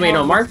 actually,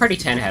 no, Mario Party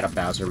 10 had a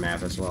Bowser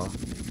map as well.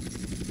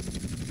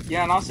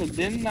 Yeah, and also,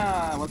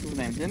 what's his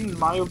name? Didn't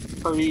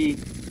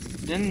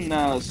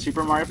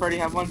Super Mario Party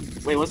have one?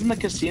 Wait, wasn't the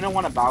casino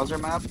one a Bowser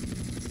map?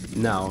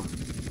 No.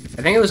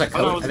 I think it was a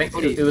Cody. Oh, no, I think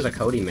it was a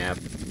Cody map.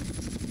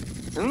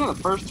 Isn't it the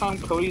first time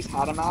Cody's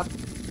had a map?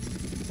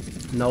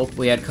 Nope,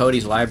 we had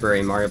Cody's Library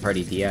in Mario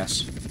Party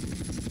DS.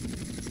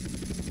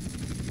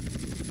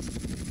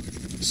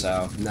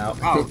 So, no.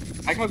 Oh,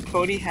 I thought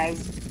Cody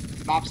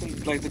has maps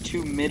in, like, the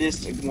two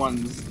middest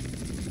ones.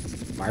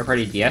 Mario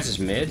Party DS is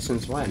mid?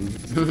 Since when?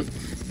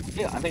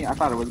 Yeah, I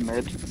thought it was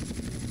mid.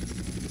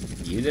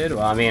 You did?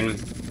 Well, I mean,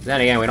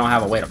 then again, we don't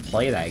have a way to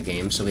play that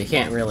game, so we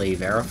can't really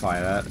verify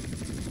that.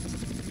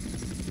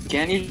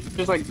 Can we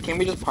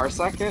just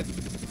parsec it?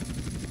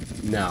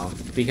 No,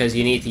 because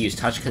you need to use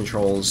touch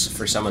controls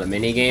for some of the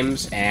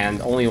mini-games,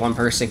 and only one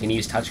person can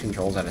use touch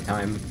controls at a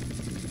time.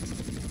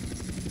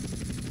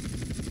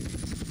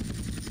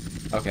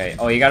 Okay,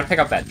 oh, you gotta pick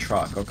up that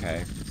truck,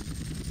 okay.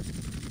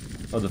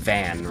 Oh, the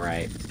van,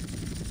 right.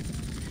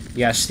 You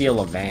gotta steal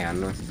a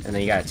van, and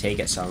then you gotta take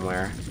it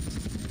somewhere.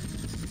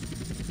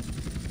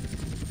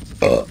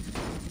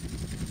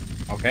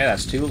 Okay,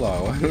 that's too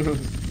low.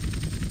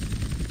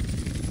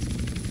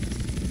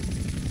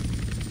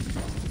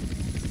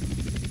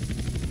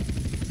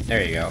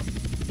 There you go.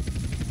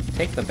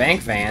 Take the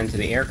bank van to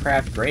the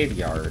aircraft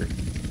graveyard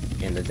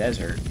in the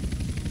desert.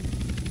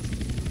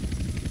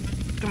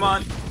 Come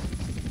on.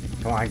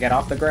 Come on, get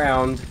off the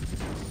ground.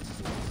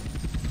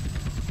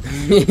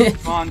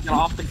 Come on, get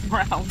off the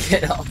ground.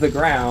 Get off the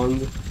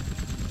ground.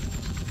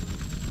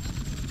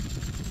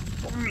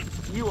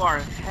 You are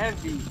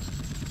heavy.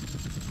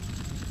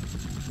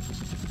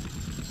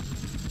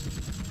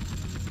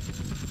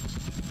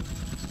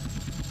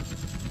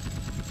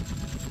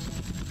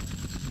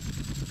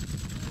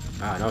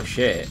 Ah, no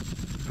shit.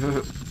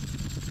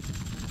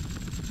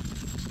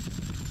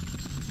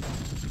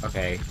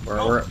 Okay,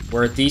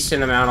 we're a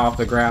decent amount off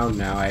the ground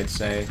now, I'd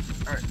say.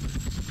 Alright.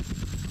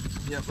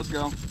 Yep, let's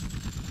go.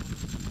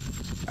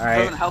 Alright.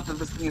 It doesn't help that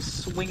this thing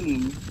is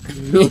swinging.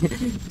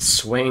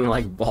 Swing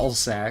like ball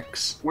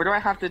sacks. Where do I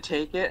have to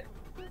take it?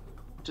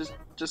 Just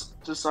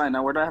so I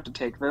know, where do I have to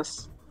take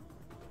this?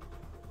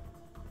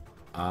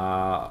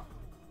 To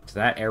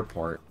that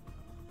airport.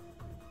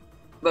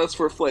 That's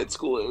where flight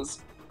school is.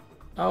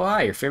 Oh,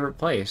 hi, your favorite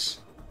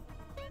place.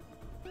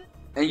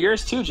 And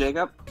yours too,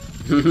 Jacob.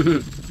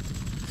 Don't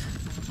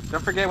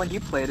forget when you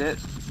played it.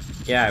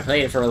 Yeah, I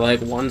played it for like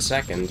 1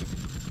 second.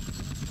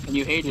 And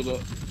you hated it.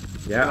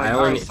 Yeah, like, I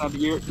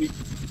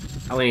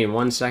only need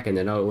 1 second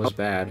to know it was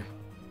bad.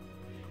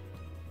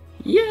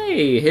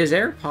 Yay! His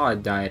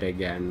AirPod died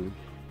again.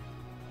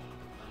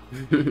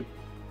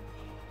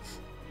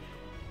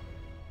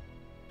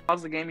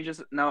 How's the game you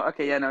just... No,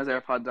 okay, yeah, no, his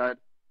AirPod died.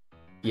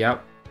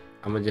 Yep.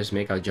 I'm gonna just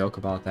make a joke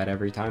about that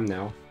every time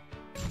now.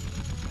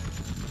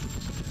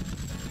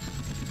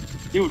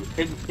 Dude,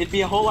 it'd be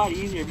a whole lot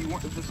easier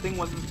if this thing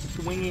wasn't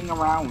swinging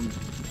around.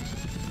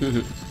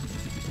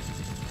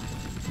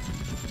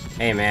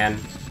 Hey man,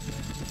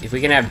 if we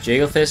can have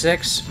jiggle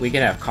physics, we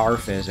can have car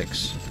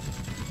physics.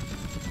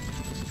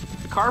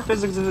 Car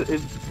physics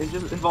it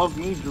just involves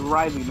me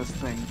driving this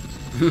thing.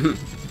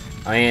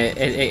 I mean,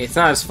 it's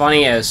not as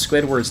funny as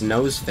Squidward's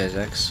nose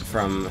physics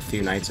from a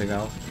few nights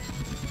ago.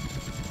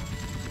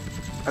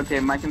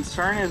 Okay, my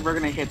concern is we're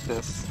gonna hit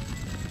this.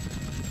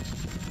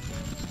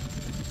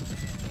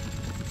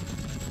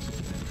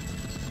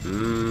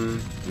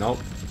 Nope.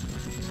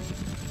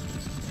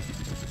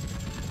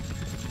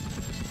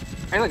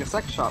 Hey, like a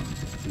sex shop.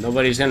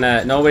 Nobody's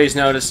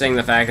noticing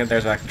the fact that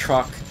there's a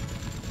truck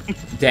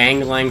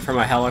dangling from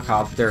a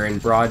helicopter in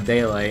broad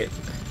daylight.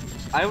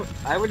 I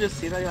would just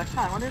see that, like,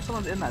 huh, I wonder if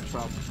someone's in that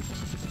truck.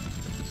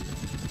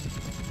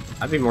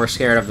 I'd be more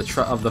scared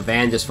of the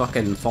van just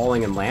fucking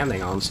falling and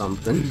landing on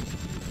something.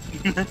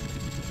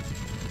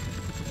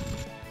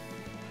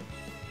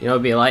 You know,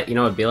 it'd be like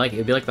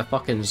the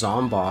fucking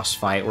Zomboss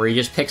fight where he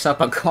just picks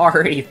up a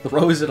car and he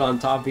throws it on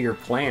top of your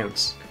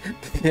plants.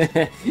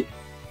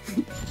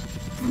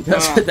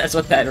 That's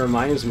what that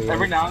reminds me of.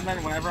 Every now and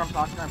then, whenever I'm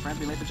talking to my friends,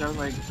 we make the joke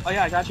like, "Oh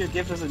yeah, I got you a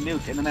gift as a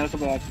nuke," and then they look at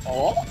me like,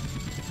 "Oh."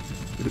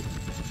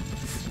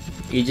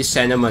 You just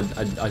send him a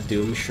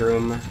Doom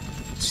Shroom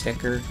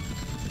sticker.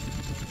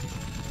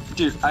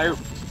 Dude,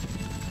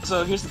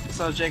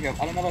 so Jacob,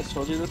 I don't know if I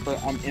told you this,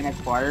 but I'm in a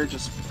choir,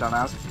 just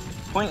dumbass.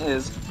 Point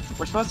is,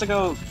 we're supposed to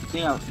go,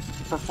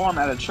 perform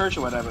at a church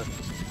or whatever,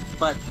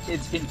 but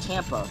it's in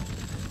Tampa.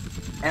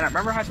 And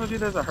remember how I told you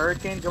there's a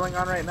hurricane going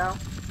on right now?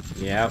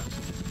 Yep.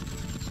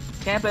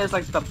 Tampa is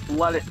like the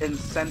blood and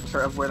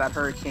center of where that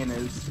hurricane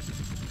is.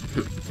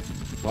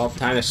 Well,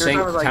 time to sing.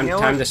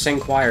 Time to sing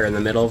choir in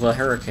the middle of a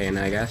hurricane,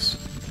 I guess.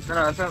 No,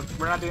 that's not,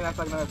 we're not doing that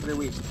for like another 3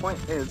 weeks. The point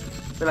is,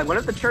 we're like, what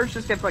if the church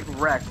just gets like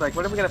wrecked? Like,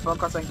 what if we get a phone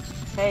call saying,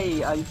 hey,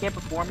 you can't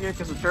perform here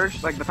because the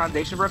church, like the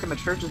foundation broke and the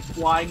church is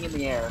flying in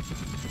the air.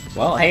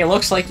 Well, hey, it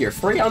looks like you're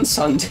free on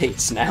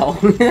Sundays now.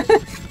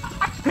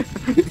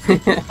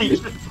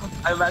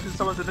 I imagine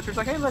someone's in the church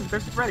like, hey, look,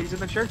 there's Fred, he's in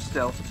the church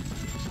still.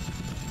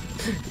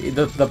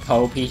 The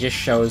Pope, he just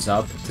shows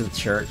up to the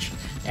church,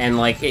 and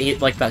like,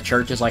 the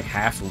church is like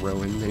half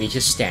ruined, and he's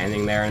just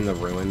standing there in the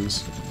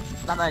ruins.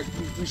 Not like,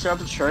 you show up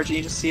to church and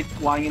you just see it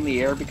flying in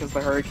the air because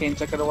the hurricane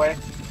took it away.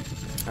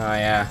 Oh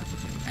yeah.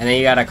 And then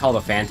you gotta call the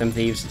Phantom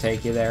Thieves to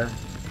take you there.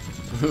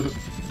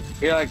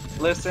 You're like,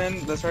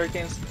 listen, this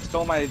hurricane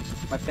stole my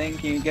thing,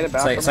 can you get it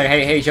back? It's like,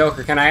 hey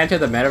Joker, can I enter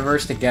the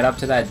metaverse to get up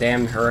to that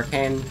damn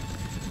hurricane?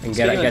 And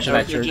get to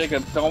that church?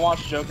 Jacob, don't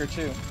watch Joker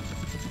 2.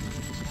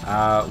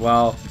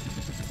 Well,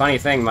 funny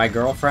thing, my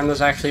girlfriend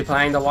was actually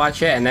planning to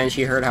watch it, and then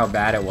she heard how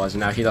bad it was, and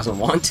now she doesn't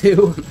want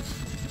to.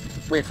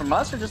 Wait, from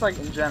us or just like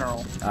in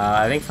general?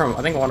 I think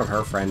one of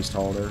her friends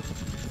told her.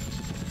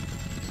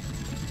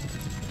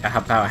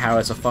 About how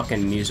it's a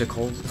fucking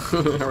musical,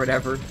 or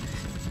whatever.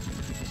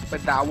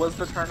 But that was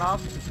the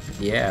turnoff?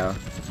 Yeah.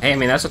 Hey, I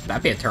mean,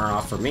 that'd be a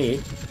turnoff for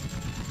me.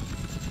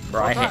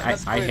 Bro,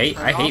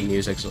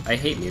 I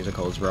hate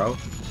musicals, bro.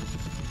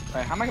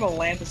 Alright, how am I gonna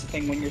land this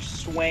thing when you're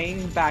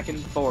swaying back and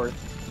forth?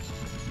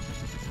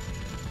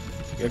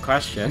 Good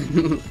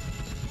question.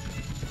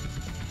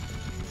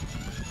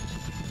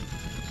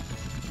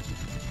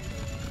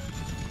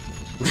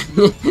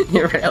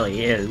 It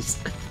really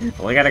is.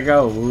 We gotta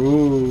go.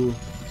 Ooh.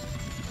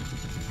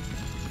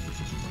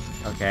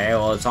 Okay,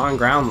 well, it's on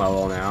ground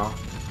level now.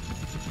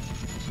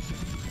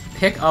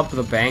 Pick up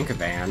the bank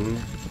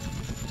van.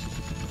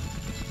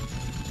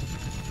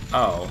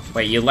 Oh,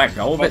 wait, you let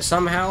go of it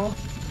somehow?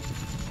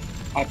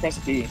 I press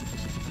B.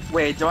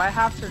 Wait, do I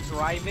have to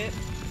drive it?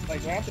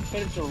 Like, do I have to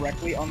put it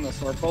directly on the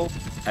circle?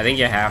 I think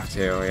you have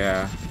to,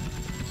 yeah.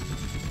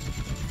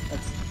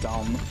 That's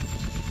dumb.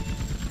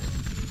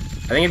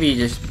 I think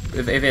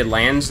if it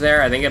lands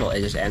there, I think it'll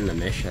just end the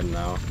mission,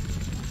 though.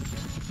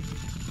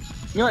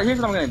 You know what, here's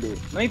what I'm gonna do.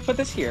 Let me put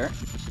this here.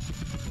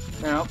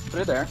 No,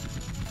 put it there.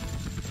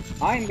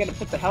 I'm gonna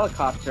put the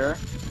helicopter...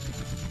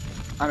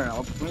 I don't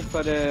know, let me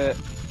put it...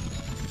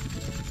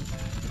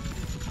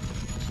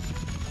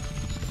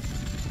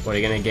 What, are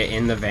you gonna get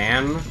in the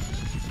van?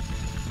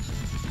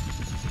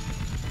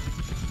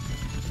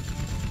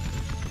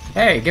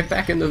 Hey, get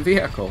back in the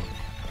vehicle!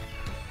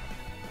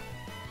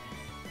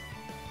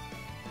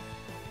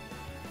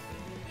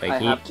 Wait,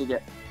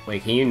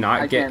 Wait, can you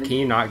not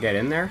get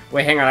in there?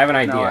 Wait, hang on, I have an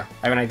idea. No, I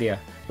have an idea.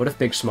 What if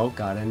Big Smoke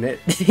got in it?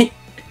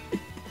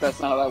 That's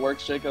not how that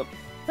works, Jacob.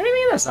 What do you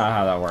mean that's not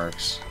how that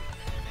works?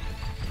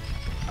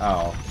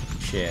 Oh,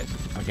 shit.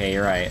 Okay,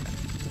 you're right.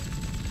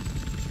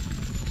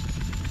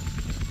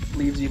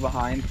 Leaves you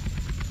behind.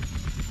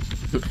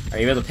 Are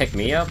you able to pick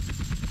me up?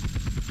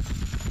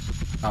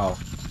 Oh,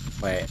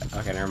 wait.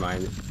 Okay, never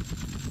mind.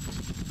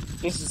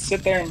 Just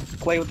sit there and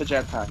play with the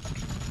jetpack.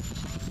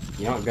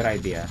 You know what? Good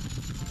idea.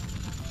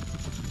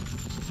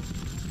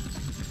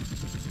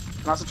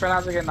 And also try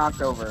not to get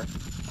knocked over.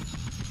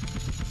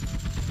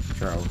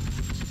 True.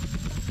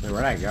 Wait,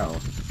 where'd I go?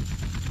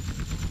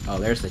 Oh,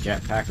 there's the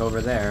jetpack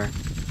over there.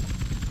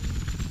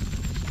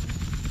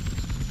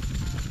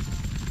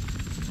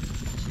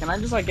 Can I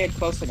just like get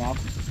close enough?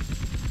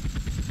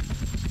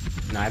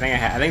 No, I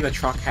think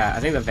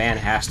the van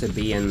has to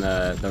be in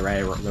the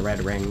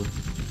red ring.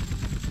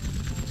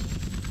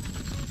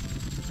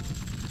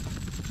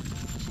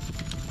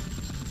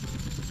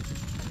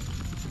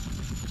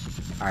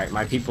 All right,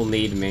 my people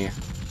need me.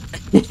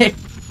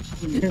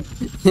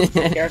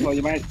 Careful,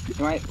 you might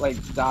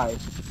like die.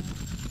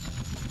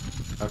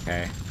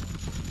 Okay.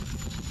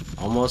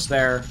 Almost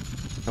there.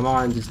 Come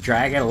on, just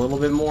drag it a little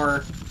bit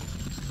more.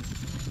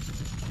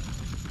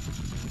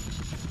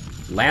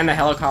 Land the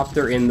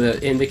helicopter in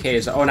the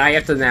case. Oh, now you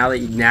have to now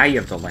you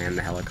have to land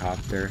the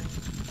helicopter.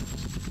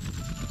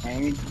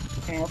 I'm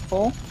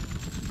careful.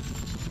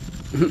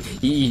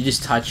 you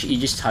just touch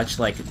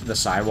like the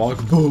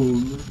sidewalk.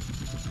 Boom.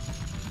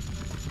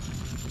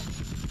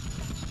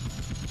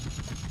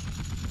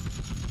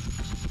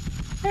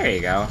 There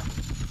you go.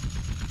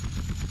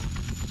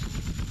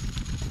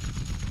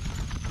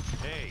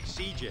 Hey,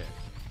 CJ.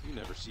 You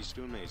never see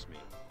Stu Mace me.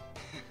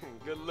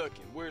 Good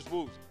looking. Where's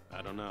Woozy?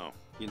 I don't know.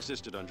 He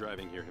insisted on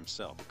driving here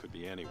himself. It could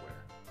be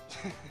anywhere.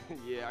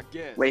 Yeah, I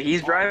guess. Wait,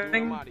 he's Alright, dude,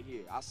 driving? I'm out of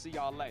here. I'll see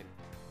y'all later.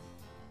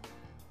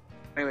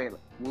 Wait,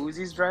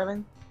 Woozy's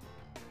driving?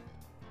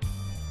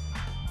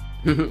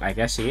 I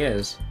guess he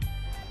is.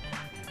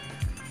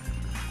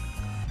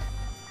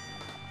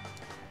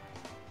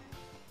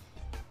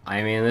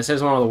 I mean, this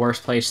is one of the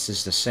worst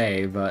places to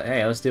save, but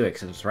hey, let's do it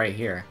because it's right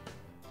here.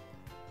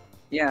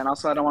 Yeah, and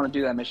also I don't want to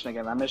do that mission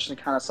again. That mission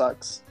kind of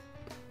sucks.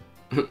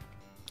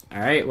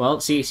 Alright, well,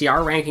 see,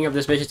 our ranking of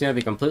this mission is going to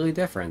be completely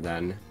different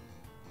then.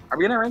 Are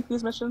we going to rank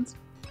these missions?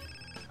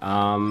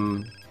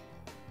 Wait,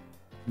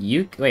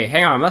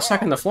 hang on, I'm not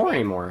stuck in the floor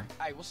anymore.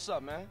 Hey, what's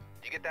up, man?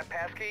 You get that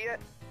passkey yet?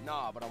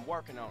 Nah, but I'm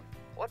working on it.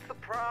 What's the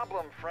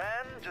problem,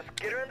 friend? Just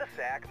get her in the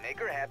sack, make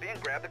her happy,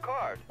 and grab the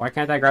card. Why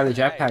can't I grab the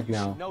jetpack You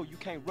now? should know you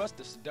can't rush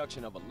the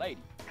seduction of a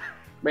lady.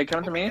 Wait,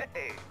 come to me.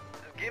 Hey,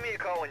 just give me a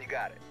call when you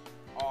got it.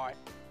 All right.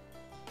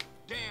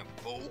 Damn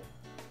fool.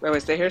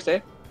 Wait, stay here,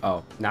 stay.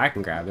 Oh, now I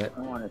can grab it.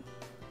 I want it.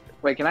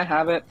 Wait, can I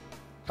have it?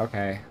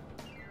 Okay.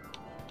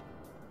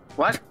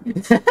 What?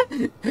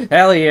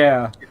 Hell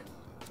yeah.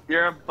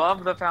 You're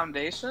above the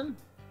foundation?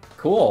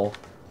 Cool.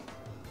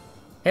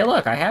 Hey,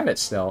 look, I have it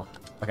still.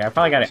 Okay, I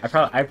probably got it. I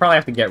probably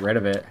have to get rid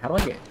of it. How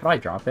do I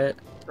drop it?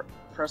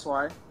 Press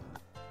Y.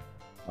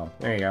 Oh,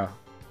 there you go.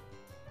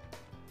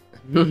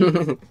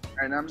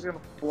 Alright, now I'm just gonna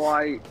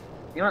fly. You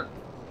know what?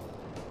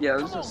 Yeah,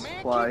 let's just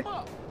fly.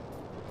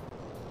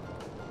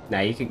 Nah,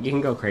 you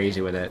can go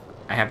crazy with it.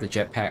 I have the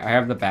jetpack. I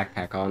have the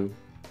backpack on.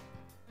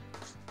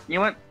 You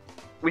know what?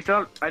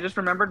 I just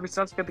remembered we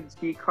still have to get the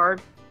key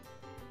card.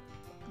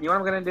 You know what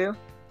I'm gonna do?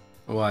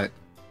 What?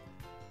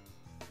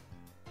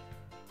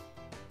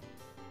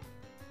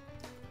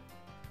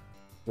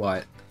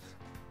 What?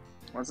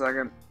 1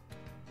 second.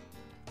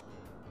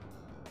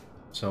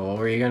 So what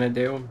were you gonna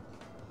do?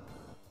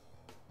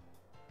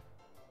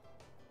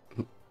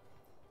 You're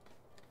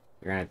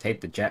gonna take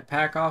the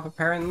jetpack off,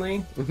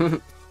 apparently? Hey,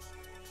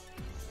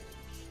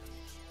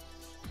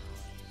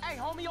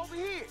 homie, over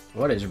here!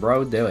 What is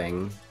bro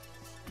doing?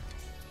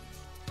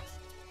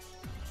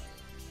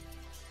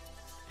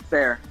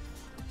 There.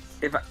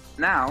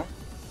 Now,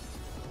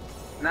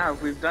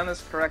 if we've done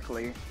this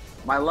correctly,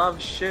 my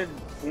love should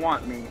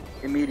want me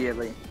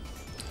immediately.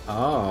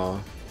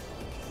 Oh.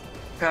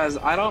 Because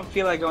I don't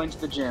feel like going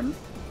to the gym.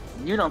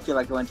 You don't feel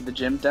like going to the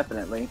gym,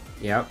 definitely.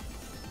 Yep.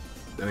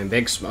 I mean,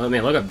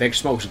 look at Big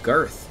Smoke's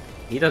girth.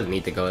 He doesn't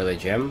need to go to the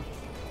gym.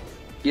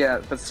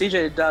 Yeah, but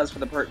CJ does for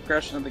the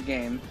progression of the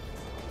game.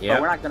 Yeah.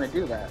 But we're not going to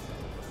do that.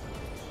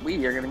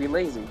 We are going to be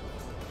lazy.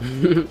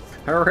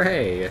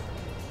 Hooray!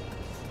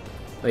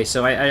 Wait,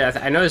 so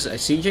I noticed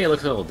CJ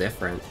looks a little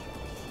different.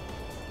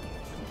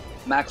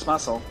 Max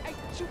muscle. Hey,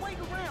 you wait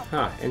around.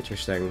 Huh,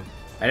 interesting.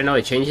 I didn't know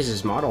he changes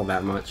his model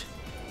that much.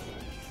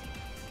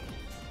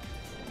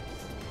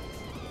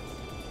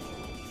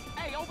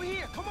 Hey, over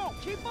here, come on,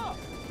 keep up.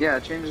 Yeah,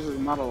 it changes his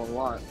model a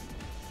lot.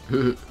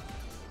 In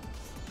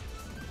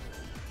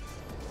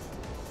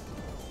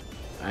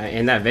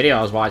that video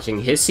I was watching,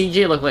 his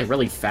CJ looked like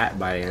really fat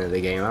by the end of the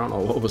game. I don't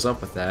know what was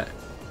up with that.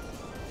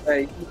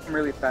 Hey, I'm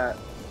really fat.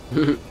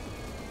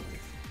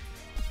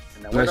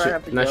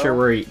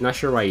 Not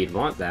sure why you'd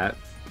want that.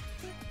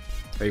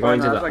 Are you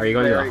going to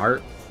the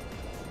heart?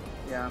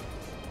 Yeah.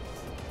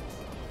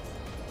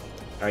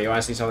 Oh, you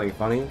want to see something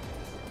funny?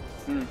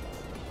 Hmm.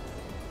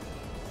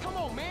 Come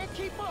on, man,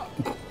 keep up.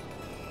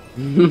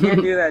 You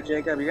can't do that,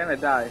 Jacob. You're gonna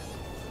die.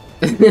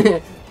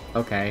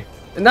 Okay.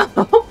 No.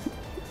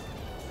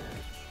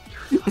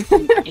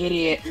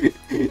 Idiot.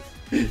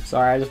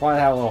 Sorry, I just wanted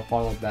to have a little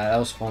fun with that. That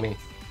was funny.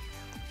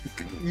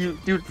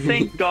 Dude,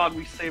 thank God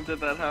we saved at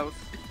that house.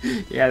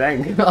 Yeah,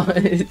 thank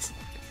God.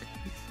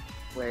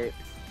 Wait.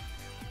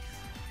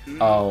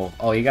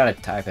 Oh, you gotta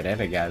type it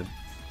in again.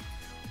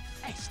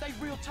 Hey, stay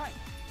real tight.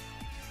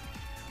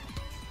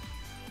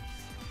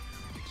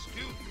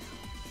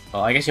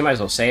 Well, I guess you might as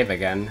well save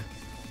again.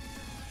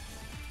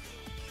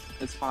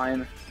 It's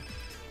fine.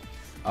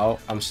 Oh,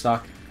 I'm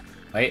stuck.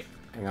 Wait,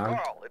 hang on.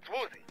 Carl, it's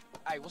Woozy.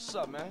 Hey, what's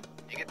up, man?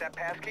 You get that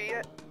passkey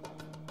yet?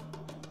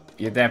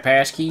 You get that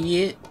passkey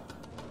yet?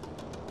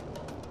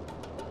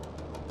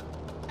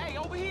 Hey,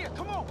 over here,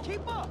 come on,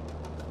 keep up.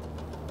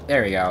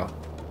 There we go.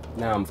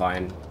 Now I'm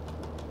fine.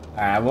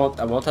 I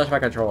won't touch my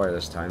controller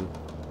this time.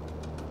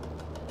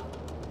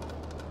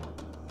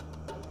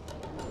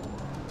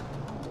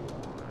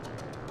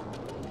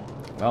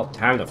 Well,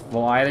 time to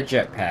fly the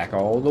jetpack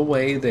all the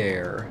way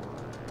there.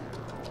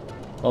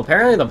 Well,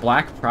 apparently the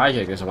Black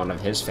Project is one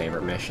of his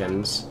favorite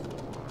missions.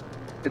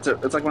 It's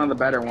like one of the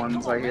better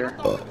ones, I hear.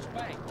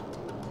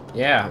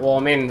 Yeah, well,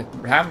 I mean,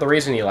 half the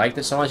reason you like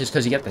this so much is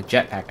because you get the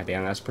jetpack at the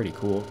end. That's pretty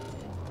cool.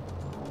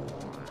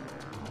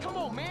 Come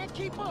on, man,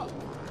 keep up.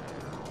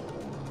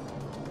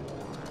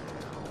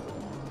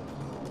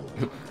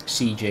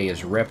 CJ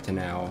is ripped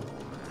now.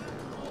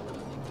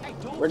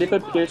 Where did you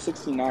put Pier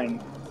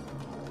 69?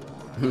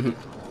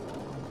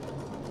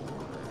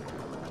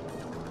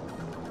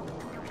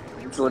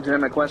 It's a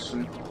legitimate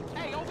question.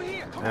 Hey, over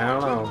here, come I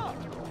don't know.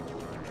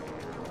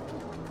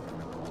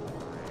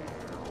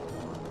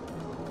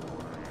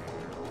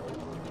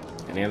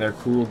 Any other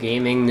cool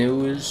gaming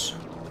news?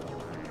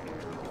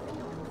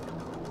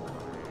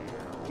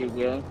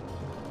 Yeah.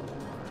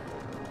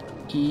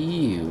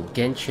 Ew,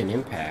 Genshin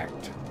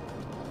Impact.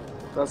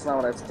 That's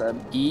not what I said.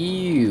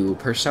 Ew,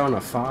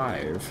 Persona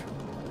 5.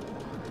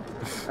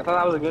 I thought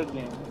that was a good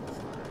game.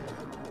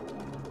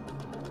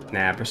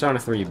 Nah, Persona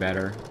 3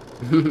 better.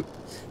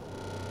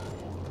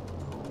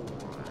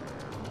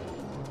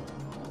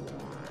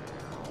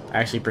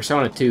 Actually,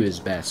 Persona 2 is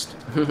best.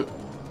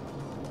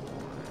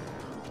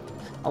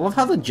 I love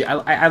how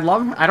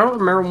I don't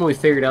remember when we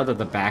figured out that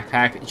the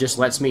backpack just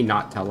lets me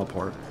not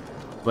teleport.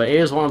 But it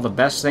is one of the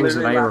best things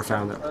that I ever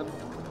found.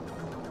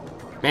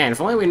 Man, if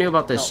only we knew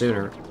about this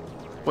sooner.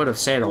 Would have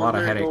saved a lot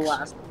of Literally the headaches.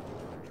 last-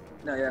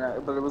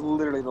 No, but it was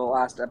literally the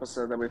last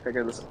episode that we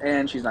figured this,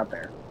 and she's not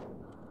there.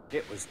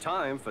 It was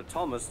time for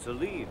Thomas to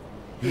leave.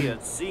 He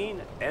had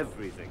seen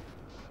everything.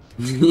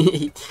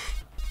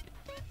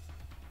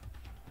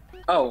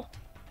 Oh,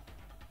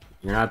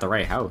 You're not at the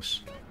right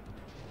house.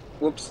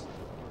 whoops.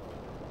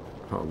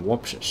 Oh,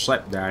 whoops, it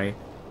slipped, Daddy.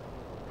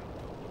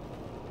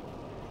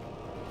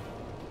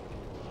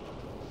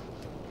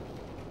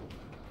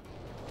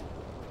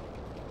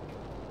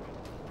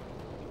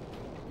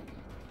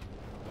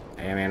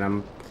 Hey,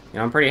 man,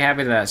 I'm pretty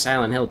happy that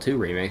Silent Hill 2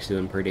 remake's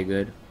doing pretty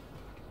good.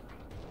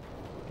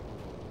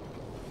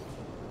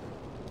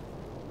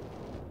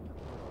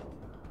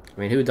 I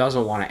mean, who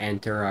doesn't want to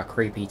enter a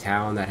creepy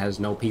town that has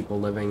no people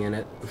living in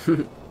it?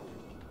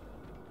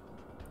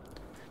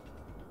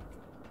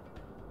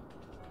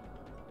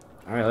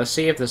 Alright, let's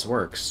see if this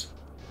works.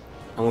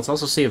 And let's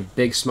also see if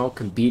Big Smoke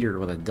can beat her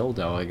with a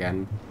dildo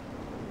again.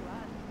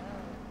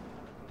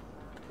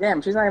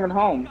 Damn, she's not even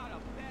home.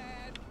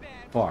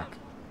 Fuck.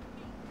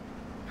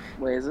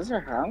 Wait, is this her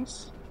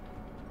house?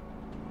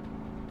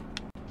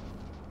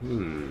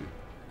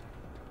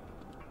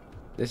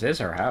 This is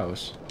her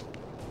house.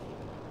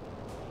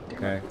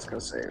 Okay. Let's go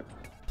save.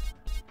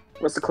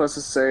 What's the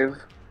closest save?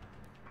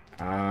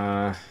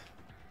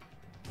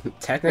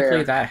 Technically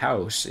There. that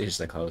house is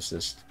the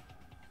closest.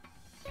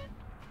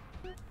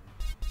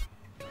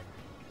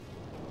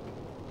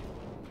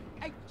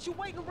 Hey, what you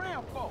waiting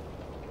around for?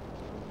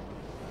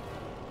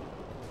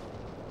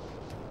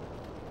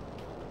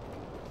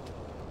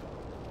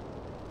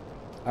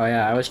 Oh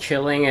yeah, I was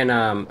chilling in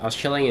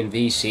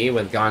VC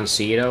with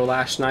Goncito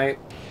last night,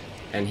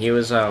 and he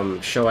was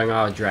showing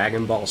off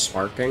Dragon Ball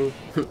Sparking,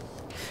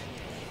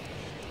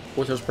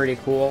 which was pretty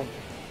cool.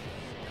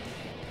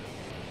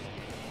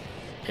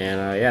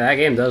 And yeah, that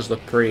game does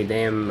look pretty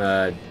damn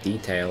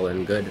detailed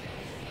and good.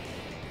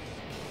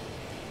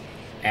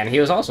 And he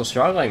was also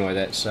struggling with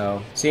it,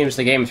 so seems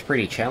the game's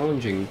pretty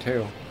challenging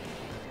too.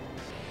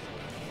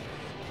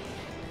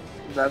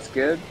 That's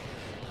good.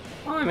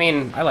 Well, I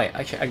mean,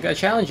 a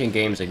challenging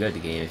game's a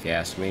good game if you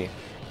ask me.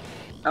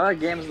 I like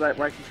games where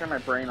I can turn my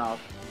brain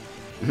off.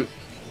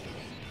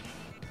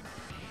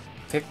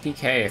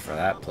 50K for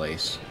that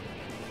place.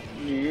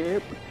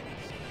 Yep.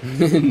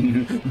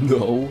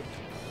 No.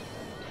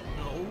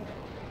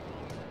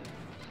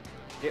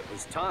 It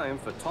was time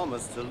for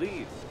Thomas to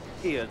leave.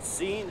 He had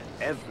seen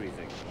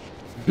everything.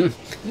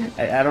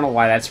 I don't know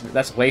why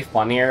that's way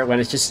funnier when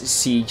it's just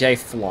CJ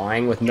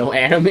flying with no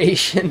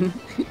animation.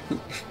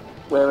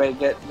 Wait,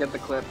 get the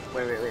clip.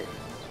 Wait.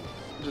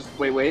 Just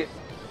wait.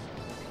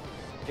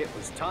 It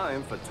was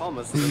time for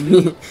Thomas to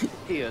leave.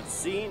 He had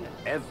seen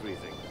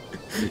everything.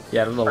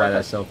 Yeah, I don't know why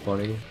that's so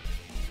funny.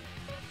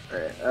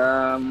 Alright,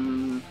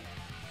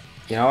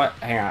 You know what?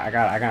 Hang on, I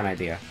got an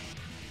idea.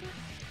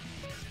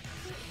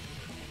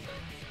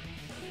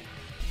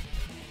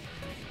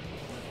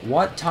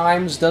 What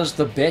times does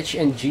the bitch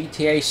in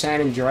GTA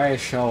San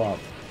Andreas show up?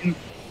 you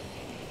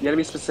gotta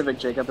be specific,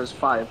 Jacob. There's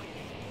 5.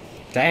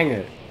 Dang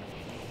it.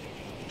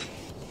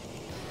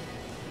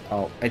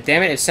 Oh,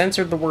 damn it, it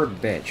censored the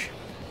word bitch.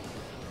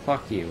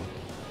 Fuck you.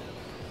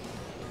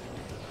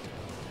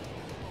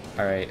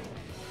 Alright.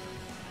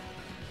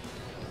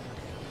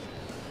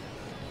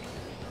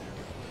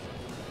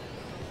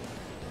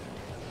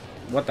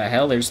 What the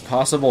hell? There's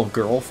possible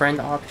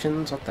girlfriend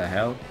options? What the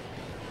hell?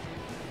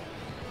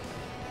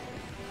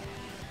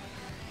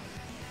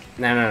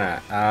 No.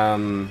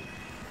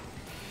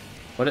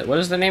 What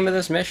is the name of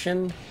this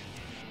mission?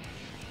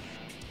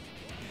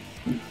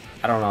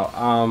 I don't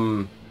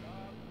know.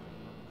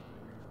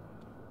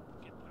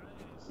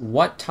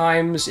 What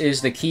times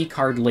is the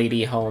keycard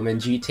lady home in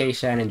GTA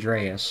San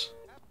Andreas?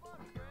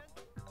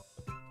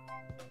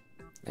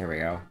 There we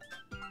go.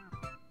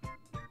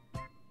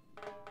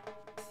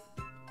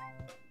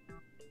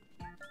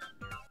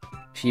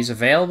 She's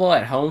available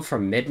at home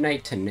from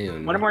midnight to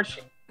noon. What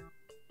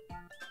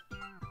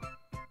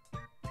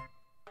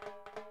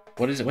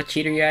What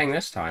cheat are you adding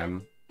this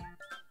time?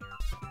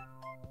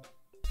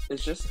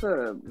 It's just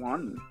the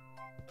one.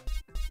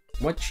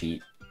 What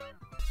cheat?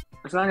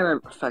 It's not gonna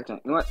affect it.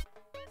 You know what?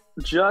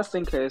 Just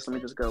in case, let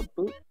me just go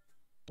boop.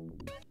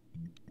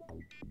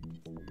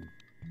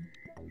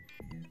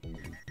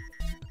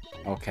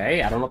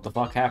 Okay, I don't know what the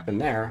fuck happened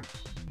there.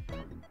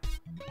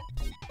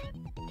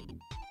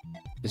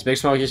 Is Big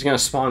Smoke just gonna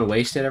spawn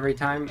wasted every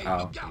time?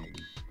 Oh.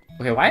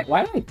 Okay, why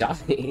did I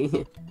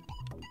die?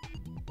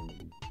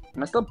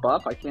 Am I still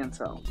buff? I can't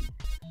tell.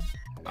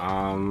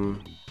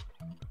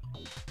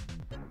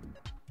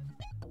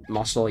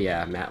 Muscle,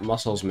 yeah,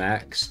 muscle's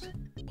maxed.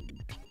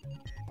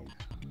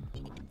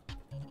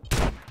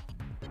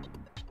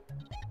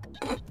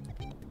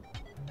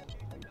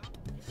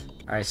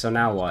 Alright, so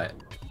now what?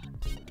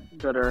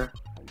 Better.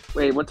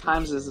 Wait, what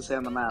times does it say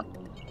on the map?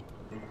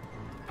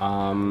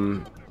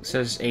 It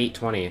says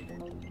 8:20.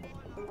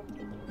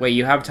 Wait,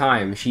 you have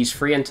time. She's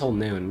free until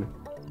noon.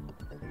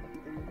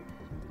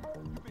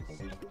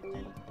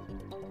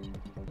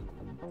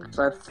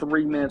 So I have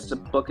 3 minutes to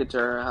book it to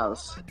her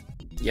house.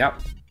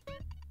 Yep.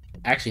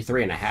 Actually,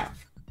 3.5.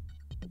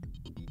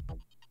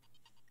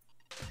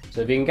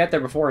 So if you can get there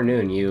before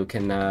noon, you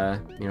can,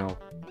 you know,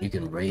 you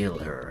can rail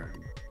her.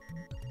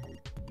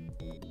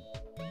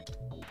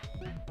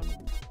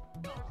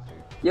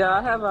 Yeah,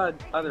 I have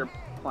other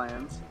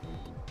plans.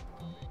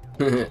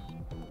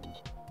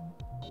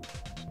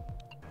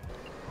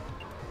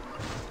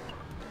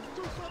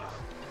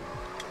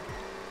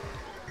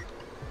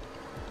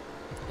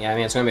 Yeah, I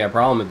mean, it's gonna be a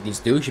problem if these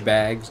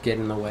douchebags get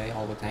in the way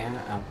all the time,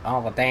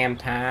 all the damn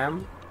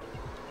time.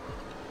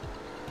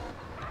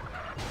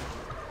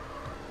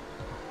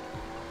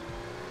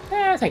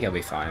 Yeah, I think it'll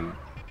be fine.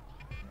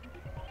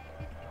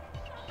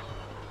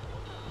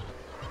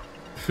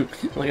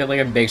 Look at like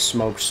a Big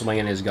Smoke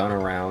slinging his gun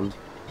around.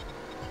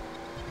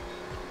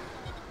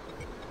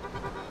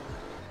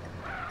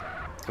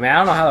 I mean, I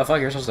don't know how the fuck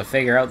you're supposed to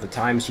figure out the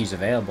times she's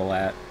available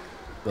at,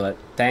 but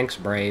thanks,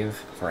 Brave,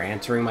 for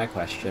answering my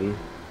question.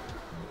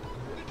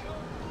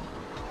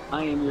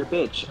 I am your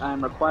bitch. I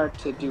am required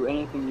to do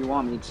anything you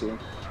want me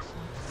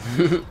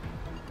to.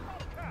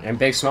 And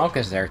Big Smoke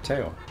is there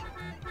too.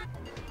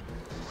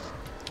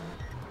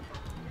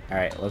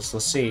 Alright, let's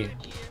see.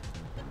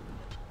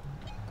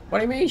 What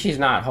do you mean she's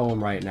not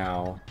home right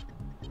now?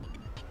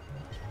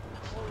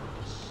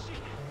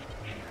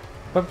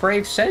 But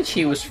Brave said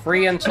she was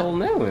free until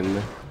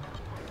noon.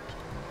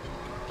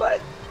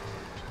 But...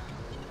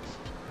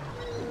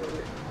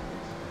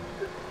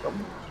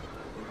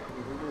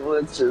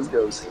 let's just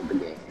go save the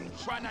game.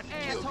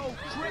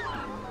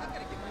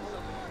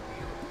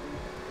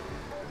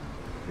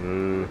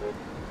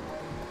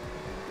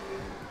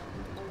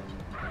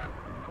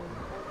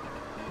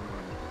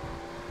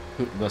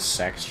 The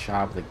sex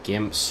shop, the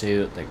gimp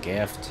suit, the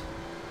gift.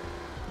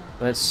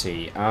 Let's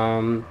see.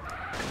 There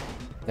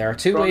are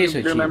two ways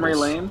to your memory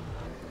lane.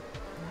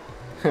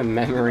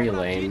 Memory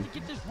lane.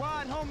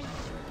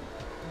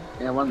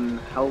 Yeah, one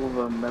hell of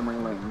a memory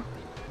lane.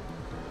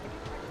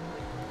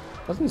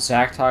 Wasn't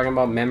Zach talking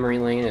about memory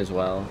lane as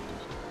well?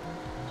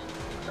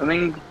 I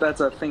think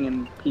that's a thing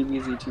in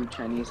PvZ2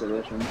 Chinese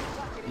edition.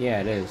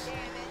 Yeah, it is.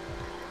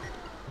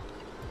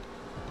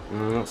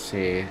 Let's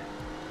see.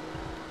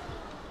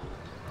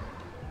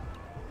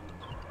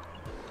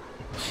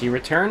 She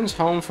returns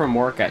home from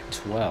work at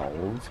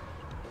 12.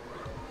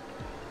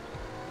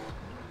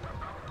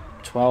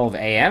 12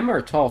 a.m.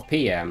 or 12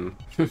 p.m.?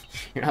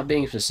 You're not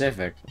being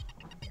specific.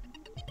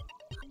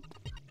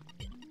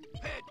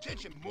 Pay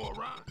attention,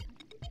 moron.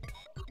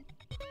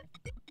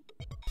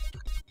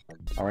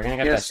 Oh, we're gonna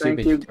get that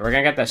stupid. We're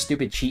gonna get that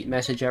stupid cheat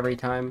message every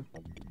time.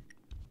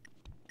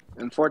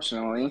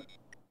 Unfortunately.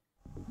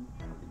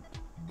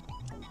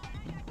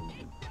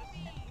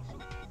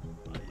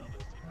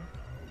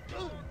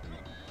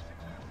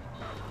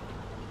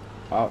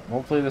 Well,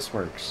 hopefully this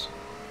works.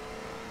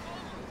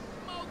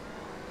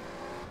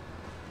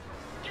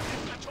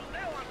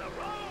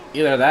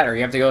 Either that or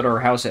you have to go to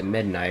her house at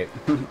midnight.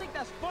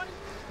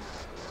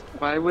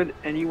 Why would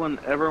anyone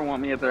ever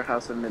want me at their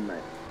house at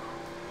midnight?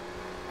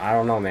 I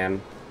don't know, man.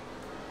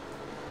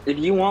 If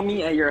you want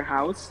me at your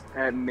house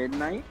at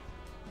midnight...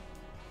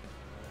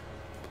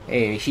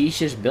 Hey, she's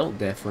just built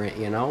different,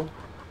 you know?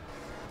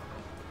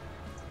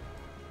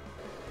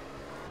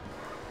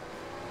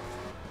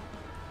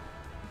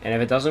 And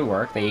if it doesn't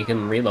work, then you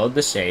can reload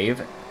the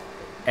save,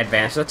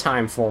 advance the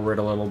time forward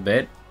a little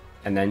bit,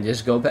 and then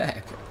just go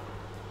back.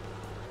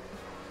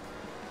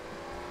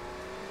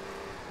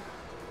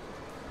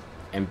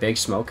 And Big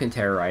Smoke can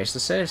terrorize the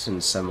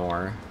citizens some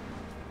more.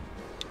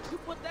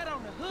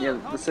 Yeah,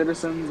 the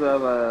citizens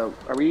of,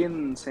 are we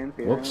in San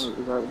Fierro? Whoops.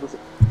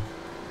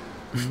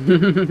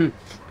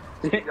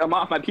 Is that,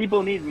 my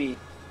people need me.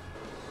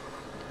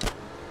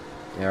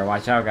 Yeah,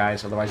 watch out,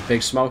 guys, otherwise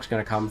Big Smoke's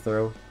gonna come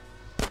through.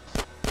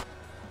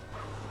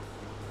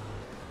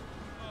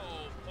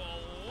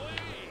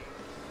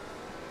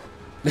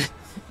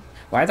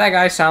 Why'd that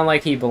guy sound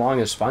like he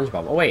belonged to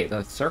SpongeBob? Oh wait,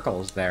 the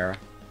circle's there.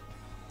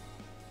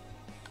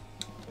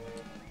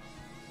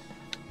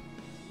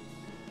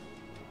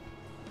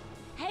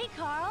 Hey,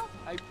 Carl.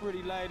 Hey,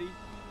 pretty lady.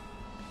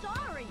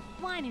 Sorry.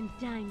 Wine and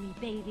dine me,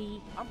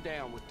 baby. I'm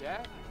down with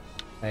that.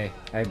 Hey,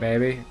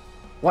 baby.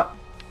 What?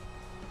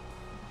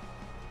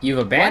 You've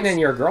abandoned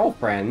your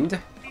girlfriend?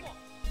 What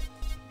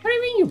do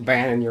you mean you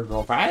abandoned your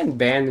girlfriend? I didn't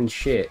abandon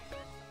shit.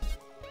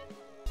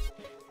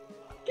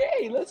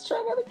 Okay, let's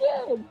try that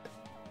again.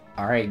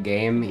 Alright,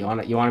 game. You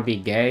wanna be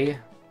gay?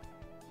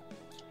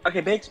 Okay,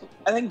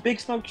 I think Big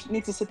Smoke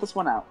needs to sit this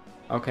one out.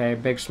 Okay,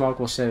 Big Smoke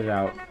will sit it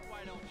out.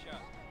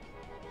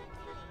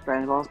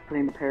 Brandon Ball's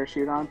putting the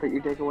parachute on, put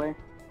your dick away.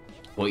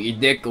 Put your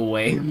dick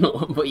away.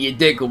 Put your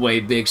dick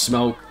away, Big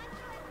Smoke.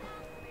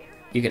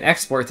 You can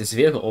export this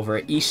vehicle over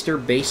at Easter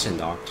Basin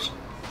Docks.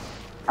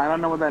 I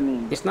don't know what that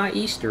means. It's not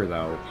Easter,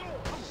 though.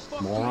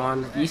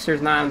 Moron.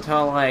 Easter's not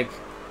until, like,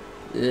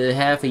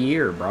 half a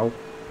year, bro.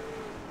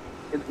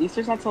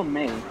 Easter's not till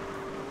May.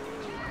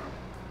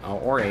 Oh,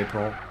 or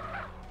April.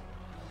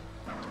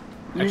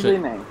 Usually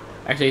May.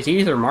 Actually, it's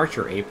either March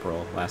or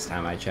April, last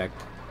time I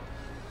checked.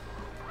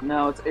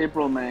 No, it's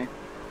April, May.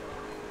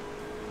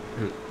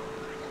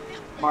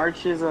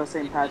 March is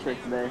St.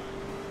 Patrick's Day.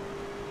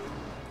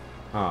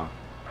 Huh.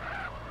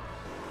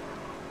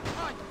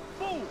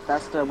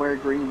 That's the wear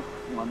green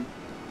one.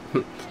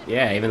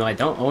 Yeah, even though I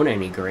don't own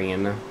any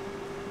green.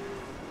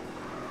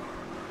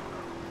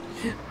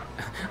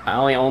 I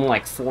only own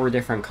like 4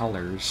 different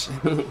colors.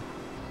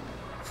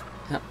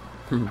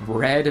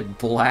 Red,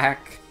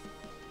 black,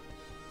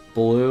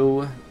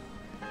 blue,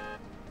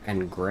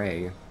 and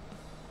gray.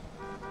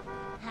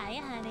 Hi,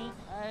 honey.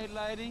 Hey,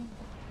 lady.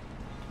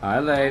 Hi,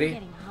 lady. I'm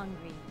getting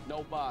hungry.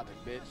 No bother,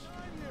 bitch.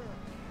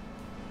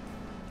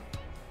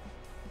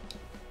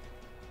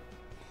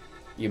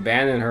 You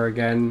abandoned her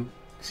again,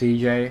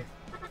 CJ.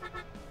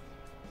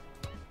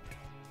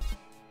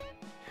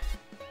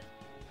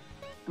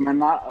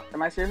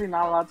 Am I seriously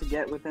not allowed to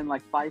get within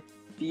like 5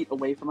 feet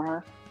away from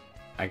her?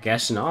 I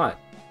guess not.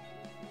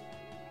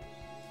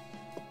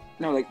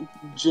 No, like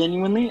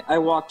genuinely, I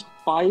walked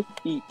 5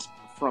 feet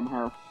from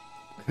her.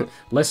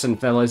 Listen,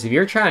 fellas, if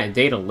you're trying to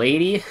date a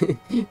lady,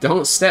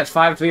 don't step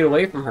 5 feet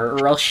away from her,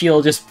 or else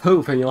she'll just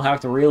poop and you'll have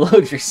to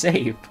reload your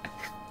save.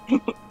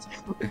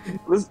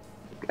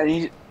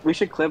 We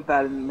should clip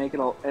that and make it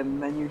all,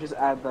 and then you just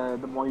add the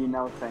more you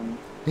know thing.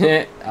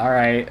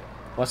 Alright.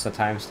 What's the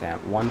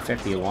timestamp?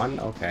 151?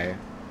 Okay.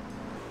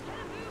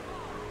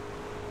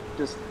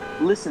 Just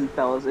listen,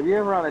 fellas, if you're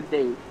ever on a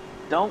date,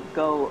 don't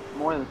go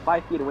more than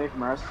 5 feet away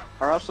from her,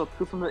 or else she'll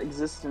proof from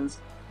existence,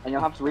 and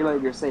you'll have to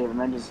reload your save, and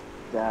then just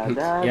da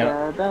da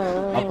Yeah.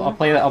 da da. I'll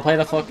play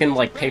the fucking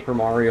like Paper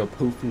Mario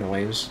poof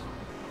noise.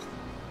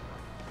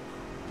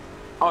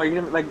 Oh,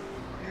 you're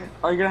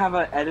gonna have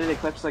an edited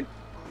clips like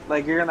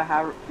you're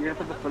gonna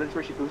put the footage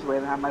where she poops away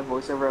and have my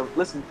voiceover of,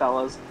 listen,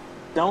 fellas,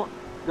 don't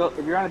go,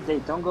 if you're on a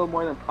date, don't go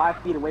more than 5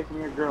 feet away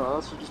from your girl, or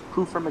else you'll just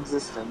poof from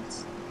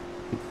existence.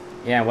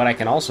 Yeah, what I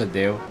can also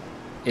do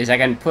is I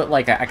can put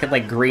like I could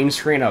like green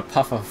screen a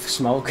puff of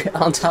smoke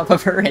on top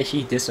of her as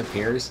she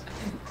disappears.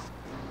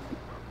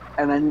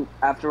 And then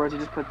afterwards, you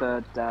just put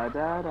the da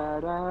da da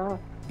da. Yep.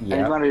 And if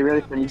you want to be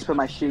really funny, you just put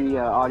my shitty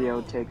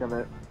audio take of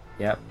it.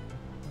 Yep.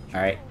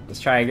 Alright, let's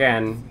try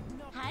again.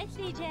 Hi,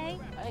 CJ.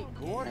 Hey,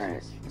 gorgeous.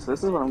 Alright, so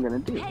this is what I'm gonna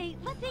do. Hey,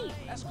 let's eat.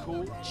 That's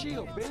cool.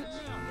 Chill, bitch.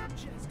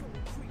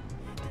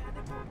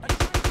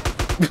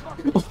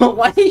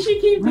 Why does she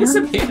keep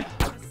disappearing?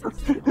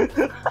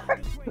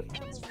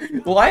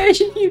 Why does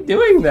she keep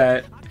doing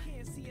that?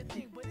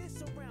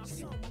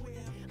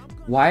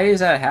 Why is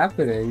that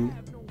happening?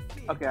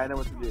 Okay, I know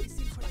what to do.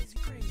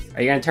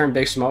 Are you gonna turn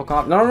Big Smoke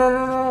off? No, no,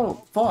 no, no,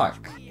 no!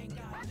 Fuck!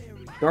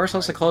 You're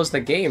supposed to close the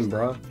game,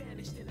 bro.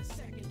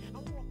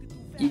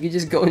 You could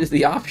just go into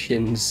the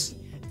options.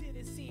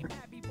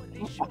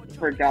 I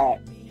forgot.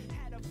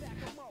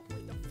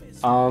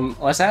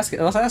 Let's ask it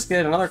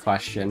another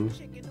question.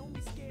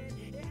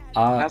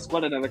 Ask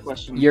what another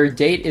question? Your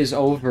date is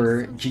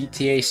over,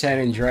 GTA San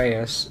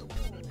Andreas.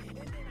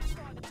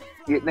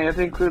 They have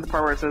to include the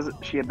part where it says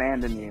she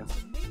abandoned you.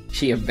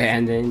 She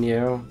abandoned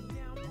you.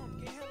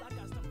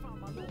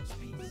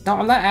 No,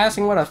 I'm not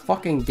asking what a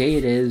fucking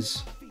date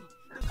is.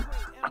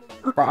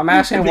 Bro, I'm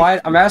asking why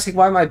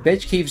my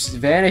bitch keeps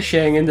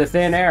vanishing into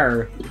thin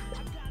air.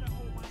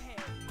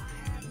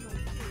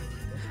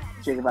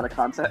 Jacob, out of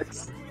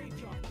context.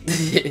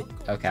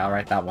 Okay, I'll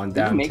write that one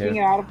down making too.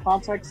 it out of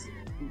context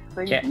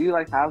thing? Yeah. Do you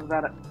like have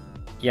that?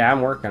 Yeah,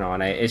 I'm working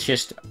on it. It's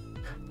just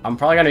I'm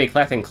probably gonna be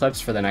collecting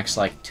clips for the next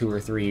like 2 or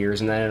 3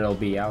 years, and then it'll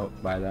be out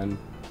by then.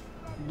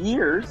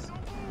 Years?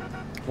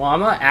 Well,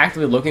 I'm not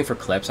actively looking for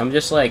clips. I'm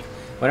just like,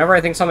 whenever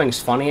I think something's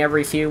funny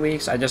every few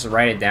weeks, I just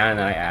write it down and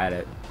then I add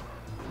it.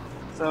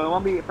 So it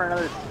won't be for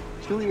another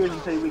 2 years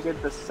until we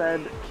get the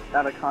said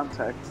out of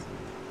context.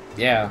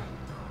 Yeah.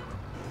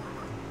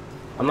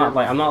 I'm not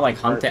like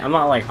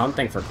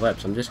hunting for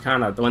clips. I'm just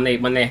kind of when they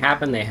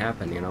happen,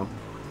 you know.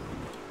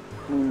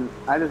 I mean,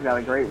 I just got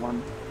a great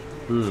one.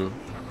 Hmm.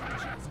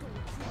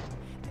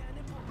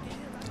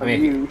 I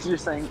mean, you're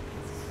just saying,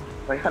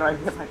 like, how do I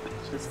get my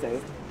bitch to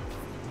stay?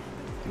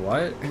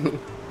 What?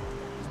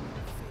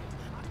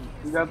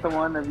 You got the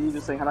one of you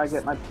just saying, how do I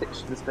get my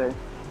bitch to stay?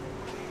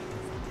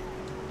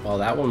 Well,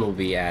 that one will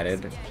be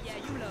added.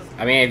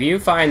 I mean, if you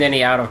find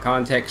any out of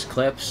context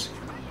clips,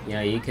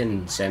 yeah, you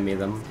can send me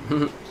them.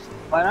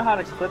 Well, I know how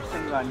to clip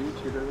things on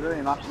YouTube. There's really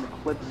an option to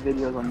clip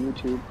videos on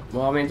YouTube.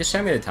 Well, I mean, just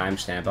send me the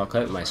timestamp. I'll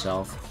clip it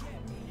myself.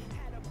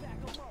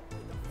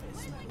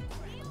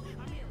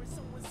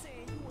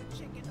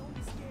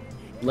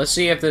 Let's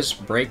see if this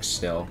breaks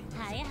still.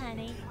 Hi,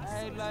 honey.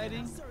 Hey,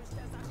 lady.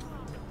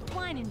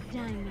 Wine and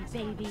dine me,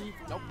 baby.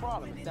 No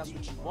problem if that's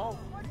what you want.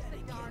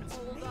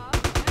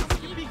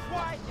 Be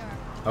quiet.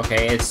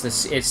 Okay,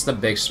 it's the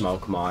Big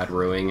Smoke mod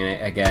ruining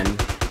it again.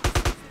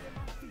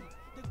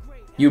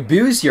 You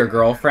abused your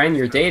girlfriend,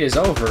 your date is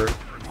over.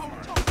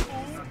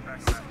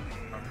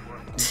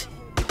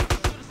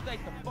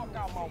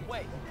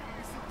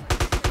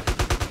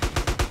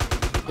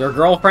 Your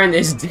girlfriend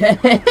is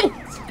dead.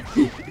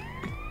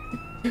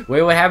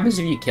 Wait, what happens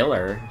if you kill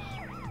her?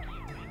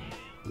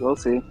 We'll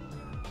see.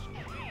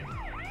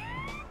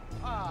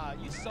 Ah,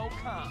 you so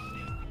calm.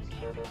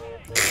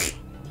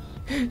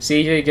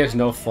 CJ gives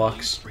no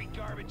fucks.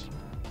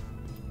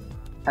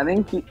 I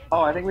think we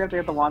have to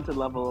get the wanted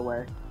level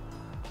away.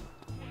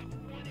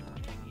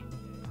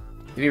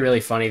 It'd be really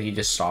funny if you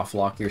just soft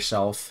lock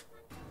yourself.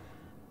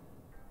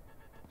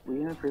 We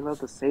didn't reload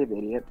the save,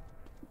 idiot.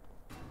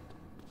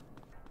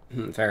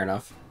 Fair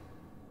enough.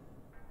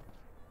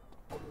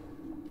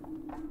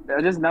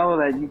 I just know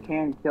that you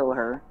can kill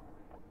her.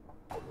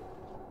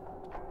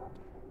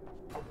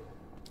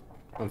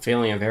 I'm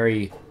feeling I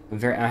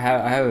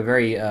have a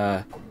very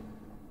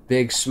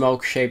big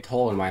smoke-shaped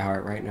hole in my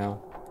heart right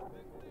now.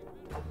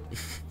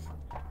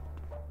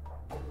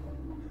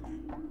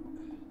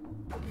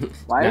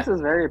 Why is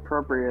this very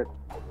appropriate?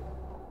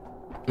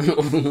 This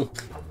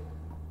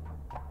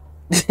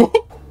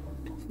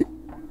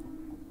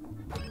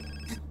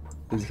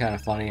is kind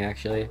of funny,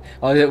 actually.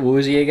 Oh, is it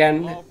Woozy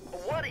again?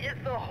 What is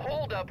the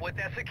holdup with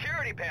that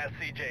security pass,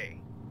 CJ?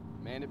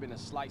 Man, it been a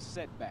slight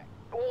setback.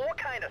 Well, what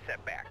kind of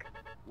setback?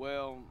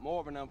 Well, more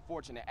of an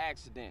unfortunate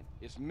accident.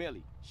 It's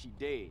Millie. She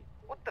dead.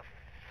 What the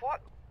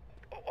fuck?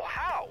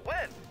 How?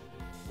 When?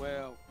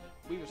 Well,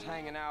 we was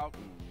hanging out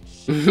and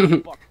she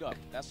got fucked up.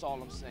 That's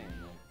all I'm saying,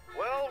 man.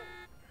 Well,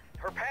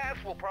 her pass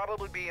will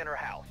probably be in her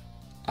house.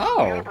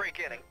 Oh. We gotta break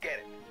in and get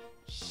it.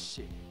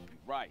 Shit, you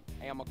right.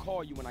 Hey, I'm gonna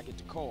call you when I get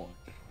to call.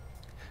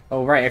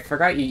 Oh, right, I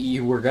forgot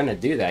you were gonna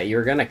do that. You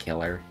were gonna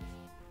kill her.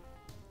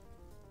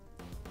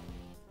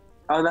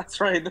 Oh,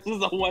 that's right. This is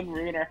the one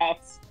room in our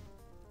house.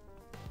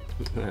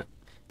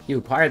 You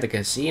acquired the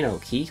casino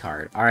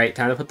keycard. Alright,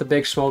 time to put the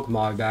Big Smoke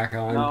mod back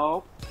on.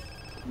 Nope.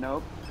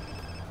 Nope.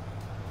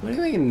 What do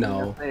you mean,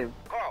 no?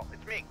 Carl,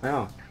 it's me.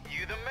 Oh.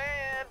 You the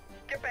man.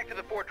 Get back to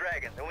the Four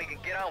Dragons and we can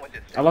get on with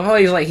this. I love how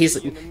he's like,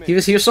 he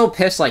was so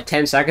pissed like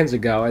 10 seconds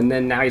ago, and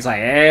then now he's like,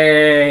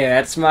 hey,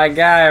 that's my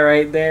guy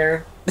right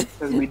there.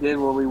 Because we did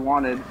what we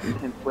wanted,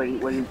 and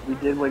we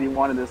did what he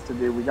wanted us to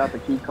do. We got the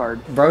key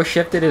card. Bro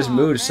shifted his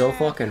mood so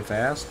fucking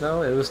fast,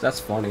 though. That's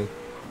funny.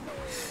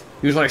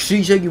 He was like,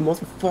 CJ, you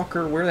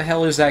motherfucker, where the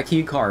hell is that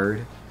key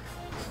card?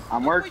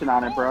 I'm working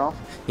on it, bro.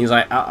 He's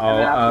like,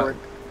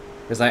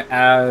 he's like,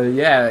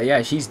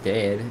 yeah, she's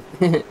dead.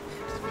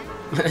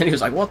 And he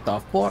was like, what the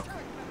fuck?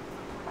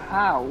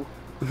 How?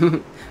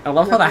 I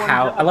love how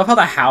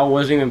the how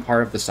wasn't even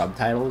part of the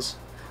subtitles.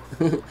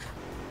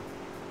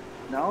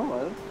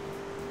 No,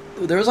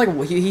 there was like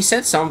he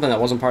said something that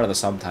wasn't part of the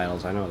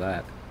subtitles. I know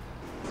that.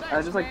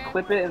 I just like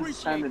clip it and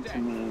send it to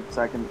me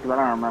so I can, because I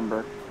don't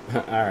remember.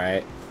 All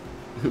right.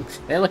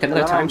 Hey, look,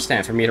 another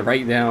timestamp for me to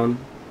write down.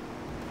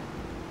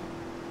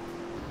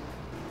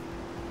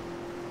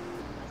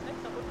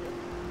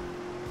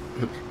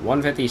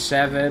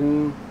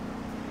 $157.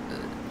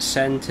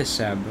 Send to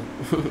Seb.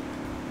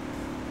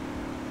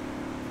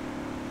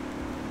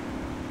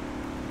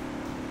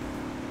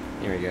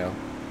 Here we go.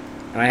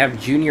 And I have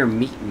Junior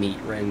Meat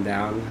written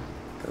down.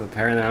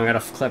 Apparently I'm gonna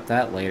clip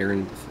that later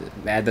and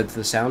add that to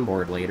the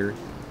soundboard later.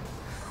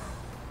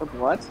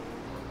 What?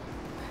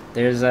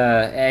 There's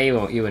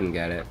you wouldn't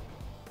get it.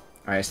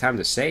 Alright, it's time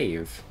to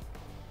save.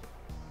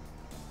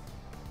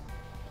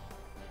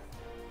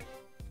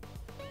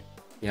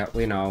 Yeah,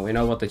 we know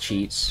what the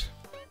cheats.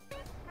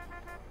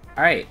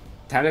 Alright,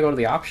 time to go to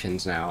the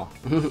options now.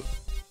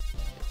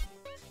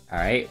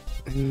 Alright.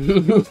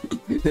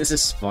 This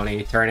is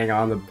funny, turning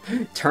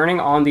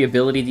on the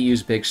ability to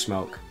use Big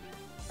Smoke.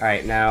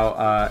 Alright,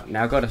 now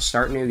go to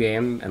start new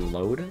game and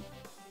load.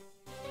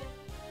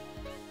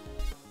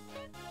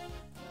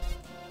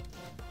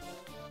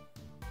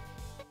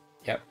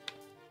 Yep.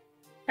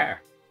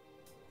 There.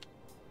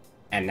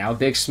 And now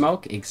Big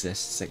Smoke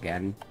exists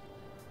again.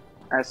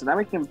 Alright, so now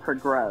we can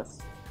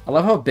progress. I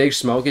love how Big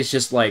Smoke is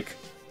just like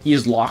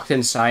he's locked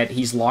inside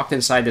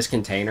this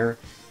container.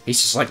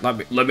 He's just like,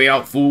 let me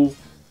out, fool.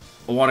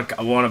 I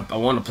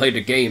wanna play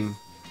the game.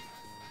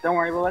 Don't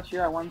worry, we'll let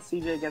you out once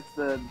CJ gets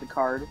the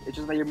card. It's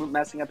just that you're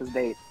messing up his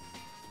date.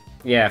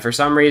 Yeah, for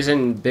some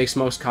reason, Big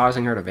Smoke's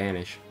causing her to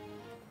vanish.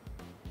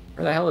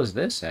 Where the hell is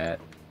this at?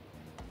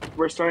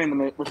 We're starting.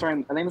 I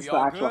think this is the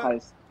actual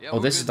heist. Oh,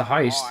 this is the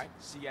heist.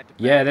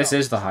 Yeah, this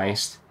is the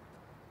heist.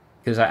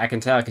 Because I can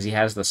tell because he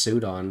has the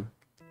suit on.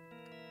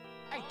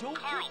 Hey, Carl,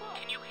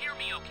 can you hear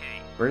me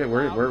okay?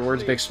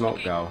 Where's Big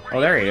Smoke go? Oh,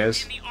 there he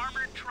is.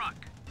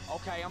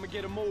 Okay, I'm gonna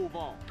get a move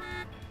on.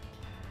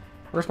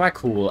 Where's my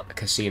cool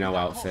casino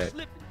outfit?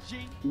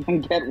 You can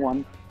get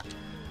one.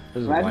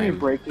 This is Imagine lame. you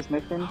break this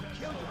mission.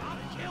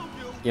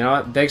 You know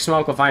what? Big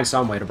Smoke will find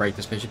some way to break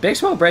this mission. Big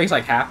Smoke breaks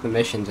like half the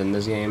missions in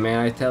this game, man.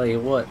 I tell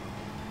you what.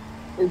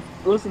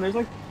 Listen, there's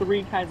like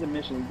 3 kinds of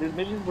missions. There's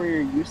missions where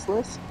you're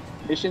useless,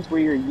 missions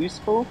where you're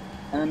useful,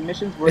 and then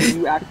missions where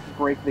you actually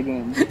break the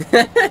game.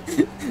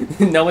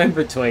 No in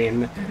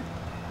between.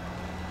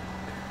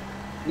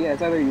 Yeah,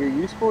 it's either you're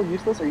useful,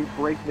 useless, or you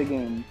break the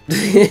game.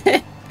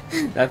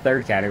 That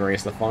third category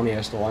is the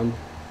funniest one.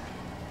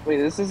 Wait,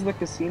 this is the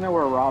casino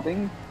we're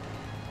robbing?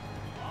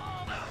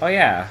 Oh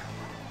yeah.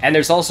 And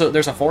there's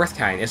a fourth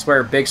kind. It's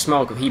where Big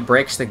Smoke, he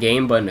breaks the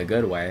game, but in a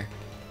good way.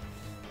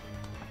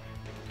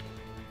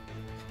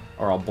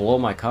 Or I'll blow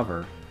my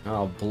cover. And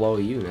I'll blow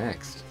you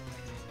next.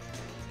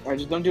 Alright,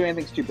 just don't do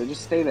anything stupid.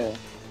 Just stay there.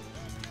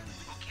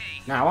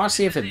 Now I want to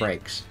see if it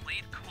breaks.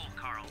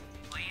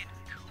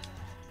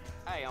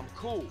 Hey, I'm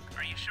cool.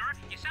 Are you sure?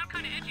 You sound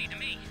kind of edgy to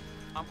me.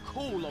 I'm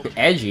cool, okay?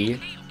 Edgy.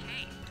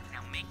 Okay. Now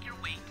make your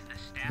way to the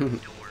staff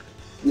door.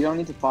 You don't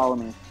need to follow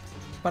me.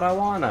 But I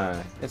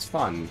wanna. It's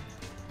fun.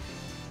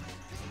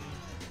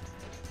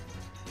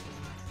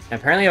 And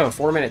apparently I have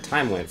a 4-minute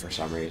time limit for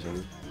some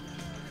reason.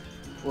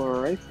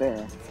 We're right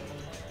there.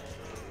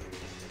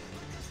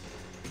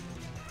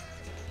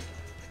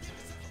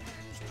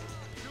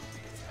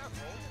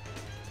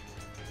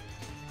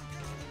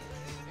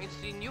 Ain't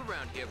seen you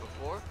around here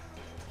before.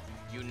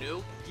 You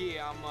new?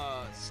 Yeah, I'm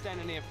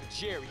standing in for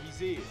Jerry. He's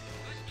here. Who's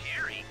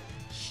Jerry?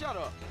 Shut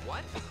up.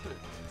 What?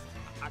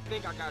 I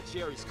think I got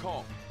Jerry's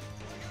call.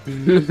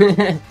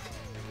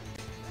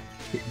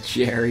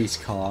 Jerry's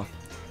cough.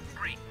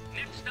 Great.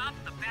 Next stop,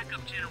 the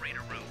backup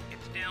generator room.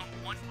 It's down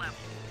 1 level.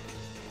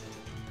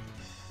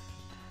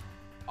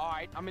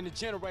 Alright, I'm in the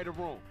generator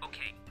room.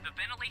 Okay, the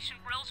ventilation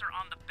grills are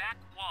on the back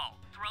wall.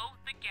 Throw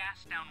the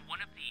gas down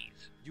one of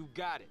these. You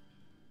got it.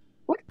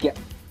 What? Yeah.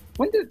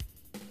 When did?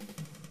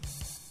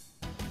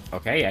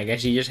 Okay, I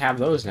guess you just have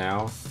those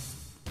now.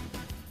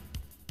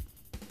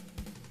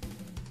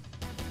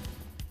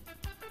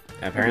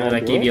 Apparently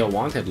that gave you a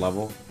wanted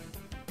level.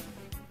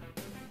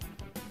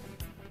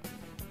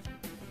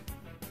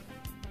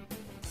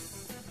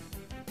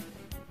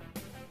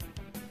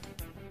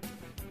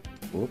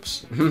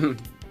 Oops.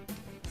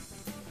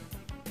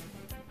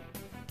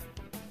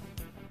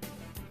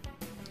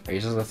 Are you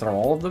supposed to throw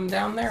all of them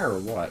down there, or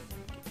what?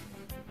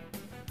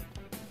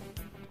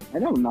 I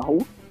don't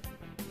know.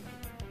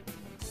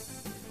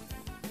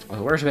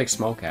 Oh, where's Big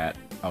Smoke at?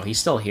 Oh, he's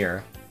still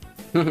here.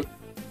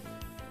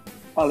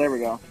 Oh, there we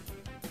go.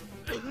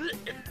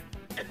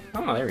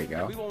 Oh, there we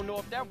go. We won't know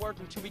if that worked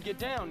until we get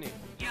down there.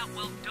 Yeah,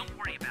 well, don't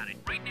worry about it.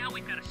 Right now,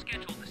 we've got a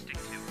schedule to stick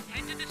to.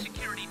 Head to the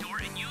security door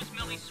and use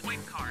Millie's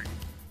swipe card.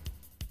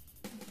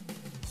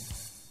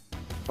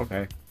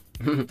 Okay.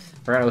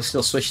 Forgot I was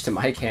still switched to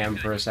my cam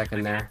for a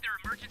second there. Their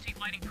emergency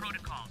lighting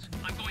protocols.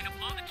 I'm going to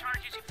blow the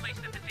charges you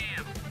placed at the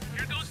dam.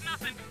 Here goes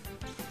nothing.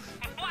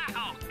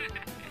 Wow!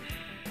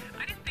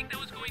 I didn't think that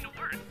was going to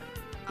work.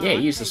 Yeah,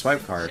 use the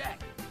swipe card.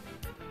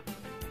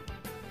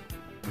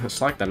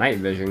 Select the night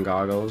vision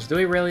goggles. Do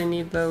we really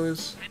need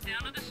those? Head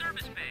down to the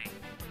service bay.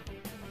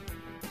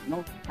 I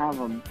don't have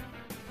them.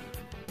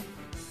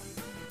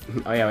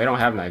 Oh yeah, we don't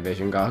have night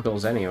vision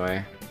goggles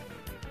anyway.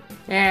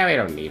 Yeah, we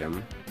don't need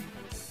them.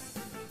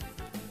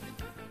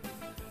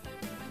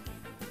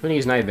 Who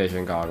needs night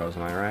vision goggles,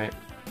 am I right?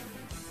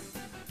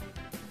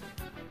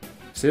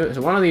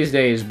 So one of these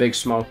days, Big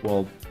Smoke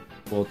will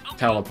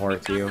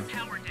teleport to you. The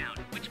power down,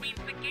 which means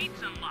the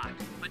gate's unlocked.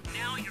 But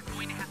now you're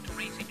going to have to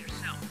raise it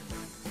yourself.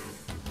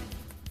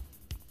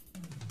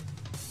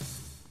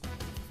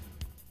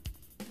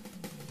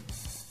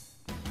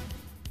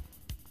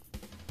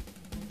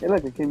 Hey,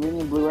 look, a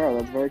convenient blue arrow.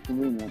 That's very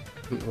convenient.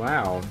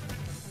 Wow.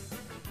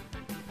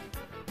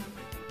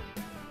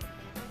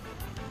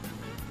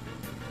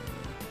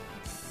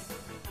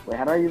 Wait,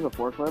 how do I use a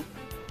forklift?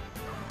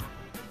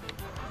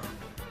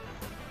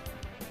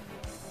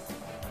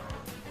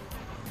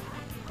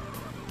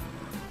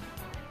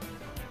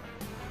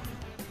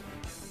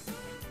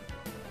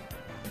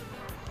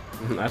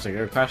 That's a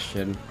good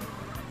question.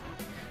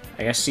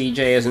 I guess CJ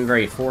isn't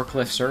very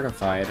forklift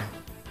certified.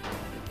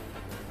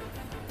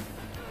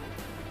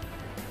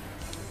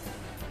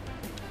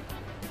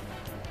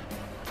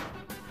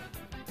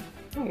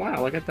 Oh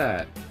wow, look at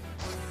that.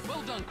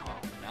 Well done, Carl.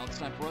 Now it's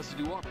time for us to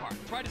do our part.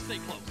 Try to stay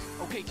close.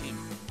 Okay, team.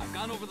 I've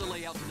gone over the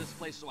layout to this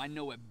place so I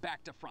know it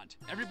back to front.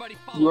 Everybody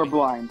follow me. You are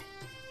blind.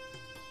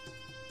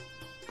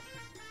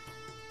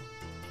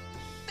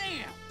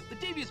 Damn! The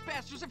devious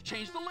bastards have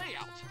changed the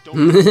layout. Don't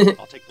worry,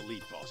 I'll take the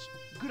lead, boss.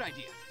 Good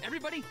idea.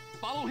 Everybody,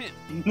 follow him.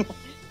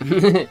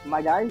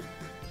 My guy?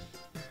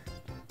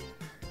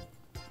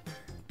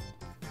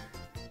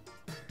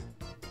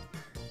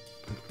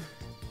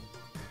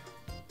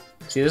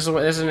 See, this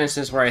is an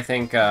instance where I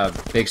think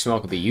Big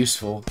Smoke would be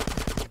useful.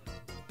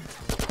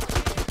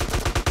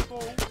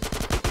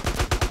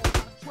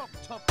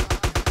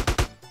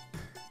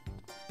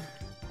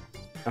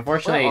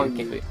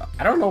 Unfortunately,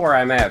 I don't know where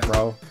I'm at,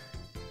 bro.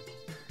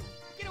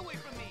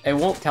 It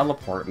won't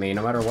teleport me,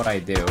 no matter what I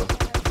do. Shut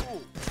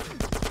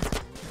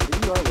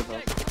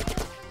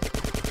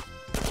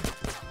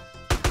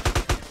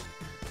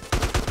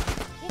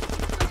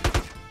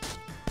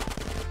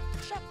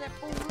that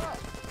fool up.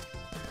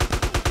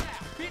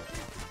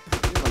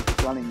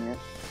 He's running it.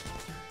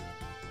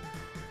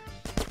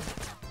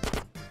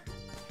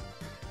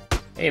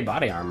 Hey,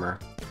 body armor.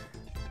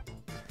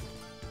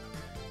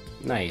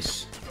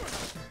 Nice.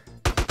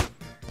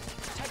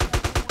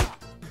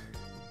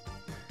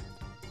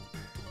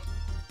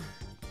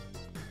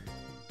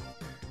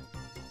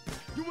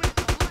 You went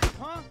to the left,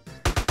 huh?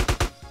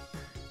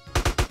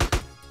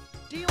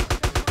 Deal with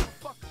that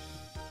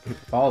motherfucker.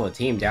 Follow the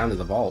team down to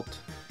the vault.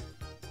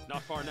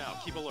 Not far now.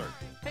 Keep alert.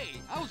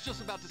 Hey, I was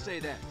just about to say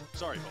that.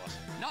 Sorry, boss.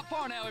 Not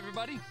far now,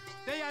 everybody.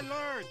 Stay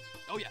alert.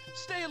 Oh yeah,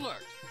 stay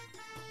alert.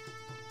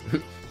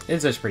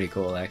 This is pretty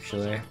cool,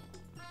 actually.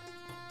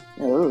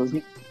 Yeah, it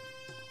is.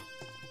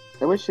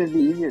 I wish it'd be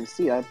easier to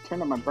see. I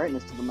turned up my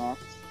brightness to the max.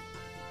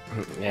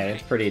 Yeah,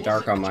 it's pretty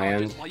dark on my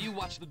end. While you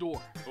watch the door.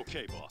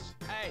 Okay, boss.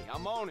 Hey,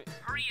 I'm on it.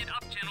 Hurry it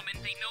up, gentlemen.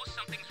 They know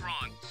something's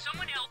wrong.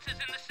 Someone else is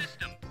in the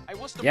system. Hey,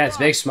 what's the Yeah, it's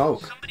problem? Big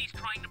Smoke. Somebody's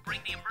trying to bring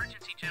the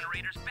emergency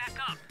generators back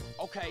up.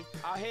 Okay,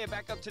 I'll head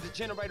back up to the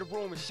generator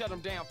room and shut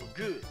them down for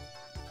good.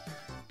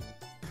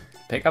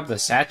 Pick up the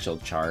satchel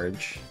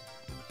charge.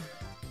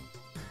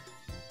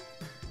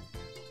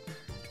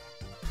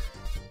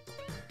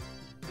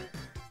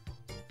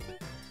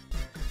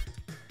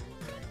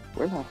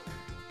 Where the?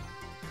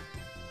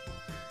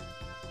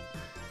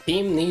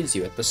 Team needs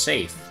you at the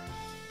safe.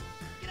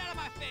 Get out of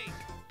my face!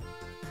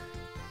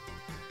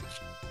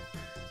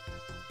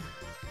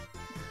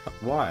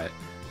 What?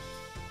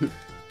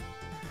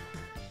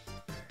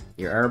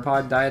 Your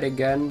AirPod died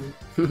again?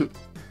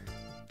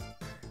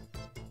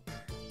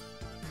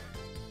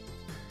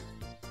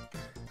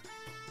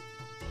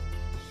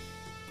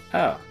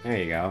 Oh, there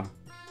you go.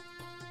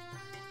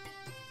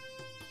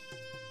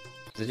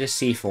 Is it just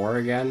C4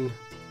 again?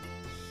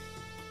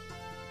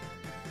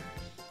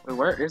 Wait,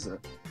 where is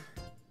it?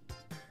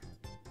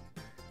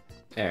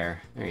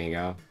 There you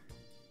go.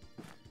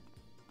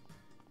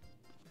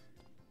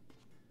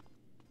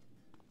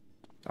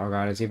 Oh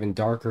god, it's even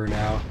darker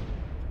now.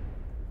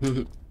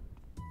 The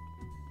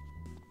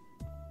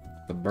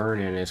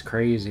burn-in is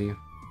crazy.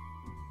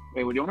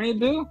 Wait, what do you want me to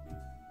do?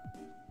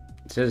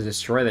 It says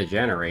destroy the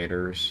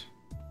generators.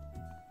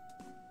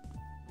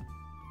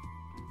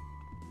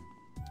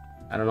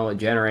 I don't know what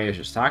generators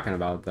it's talking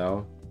about,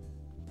 though.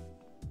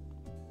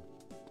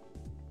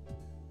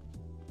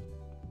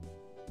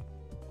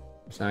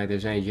 It's not like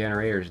there's any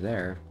generators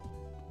there.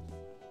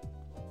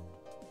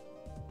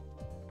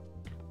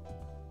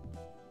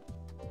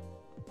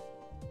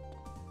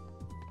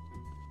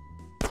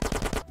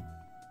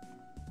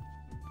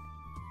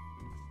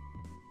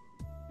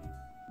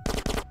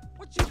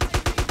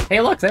 Hey,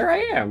 look, there I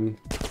am!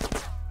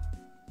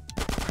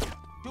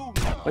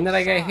 When did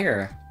I get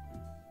here?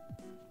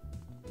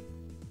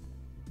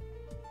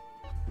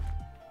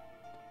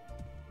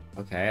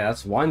 Okay,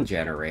 that's one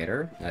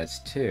generator. That's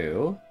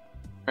two.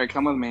 Alright,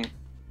 come with me.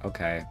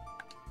 Okay.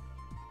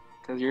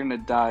 Because you're gonna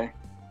die.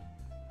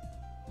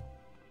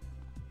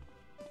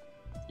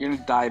 You're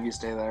gonna die if you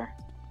stay there.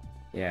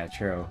 Yeah,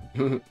 true.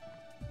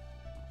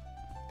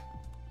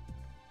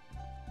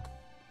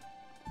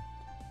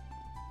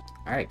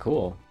 Alright,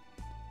 cool.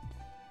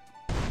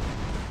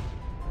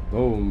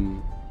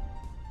 Boom.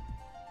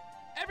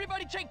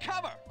 Everybody take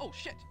cover! Oh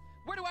shit!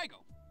 Where do I go?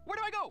 Where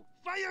do I go?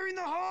 Fire in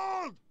the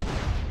hold!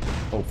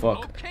 Oh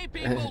fuck. Okay,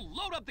 people,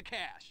 load up the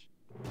cash.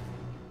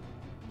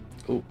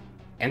 Ooh,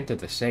 enter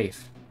the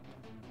safe.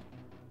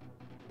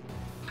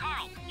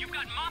 Carl, you've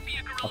got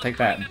Mafia gorillas. I'll take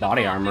that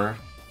body armor.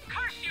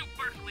 Curse you,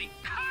 Berkeley!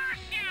 Curse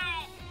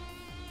you!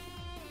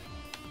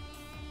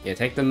 Yeah,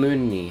 take the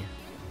Mooney.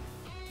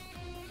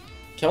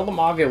 Kill the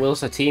Mafia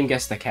whilst the team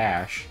gets the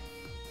cash.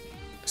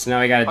 So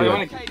now we gotta do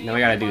it. Now we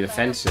gotta do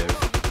defensive.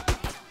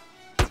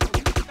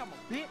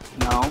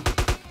 No.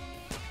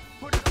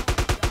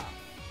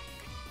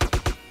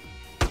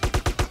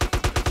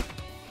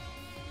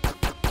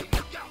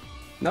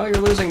 No, you're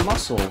losing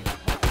muscle.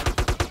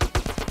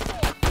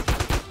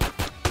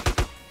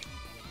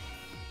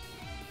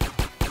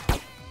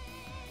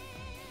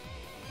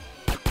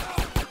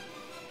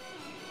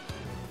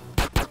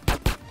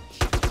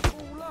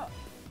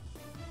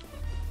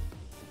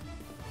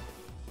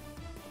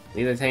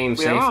 Lead the team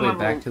safely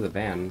back to the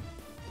van.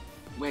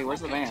 Wait,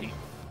 where's the van?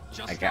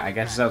 I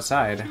guess it's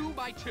outside. 2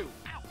 by 2.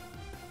 Ow!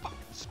 Fuck!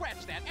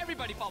 Scratch that!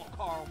 Everybody follow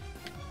Carl.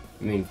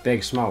 I mean,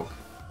 Big Smoke.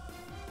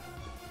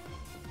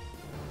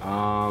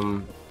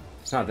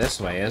 It's not this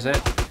way, is it?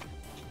 I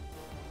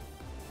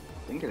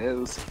think it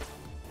is.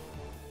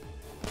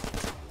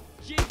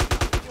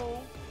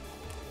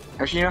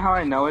 Actually, you know how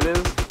I know it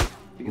is?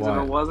 Because if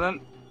it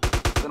wasn't,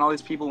 then all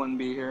these people wouldn't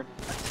be here.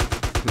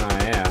 Oh,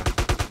 yeah.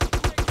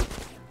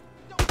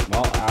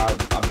 Well,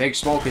 a Big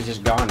Smoke is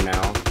just gone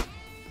now.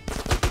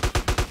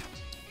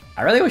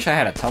 I really wish I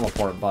had a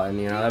teleport button,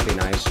 you know, that'd be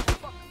nice.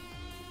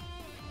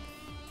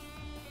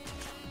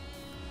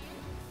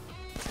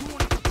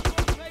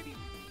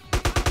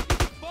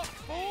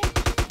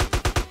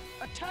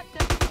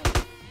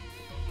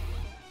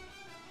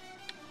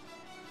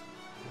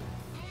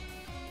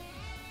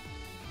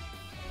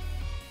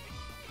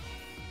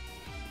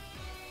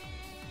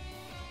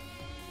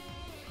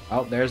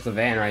 Oh, there's the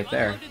van right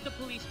there. Unloaded the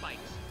police bikes.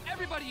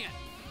 Everybody in.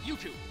 You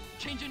two,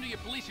 change into your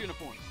police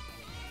uniforms.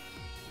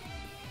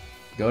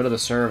 Go to the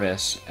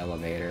service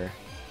elevator.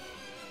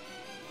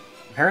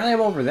 Apparently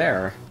I'm over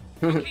there.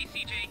 Okay,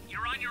 CJ,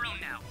 you're on your own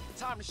now.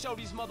 Time to show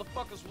these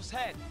motherfuckers what's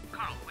happening.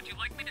 Carl, would you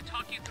like me to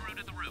talk you through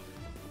to the roof?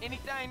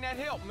 Anything that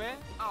help, man.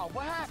 Oh,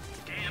 what happened?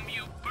 Damn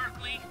you,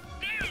 Berkeley.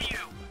 Damn you!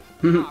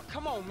 Oh,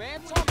 come on,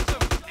 man. Talk to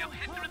me. Now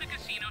head through the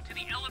casino to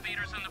the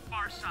elevators on the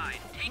far side.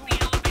 Take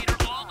the elevator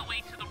all the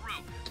way to the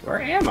roof. Where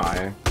am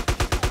I?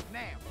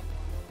 Now.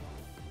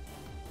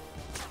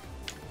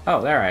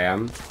 Oh, there I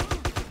am.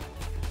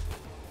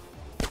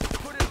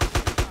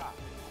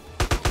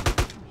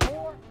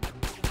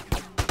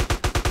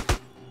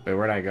 Wait,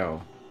 where'd I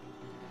go?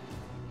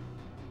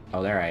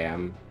 Oh, there I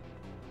am.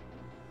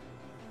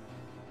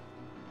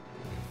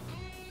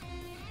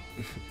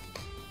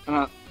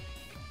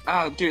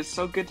 Dude, it's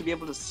so good to be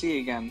able to see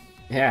again.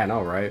 Yeah, I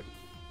know, right?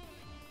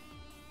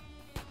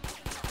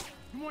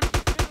 You want to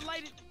get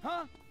ventilated,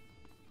 huh?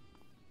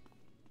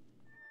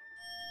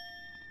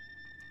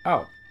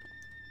 Oh.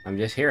 I'm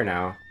just here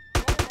now.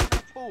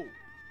 Fool.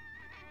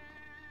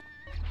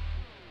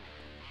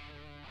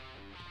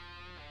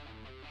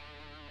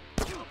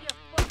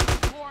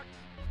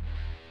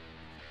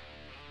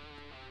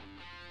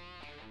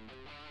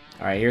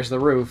 Alright, here's the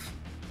roof.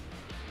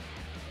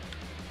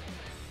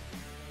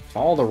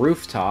 Follow the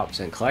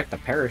rooftops and collect the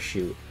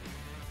parachute.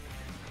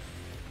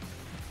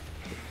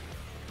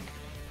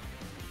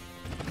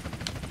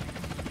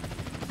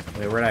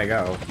 Wait, where'd I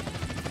go?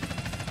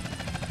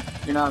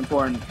 You're not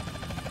important.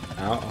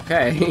 Oh,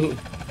 okay.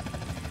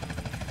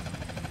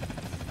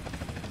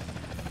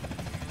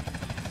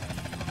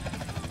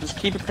 Just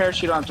keep your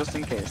parachute on just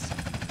in case.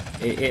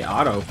 It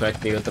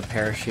auto-clicked me with the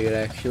parachute,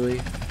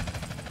 actually.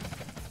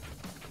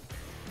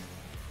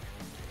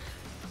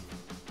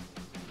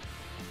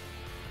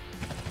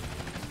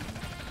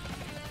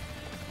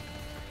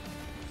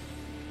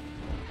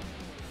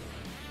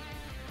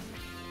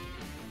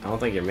 I don't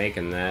think you're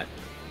making that.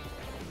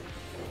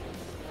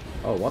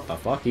 Oh, what the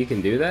fuck? You can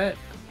do that?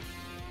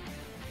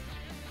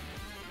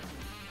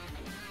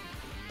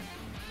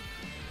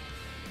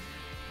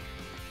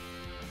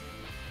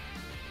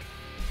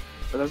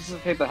 But does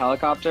this take the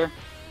helicopter?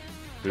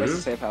 Where's the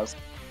Hmm? safe house?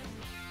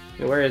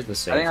 Where is the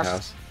safe that's-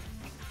 house?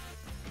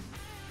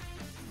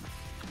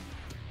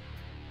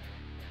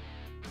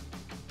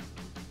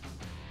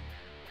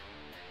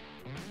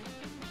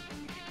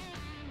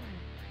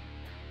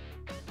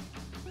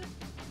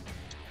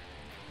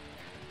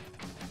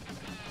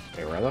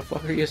 Wait, where the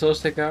fuck are you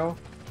supposed to go?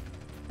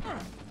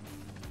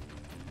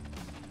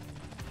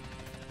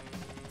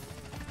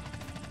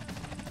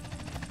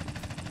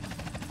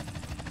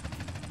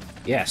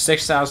 Yeah,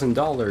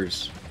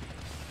 $6,000.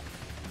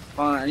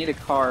 Hold on, I need a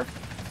car.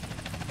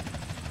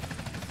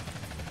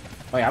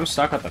 Wait, I'm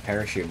stuck with the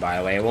parachute, by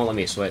the way. It won't let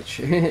me switch.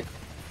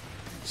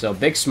 So,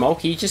 Big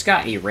Smoke, he just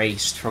got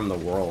erased from the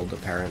world,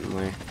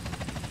 apparently.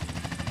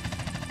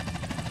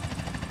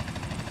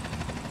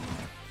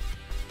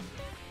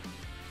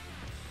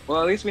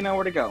 Well, at least we know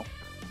where to go.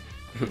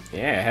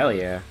 Yeah, hell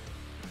yeah.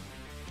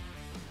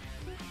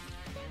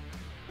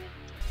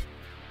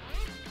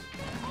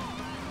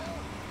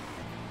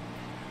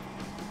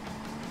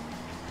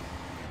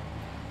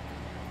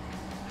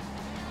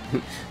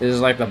 This is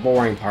like the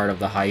boring part of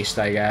the heist,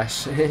 I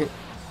guess. I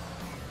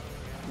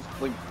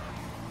mean,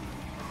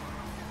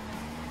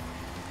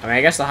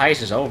 I guess the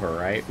heist is over,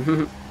 right?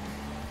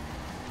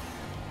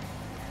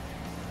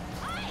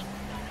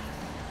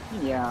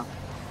 Yeah.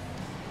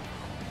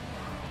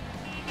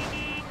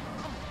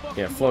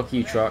 Yeah, fuck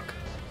you, truck.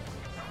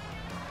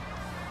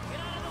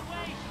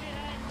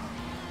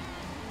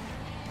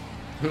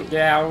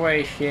 Get out of the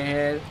way,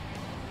 shithead.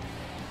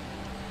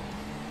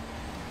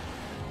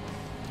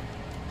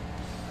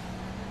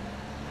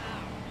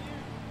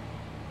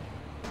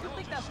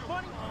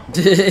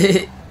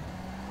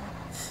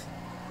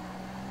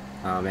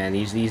 Oh man,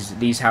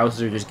 these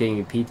houses are just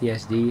getting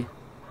PTSD.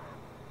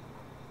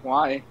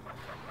 Why?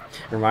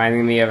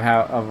 Reminding me of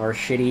our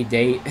shitty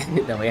date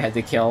that we had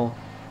to kill.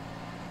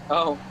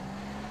 Oh.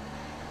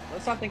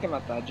 Let's not think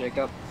about that,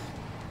 Jacob.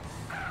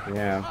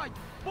 Yeah.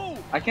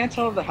 I can't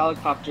tell if the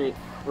helicopter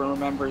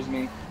remembers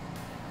me.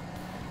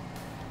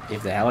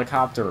 If the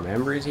helicopter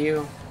remembers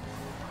you?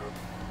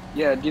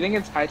 Yeah, do you think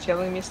it's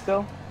hightailing me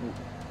still?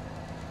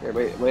 Here,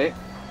 wait.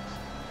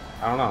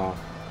 I don't know.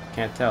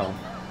 Can't tell.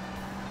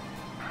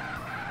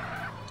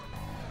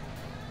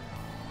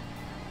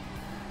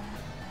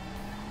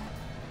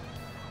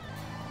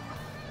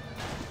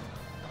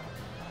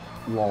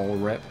 Lol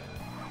rip.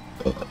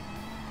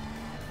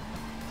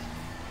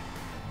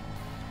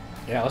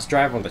 Yeah, let's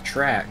drive on the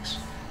tracks.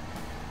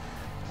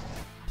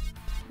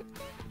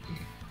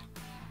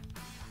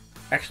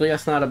 Actually,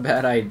 that's not a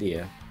bad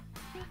idea.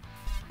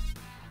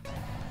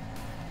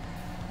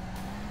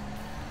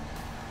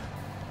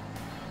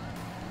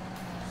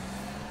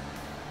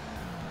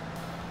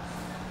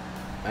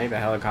 I think the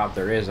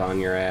helicopter is on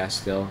your ass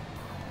still.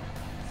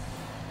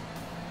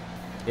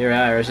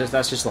 Yeah,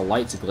 that's just the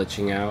lights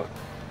glitching out.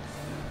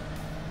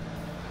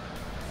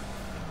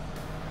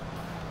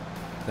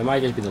 That might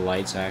just be the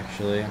lights,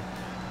 actually.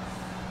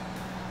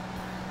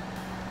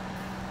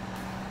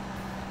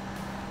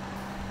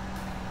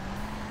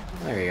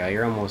 There you go,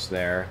 you're almost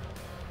there.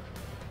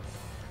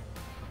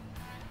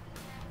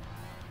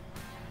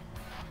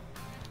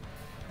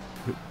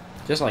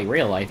 Just like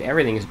real life,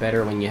 everything is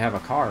better when you have a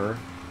car.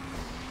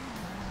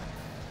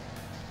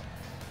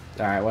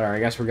 Alright, whatever, I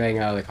guess we're getting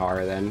out of the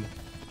car then.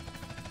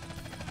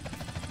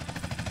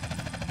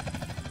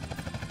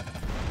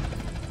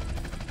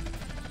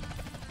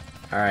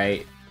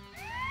 Alright.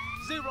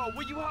 Zero,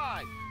 where you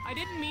hide? I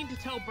didn't mean to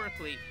tell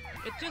Berkeley.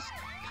 It just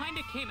kind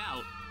of came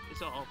out,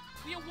 is all.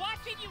 Are you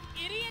watching, you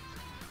idiot?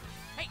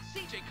 Hey,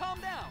 CJ, calm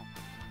down.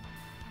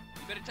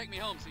 You better take me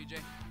home,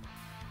 CJ.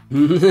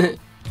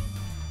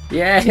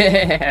 Yeah,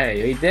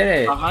 we did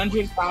it.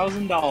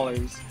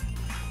 $100,000.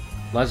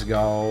 Let's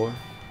go.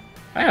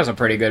 That was a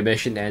pretty good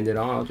mission to end it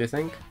on, don't you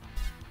think?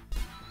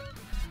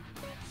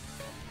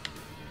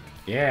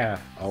 Yeah.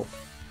 Oh,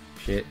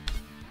 shit.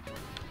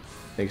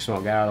 Big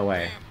Smoke, get out of the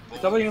way.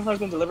 Double uniforms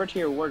been delivered to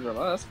your wardrobe.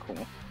 Oh, that's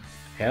cool.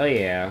 Hell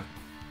yeah.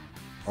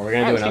 Are we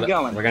gonna do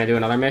another? We're gonna do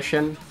another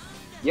mission.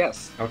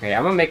 Yes. Okay,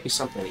 I'm gonna make me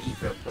something to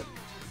eat real quick.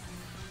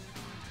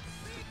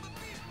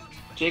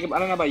 Jacob, I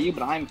don't know about you,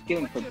 but I'm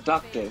feeling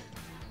productive.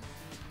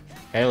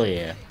 Hell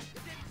yeah.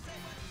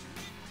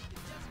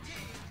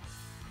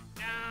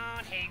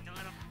 Don't hate the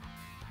little...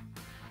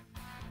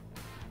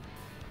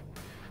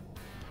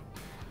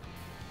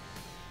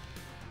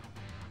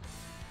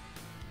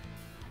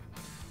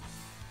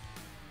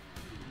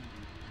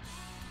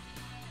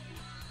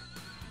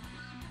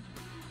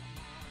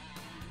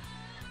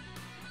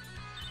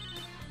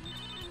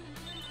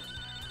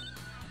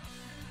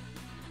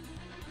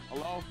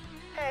 Hello?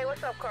 Hey,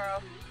 what's up,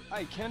 Carl?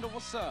 Hey, Kendall,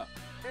 what's up?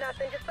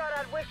 Nothing, just thought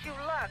I'd wish you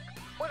luck.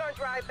 We're gonna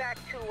drive back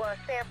to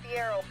San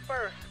Fierro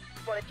first.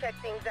 Wanna check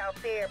things out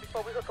there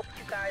before we hook up with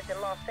you guys in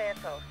Los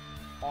Santos.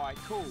 All right,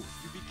 cool.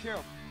 You be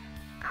careful.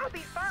 I'll be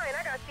fine.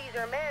 I got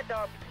Caesar and Mad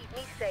Dog to keep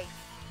me safe.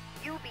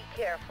 You be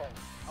careful.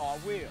 Oh,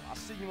 I will. I'll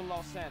see you in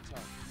Los Santos.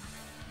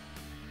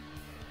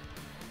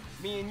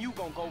 Me and you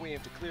gonna go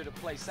in to clear the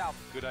place out.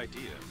 Good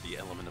idea. The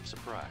element of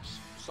surprise.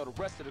 So the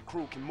rest of the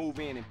crew can move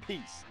in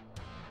peace.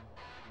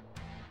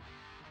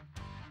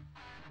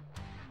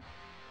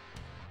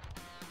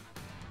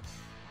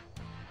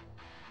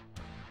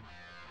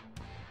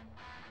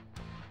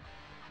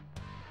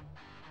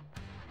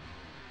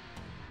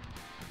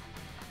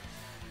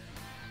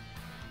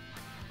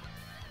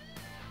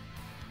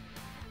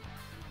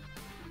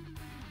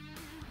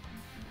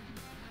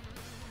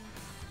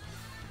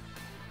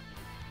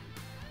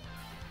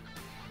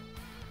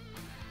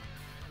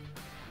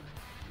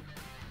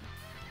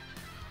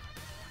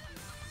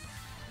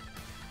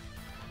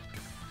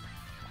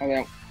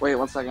 Okay, wait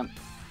 1 second.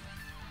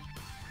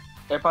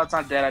 AirPod's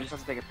not dead, I just have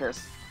to take a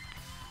piss.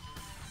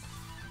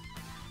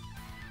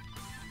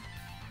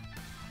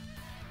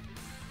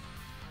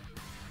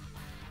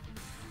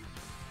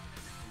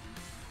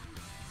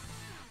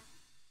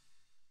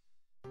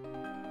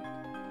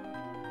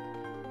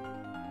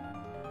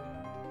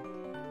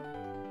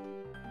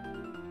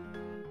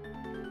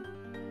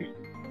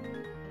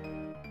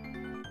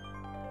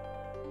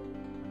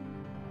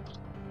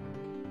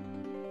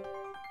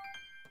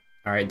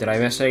 Alright, did I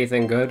miss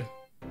anything good?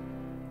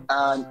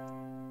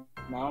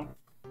 No.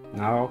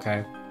 No?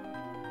 Okay.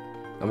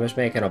 I'm just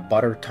making a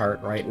butter tart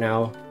right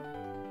now.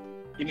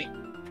 You mean...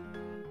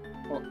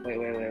 Oh,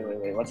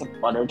 wait. What's a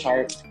butter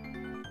tart?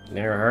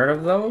 Never heard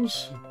of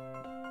those?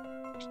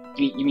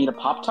 You mean a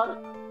Pop-Tart?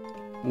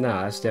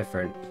 No, that's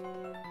different.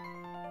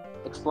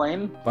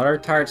 Explain? Butter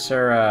tarts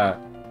are,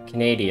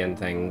 Canadian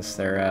things.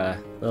 They're,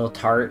 little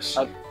tarts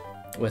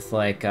with,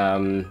 like,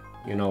 you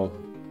know...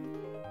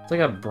 It's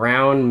like a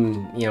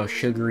brown, you know,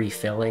 sugary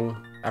filling.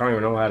 I don't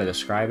even know how to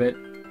describe it.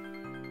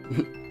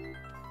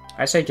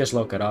 I say just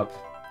look it up.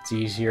 It's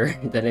easier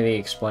than me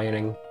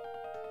explaining.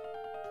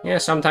 Yeah,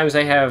 sometimes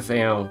they have, you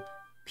know,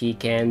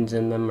 pecans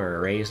in them or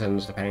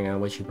raisins, depending on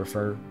which you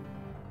prefer.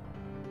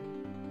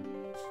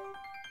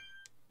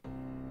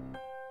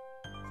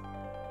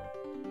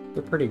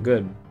 They're pretty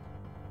good.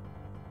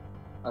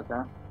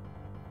 Okay.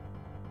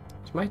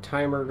 Is my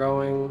timer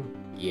going?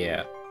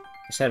 Yeah.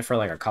 I set it for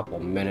like a couple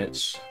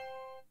minutes.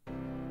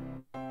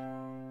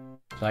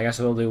 So I guess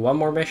we'll do one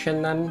more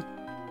mission then?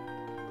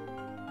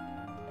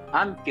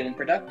 I'm feeling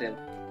productive.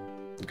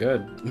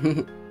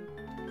 Good.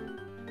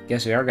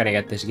 Guess we are gonna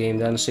get this game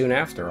done soon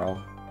after all.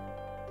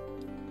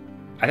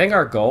 I think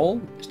our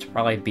goal is to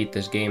probably beat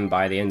this game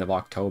by the end of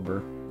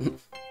October.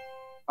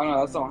 Oh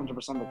no, that's not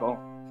 100% the goal.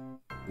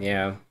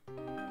 Yeah.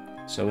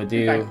 So we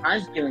do... In fact,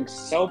 I'm feeling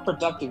so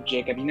productive,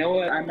 Jacob. You know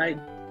what I might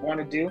want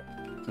to do?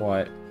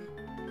 What?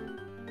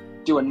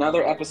 Do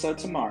another episode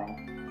tomorrow.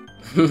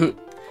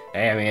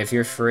 Hey, I mean, if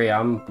you're free,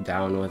 I'm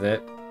down with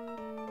it.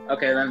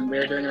 Okay, then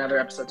we're doing another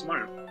episode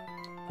tomorrow.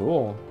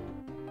 Cool.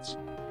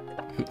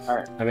 All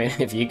right. I mean,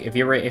 if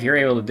you're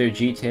able to do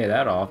GTA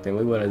that often,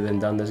 we would have then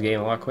done this game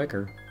a lot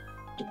quicker.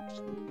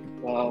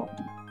 Well,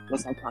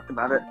 let's not talk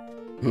about it.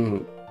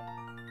 1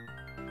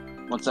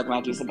 second,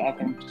 I'll do some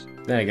bathroom.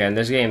 Then again,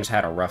 this game's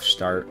had a rough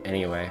start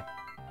anyway.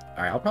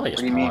 Alright, I'll probably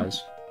just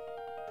pause.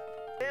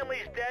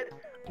 Family's dead.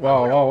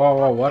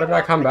 Whoa, what did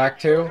I come back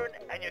to?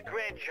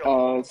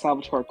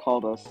 Salvatore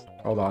called us.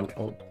 Hold on.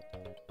 Oh.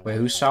 Wait,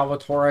 who's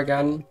Salvatore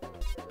again?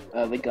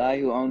 The guy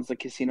who owns the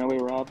casino we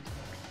robbed.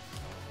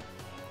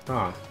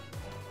 Huh.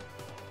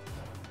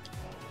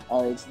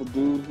 It's the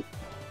dude.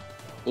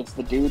 It's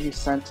the dude who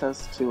sent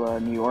us to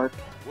New York.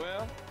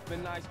 Well,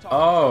 been nice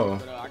talking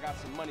to you, but I got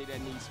some money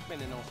that needs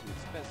spending on some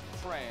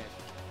expensive trash.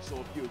 So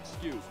if you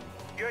excuse me.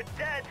 You're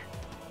dead.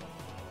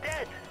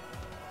 Dead.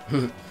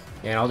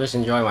 Yeah, I'll just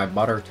enjoy my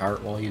butter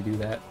tart while you do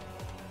that.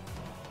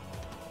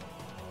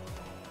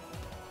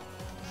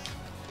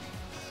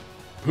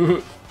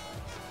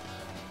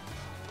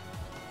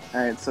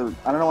 Alright, so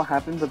I don't know what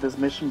happened, but this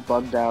mission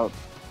bugged out,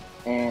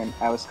 and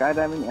I was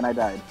skydiving and I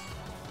died.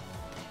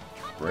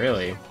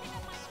 Really?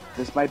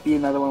 This might be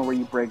another one where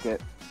you break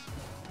it.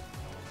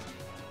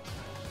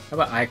 How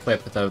about I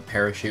clip the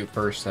parachute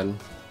first then?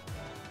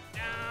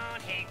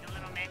 Don't hate the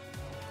little man.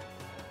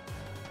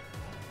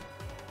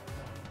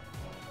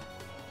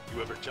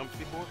 You ever jumped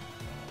before?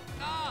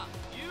 Nah,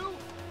 you?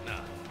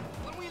 Nah.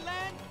 When we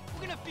land,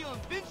 we're gonna feel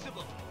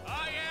invincible.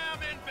 I am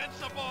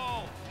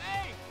invincible!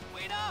 Hey,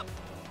 wait up!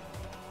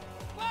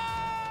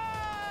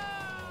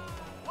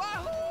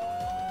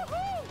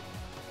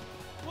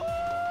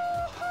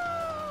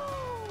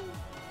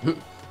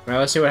 Well,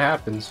 let's see what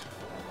happens.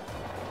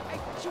 Hey,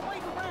 what you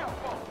waiting around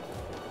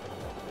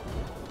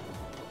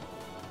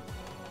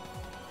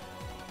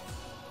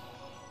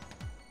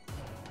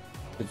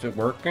for? Is it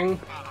working?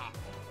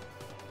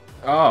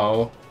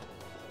 Oh.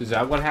 Is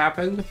that what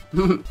happened?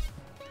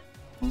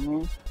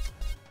 Mm-hmm.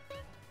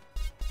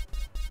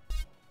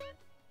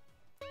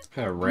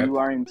 Kind of rip. You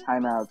are in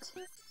timeout.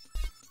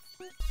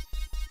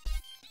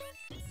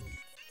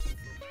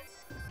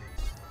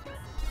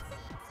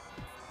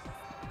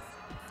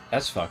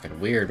 That's fucking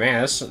weird,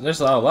 man.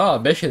 There's a lot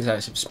of missions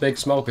that Big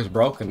Smoke is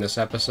broken this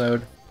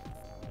episode.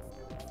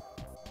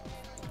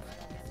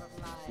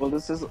 Well,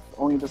 this is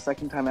only the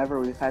second time ever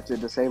we've had to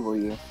disable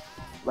you.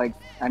 Like,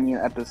 I mean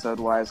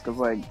episode-wise,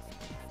 because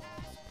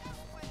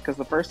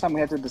the first time we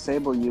had to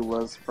disable you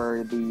was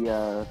for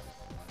the,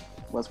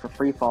 was for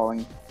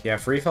free-falling. Yeah,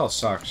 Freefall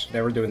sucks.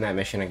 Never doing that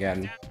mission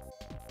again.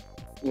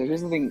 Yeah,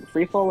 here's the thing.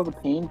 Freefall was a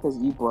pain because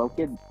you broke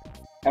it.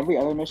 Every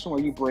other mission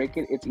where you break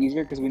it, it's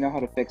easier because we know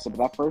how to fix it. But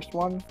that first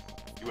one...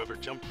 You ever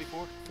jumped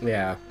before?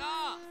 Yeah.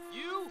 Nah,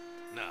 you?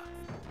 Nah.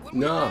 When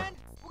we land,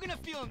 we're gonna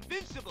feel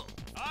invincible.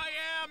 I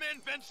am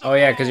invincible! Oh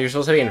yeah, because you're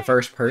supposed to be in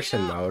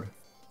first-person mode.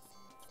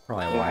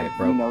 Probably why it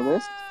broke. You know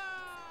this?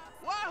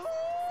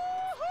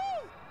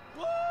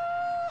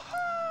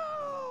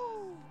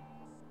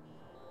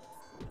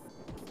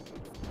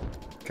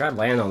 Try to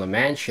land on the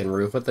mansion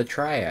roof with the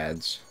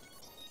triads.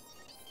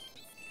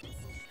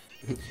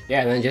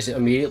 Yeah, and then just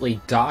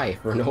immediately die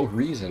for no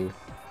reason.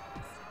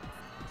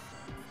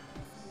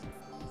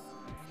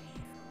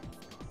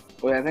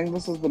 Wait, I think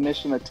this is the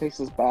mission that takes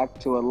us back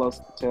to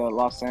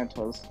Los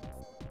Santos.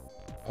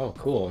 Oh,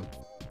 cool.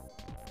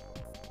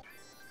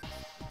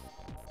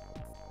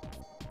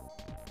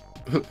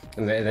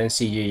 And then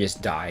CG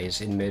just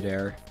dies in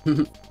midair.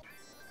 Dude,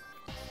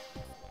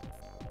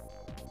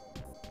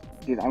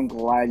 I'm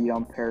glad you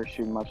don't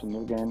parachute much in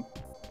this game.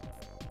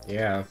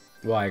 Yeah.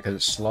 Why? Because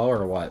it's slow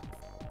or what?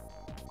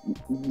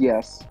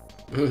 Yes.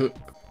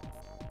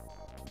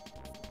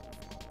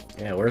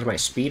 Yeah, where's my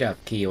speed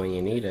up key when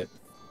you need it?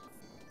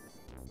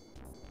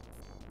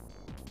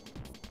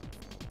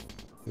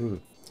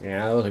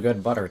 Yeah, that was a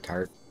good butter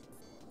tart.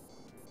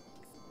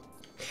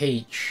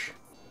 H.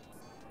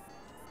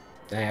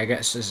 Dang, I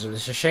guess it's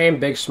a shame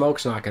Big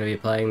Smoke's not going to be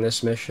playing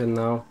this mission,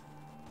 though.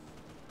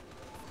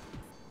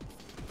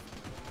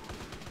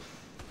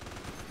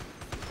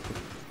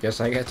 Guess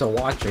I get to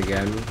watch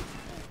again.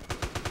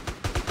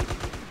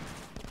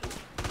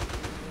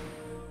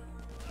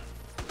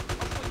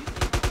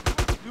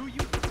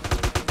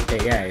 Hey,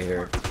 get out of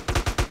here.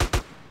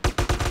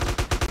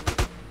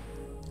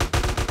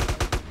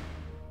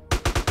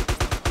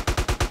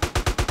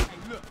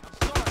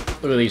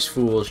 Look at these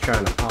fools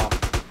trying to pop.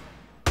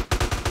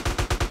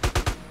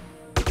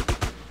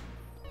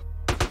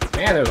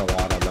 Man, there's a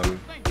lot of them.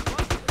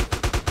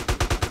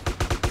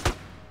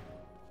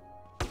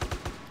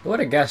 Who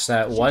would have guessed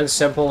that one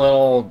simple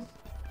little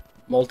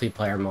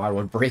multiplayer mod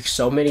would break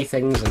so many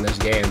things in this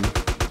game?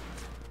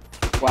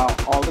 Wow,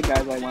 all the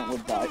guys I went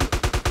with died.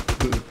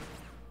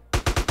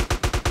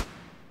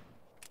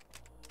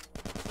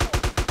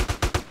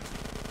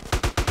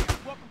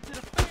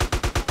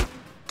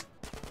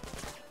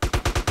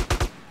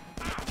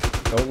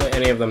 Don't let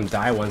any of them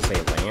die once they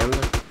land.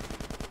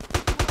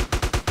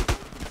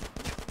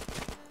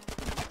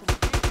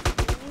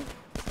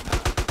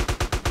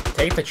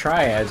 Take the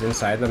triads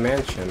inside the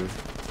mansion.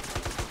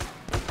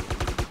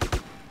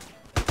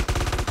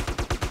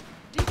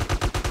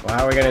 Well,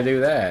 how are we gonna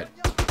do that?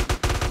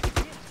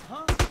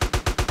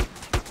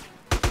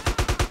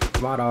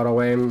 Come on,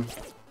 auto aim.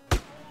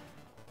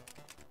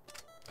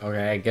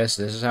 Okay, I guess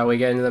this is how we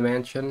get into the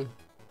mansion.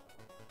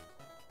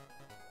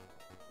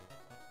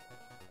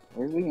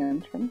 Where's the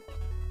entrance?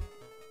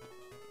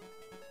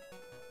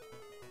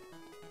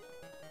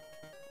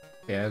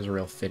 Yeah, it's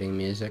real fitting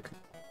music.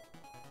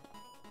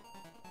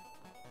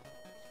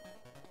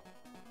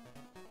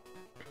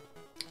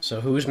 So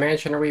whose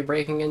mansion are we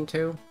breaking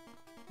into?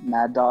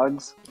 Mad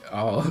Dog's.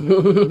 Oh.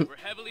 We're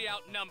heavily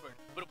outnumbered,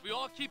 but if we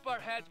all keep our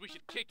heads, we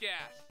should kick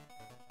ass.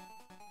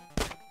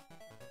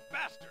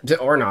 Bastard!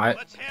 Or not.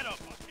 Let's head up,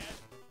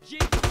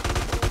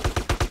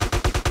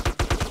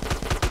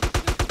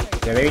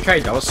 Yeah, maybe try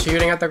don't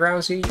shooting at the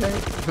ground, CJ?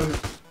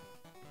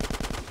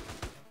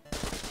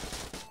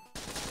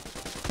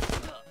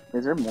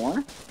 Is there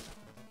more?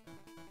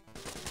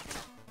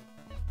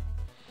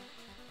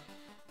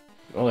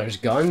 Well, there's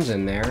guns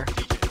in there.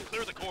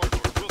 Clear the corridor.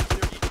 We'll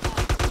clear each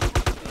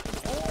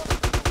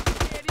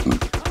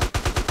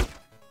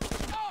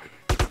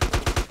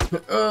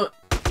There are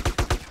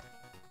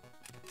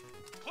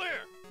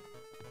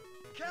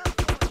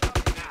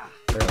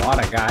a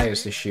lot of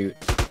guys to shoot.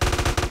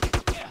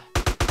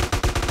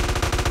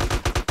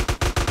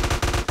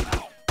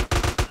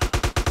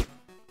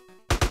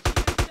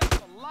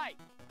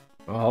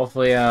 Well,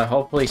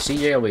 hopefully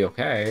CJ will be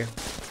okay.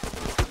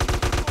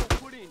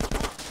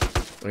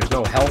 There's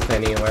no health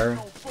anywhere.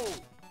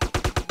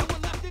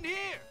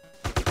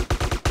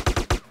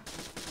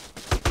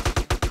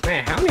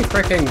 Man, how many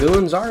frickin'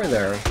 goons are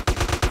there?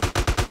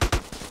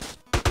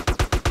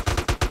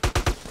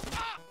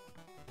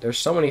 There's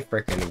so many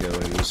frickin'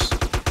 goons.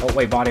 Oh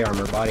wait, body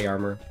armor, body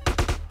armor.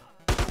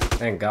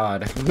 Thank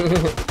God.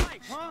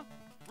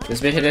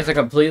 This mission is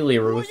completely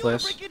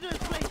ruthless.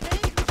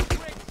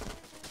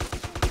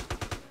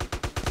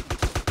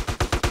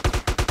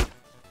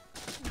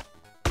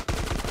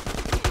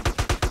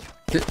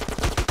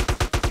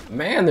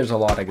 Man, there's a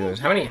lot of goons.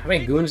 How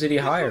many goons did he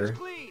hire?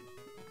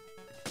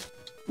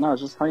 No,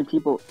 it's just how many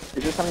people.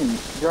 It's just how many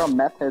zero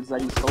meth heads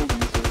that he sold them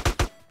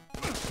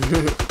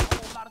to.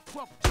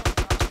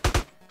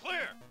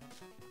 Clear.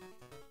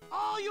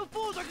 All you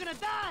fools are gonna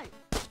die.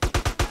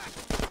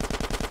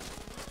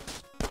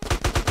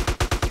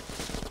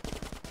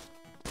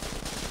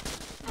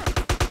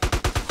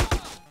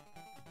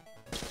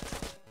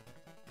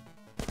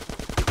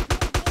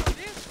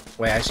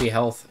 Wait, I see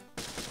health.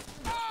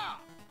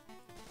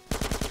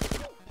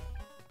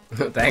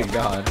 Thank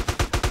God.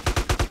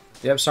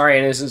 Yep, sorry,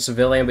 innocent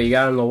civilian, but you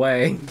got in the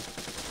way.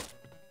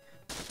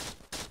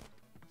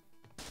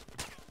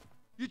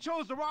 You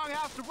chose the wrong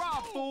house to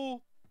rob,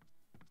 fool.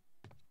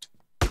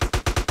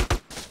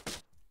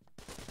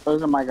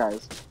 Those are my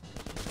guys.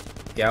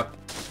 Yep.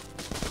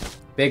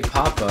 Big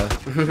Papa.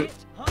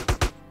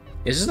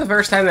 Is this the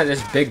first time that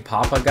this Big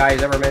Papa guy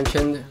is ever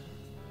mentioned?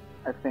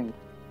 I think.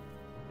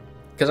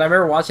 Because I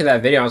remember watching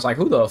that video, I was like,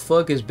 who the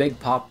fuck is Big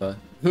Papa?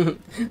 I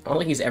don't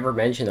think he's ever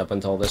mentioned up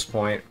until this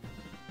point.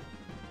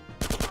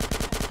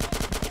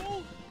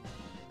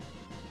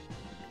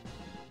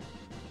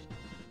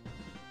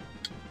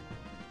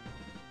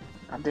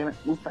 God damn it,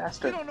 move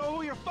faster. You don't know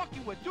who you're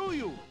fucking with, do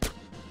you?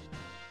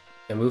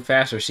 Yeah, move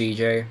faster,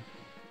 CJ.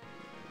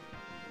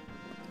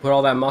 Put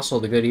all that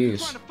muscle to good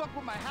use. Trying to fuck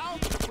with my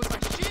house? With my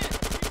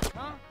shit?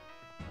 Huh?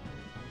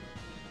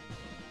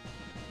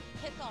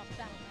 Piss off,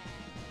 battle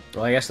bag.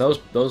 Well, I guess those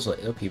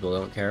people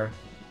don't care.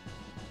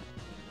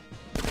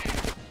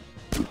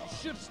 You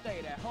should have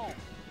stayed at home.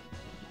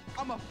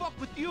 I'ma fuck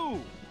with you.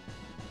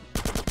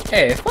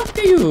 Hey, fuck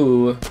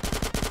you!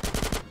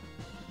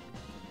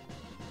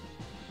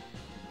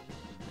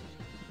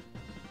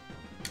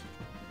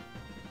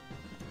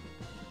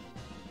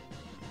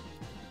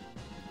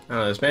 I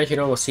don't know, this mansion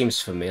almost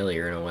seems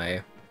familiar in a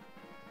way.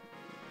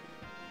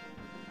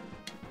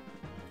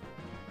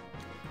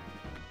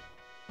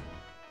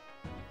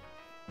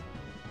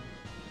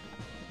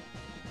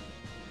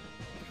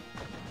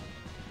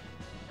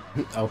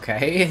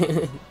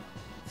 Okay.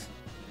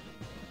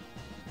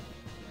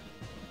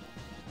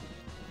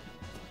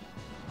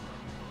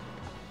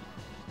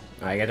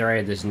 I get to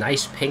ride this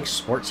nice pink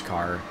sports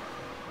car.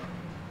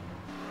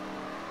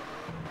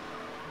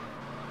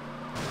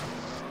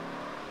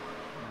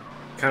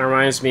 Kind of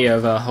reminds me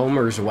of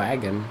Homer's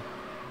wagon.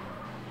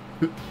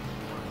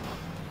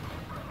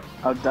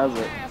 How does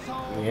it?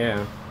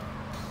 Yeah.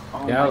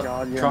 Oh Get my out,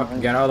 God, truck, yeah.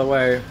 get out of the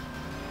way.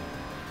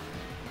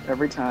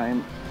 Every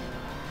time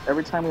we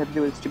have to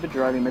do a stupid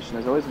driving mission,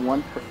 there's always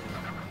one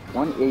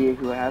idiot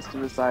who has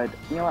to decide,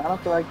 you know what, I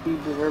don't feel like he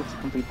deserves to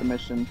complete the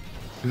mission.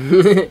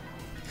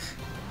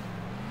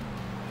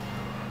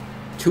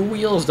 2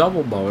 wheels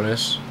double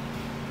bonus.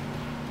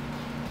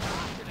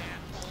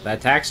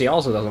 That taxi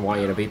also doesn't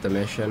want you to beat the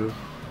mission.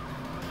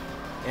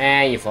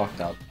 And you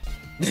fucked up.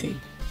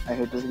 I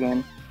hate this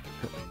game.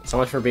 So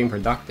much for being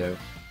productive.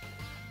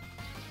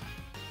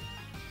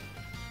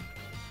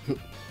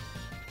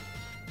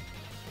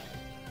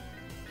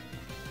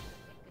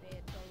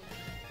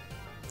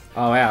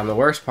 Oh yeah, and the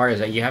worst part is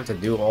that you have to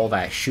do all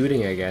that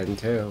shooting again,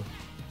 too.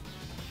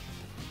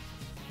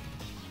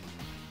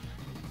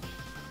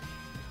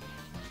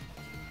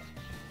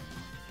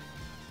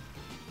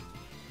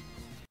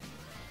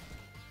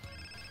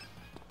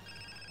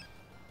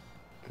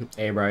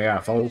 Hey bro, yeah,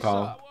 phone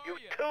call. You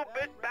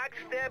two-bit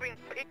backstabbing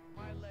pig.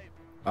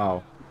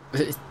 Oh.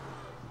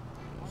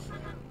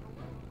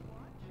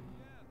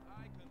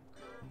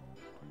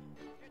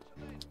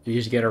 You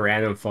just get a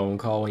random phone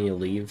call when you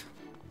leave.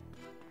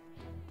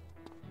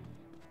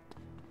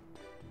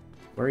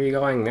 Where are you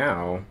going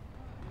now?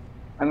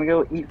 I'm gonna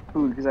go eat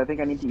food, because I think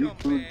I need to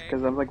eat food,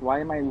 because I'm like, why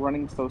am I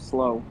running so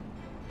slow?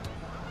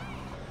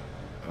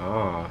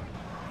 Ah.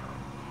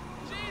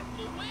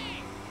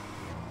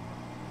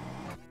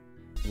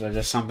 Is that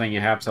just something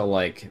you have to,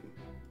 like,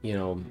 you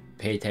know,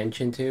 pay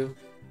attention to?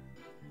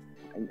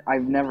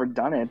 I've never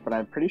done it, but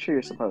I'm pretty sure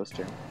you're supposed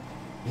to.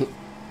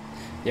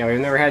 Yeah, we've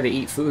never had to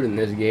eat food in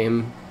this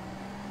game.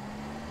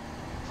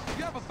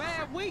 You have a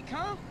bad week,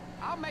 huh?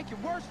 I'll make it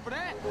worse for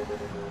that.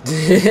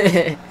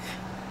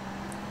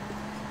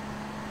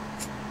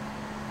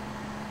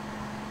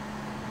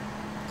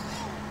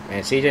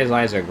 Man, CJ's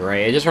lines are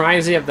great. It just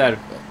reminds me of that.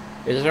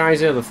 It just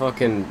reminds me of the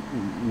fucking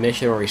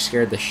mission where he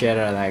scared the shit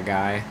out of that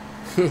guy.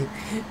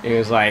 He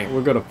was like,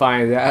 "We're gonna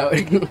find out."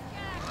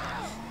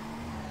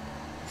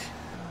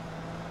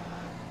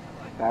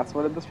 That's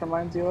what this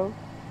reminds you of?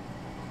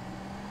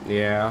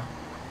 Yeah.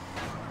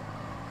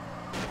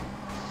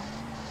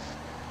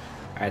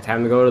 Alright,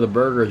 time to go to the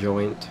burger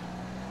joint.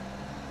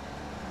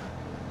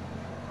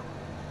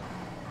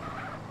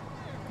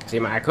 See,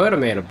 I could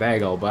have made a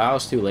bagel, but I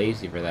was too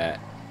lazy for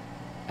that.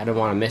 I didn't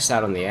want to miss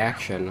out on the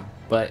action,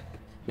 but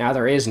now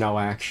there is no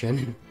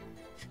action.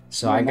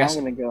 So Yeah, I guess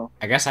I'm gonna go.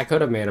 I guess I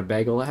could have made a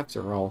bagel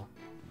after all.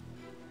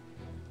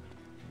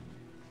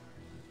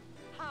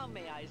 How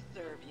may I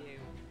serve you?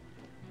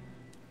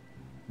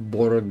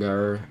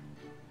 Burger.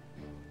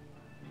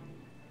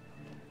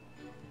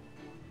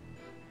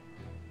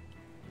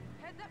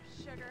 Heads up,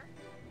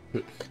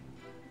 sugar.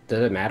 Does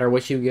it matter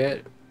what you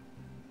get?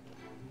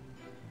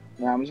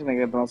 Yeah, I'm just gonna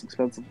get the most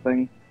expensive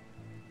thing.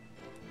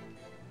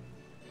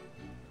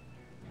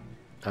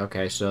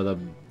 Okay, so the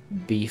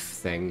beef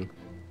thing.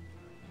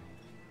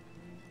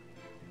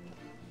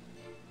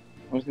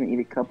 I'm just gonna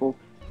eat a couple.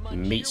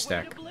 Meat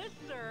stick.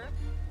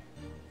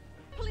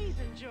 Please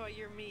enjoy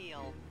your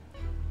meal.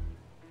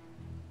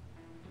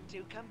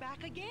 Do come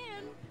back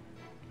again.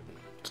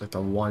 It's like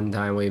the one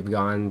time we've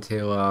gone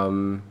to a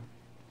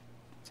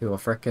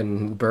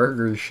frickin'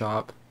 burger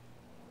shop.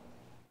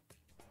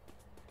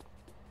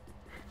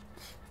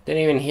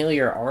 Didn't even heal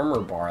your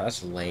armor bar,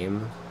 that's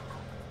lame.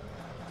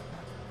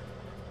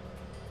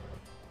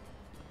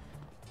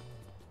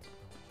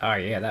 Oh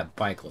yeah, that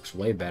bike looks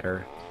way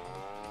better.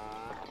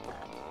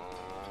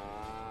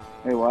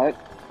 Wait, what?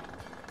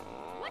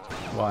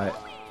 What?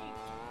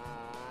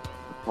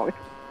 What?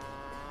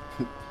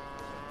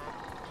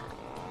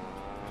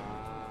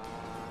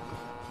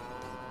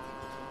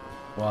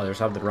 Well, there's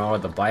something wrong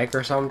with the bike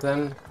or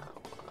something?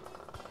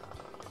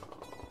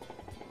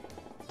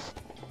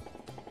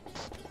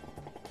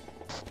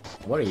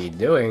 What are you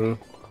doing?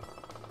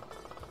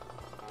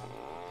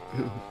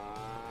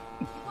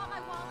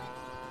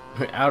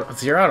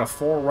 You're out of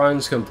 4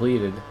 runs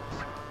completed.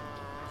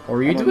 Or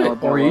are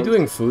you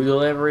doing food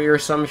delivery or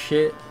some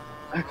shit?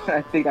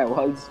 I think I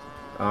was.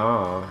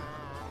 Oh.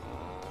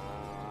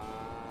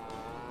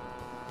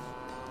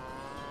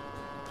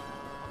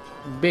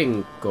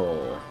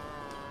 Bingo.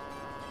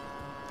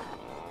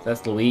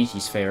 That's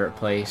Luigi's favorite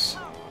place.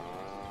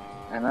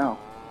 I know.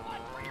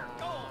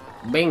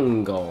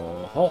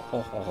 Bingo. Ho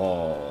ho ho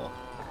ho.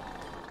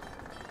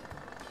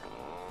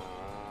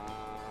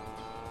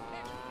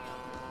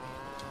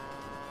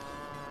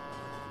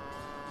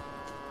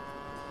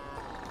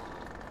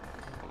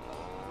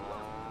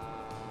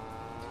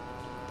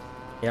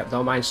 Yep,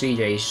 don't mind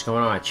CJ, he's just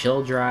going on a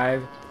chill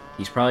drive.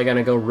 He's probably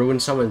gonna go ruin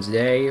someone's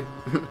day.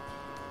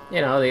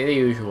 You know, the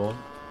usual.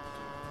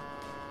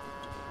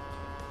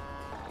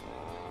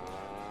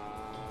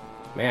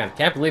 Man,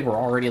 can't believe we're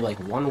already like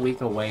 1 week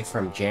away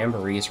from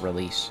Jamboree's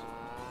release.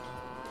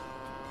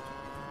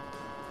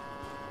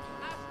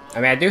 I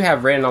mean, I do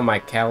have written on my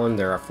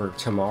calendar for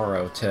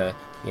tomorrow to,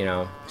 you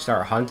know,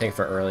 start hunting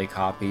for early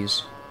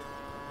copies.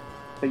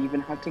 But you've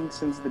been hunting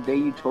since the day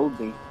you told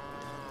me.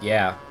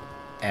 Yeah.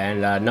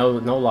 And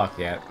no luck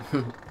yet.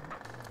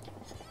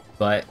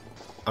 But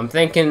I'm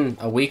thinking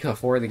a week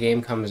before the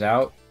game comes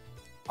out,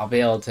 I'll be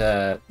able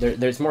to.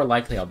 There's more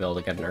likely I'll be able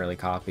to get an early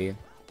copy.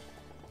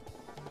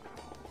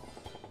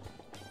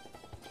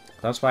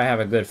 That's why I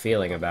have a good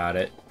feeling about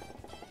it.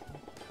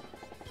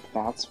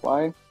 That's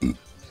why.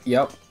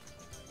 Yep.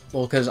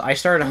 Well, because I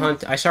started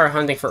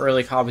hunting for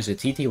early copies of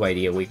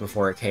TTYD a week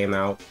before it came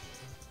out,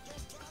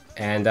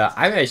 and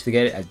I managed to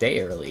get it a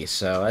day early.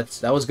 So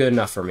that was good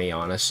enough for me,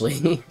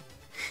 honestly.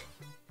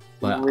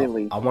 But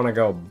really? I want to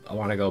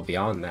go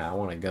beyond that. I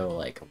want to go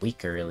like a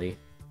week early.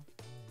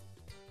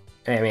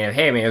 Hey man,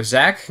 if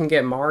Zach can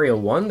get Mario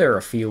Wonder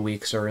a few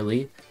weeks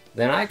early,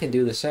 then I can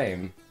do the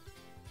same.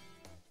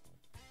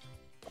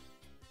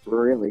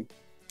 Really?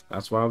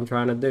 That's what I'm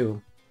trying to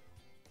do.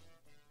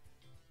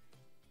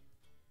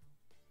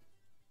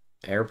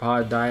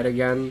 AirPod died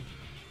again.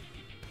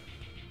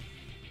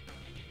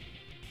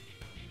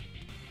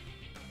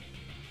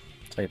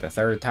 It's like the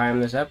 3rd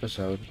time this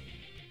episode.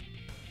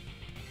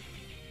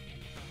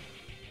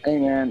 Hey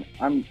man,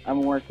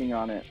 I'm working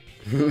on it.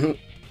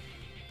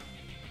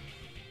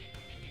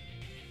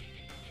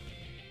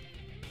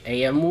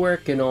 Hey, I'm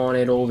working on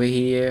it over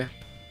here.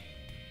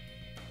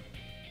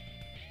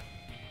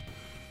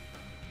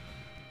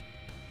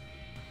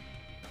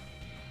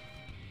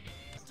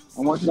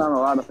 I'm working on a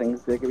lot of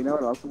things, Jacob. You know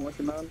what else I'm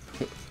working on?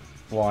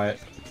 What?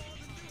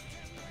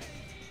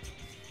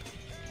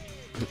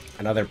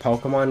 Another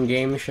Pokemon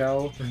game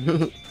show?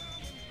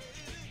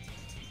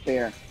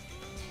 There.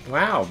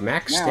 Wow,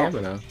 max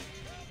stamina.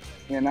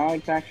 Yeah, now I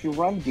can actually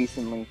run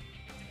decently.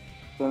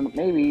 So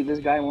maybe this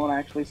guy won't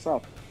actually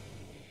suck.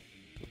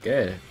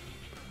 Good.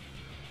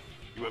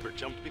 You ever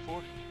jumped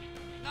before?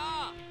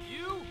 Nah,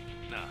 you?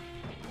 Nah.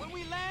 When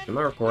we land, Am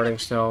I recording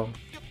still?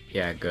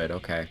 Yeah, good,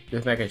 okay.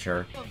 Just making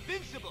sure.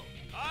 invincible.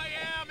 I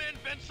am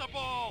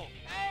invincible!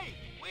 Hey,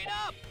 we Wait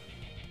up!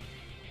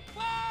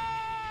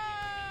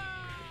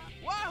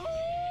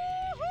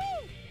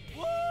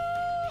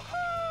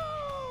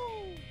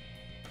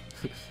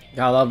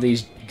 I love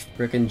these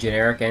freaking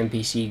generic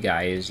NPC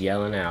guys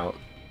yelling out.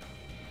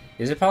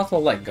 Is it possible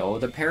to let go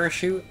of the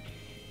parachute?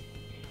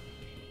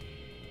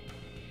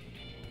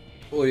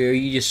 Or are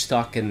you just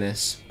stuck in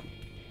this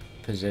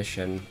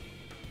position?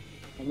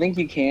 I think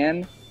you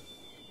can,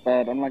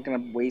 but I'm not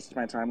gonna waste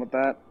my time with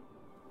that.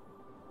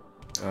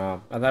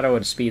 Oh, I thought it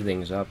would speed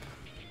things up.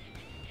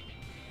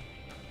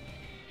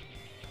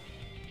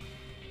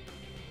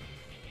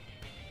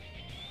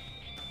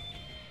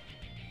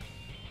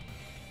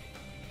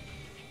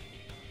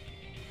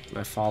 Am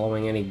I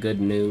following any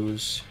good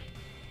news?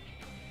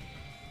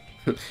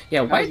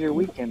 Yeah, How's your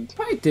weekend?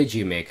 Why did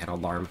you make an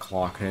alarm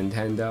clock,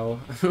 Nintendo?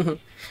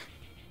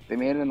 They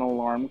made an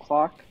alarm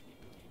clock?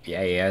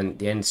 Yeah, you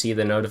didn't see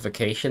the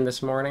notification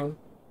this morning?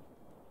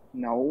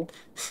 No.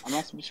 I'm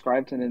not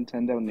subscribed to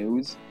Nintendo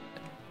News.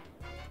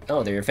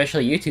 Oh, their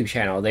official YouTube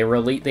channel.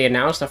 They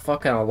announced a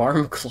fucking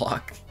alarm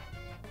clock.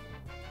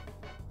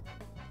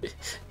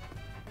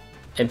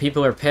 And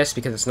people are pissed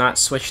because it's not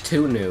Switch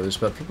 2 news,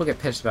 but people get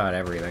pissed about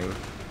everything.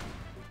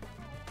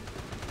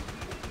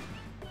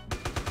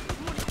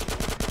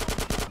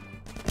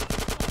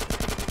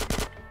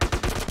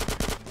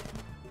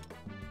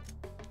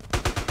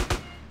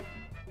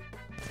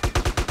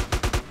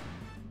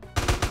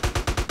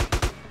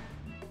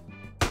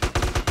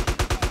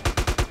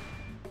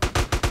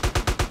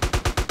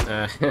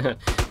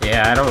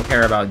 Yeah, I don't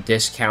care about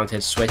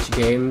discounted Switch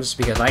games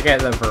because I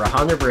get them for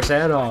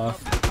 100%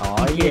 off.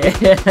 Oh yeah!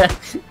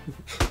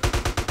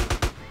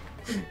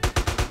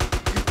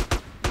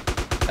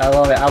 I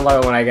love it. I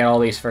love it when I get all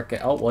these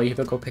frickin'. Oh well, you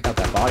can go pick up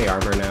that body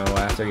armor now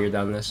after you're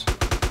done this.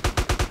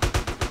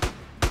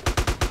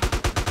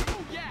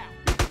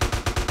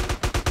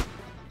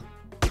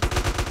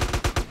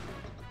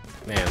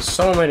 Man,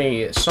 so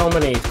many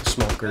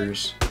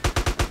smokers.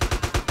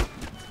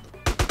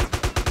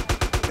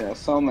 Yeah,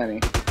 so many.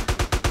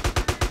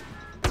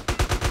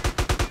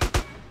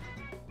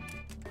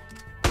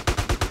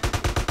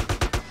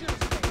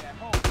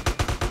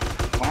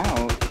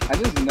 Wow, I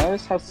just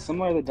noticed how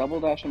similar the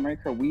Double Dash and Mario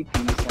Kart Wii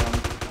themes sound.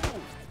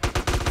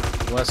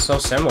 What's so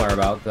similar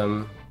about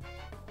them?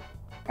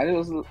 I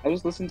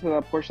just listened to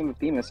that portion of the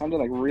theme. It sounded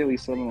like really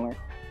similar.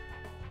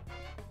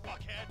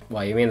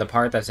 Well, you mean the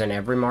part that's in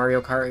every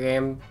Mario Kart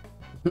game?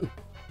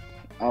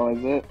 Oh,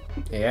 is it?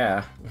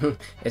 Yeah,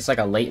 it's like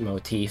a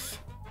leitmotif.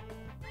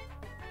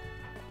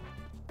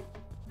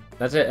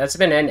 That's it. That's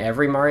been in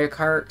every Mario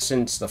Kart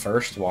since the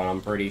first one,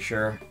 I'm pretty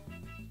sure.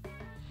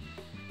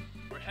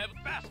 We're head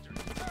bastard.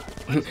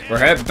 We're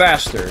head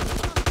bastard.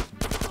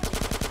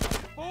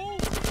 Oh,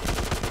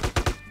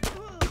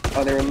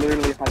 they were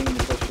literally hiding in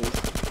the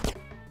bushes.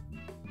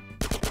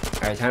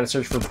 Alright, time to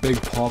search for Big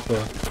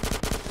Papa.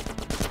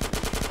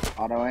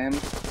 Auto aim?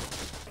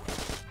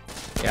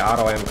 Yeah,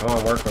 auto aim. Come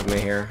on, work with me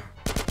here.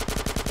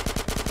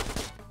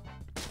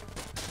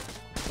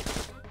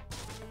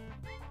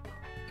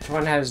 Which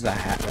one has the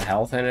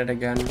health in it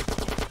again?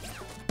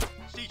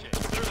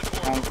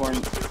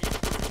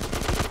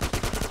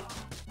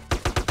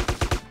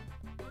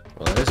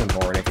 Well, it is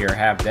important if you're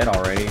half dead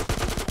already.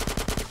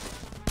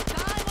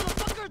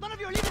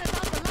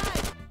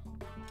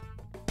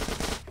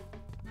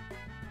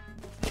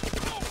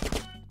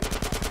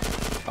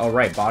 Oh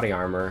right, body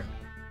armor.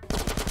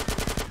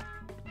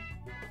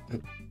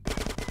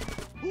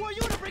 Who are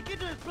you to break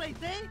into this place,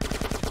 eh?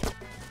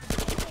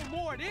 You want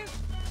more of this?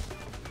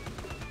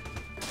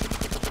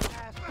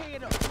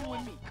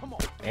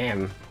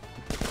 Damn.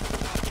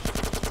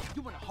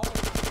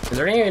 Is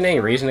there even any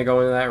reason to go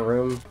into that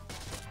room?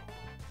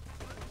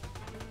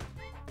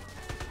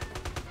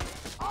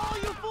 All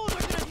you fools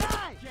are gonna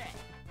die!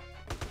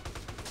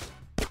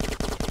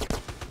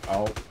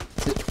 Oh.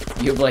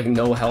 You have like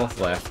no health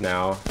left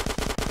now.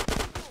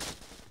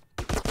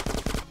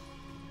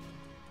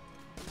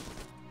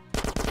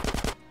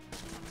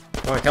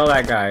 Come on, kill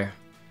that guy.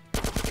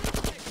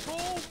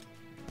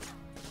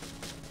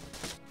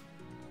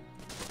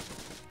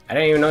 I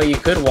didn't even know you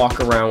could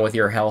walk around with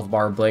your health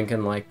bar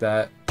blinking like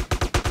that.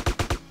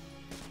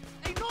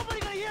 Ain't nobody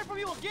gonna hear from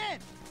you again!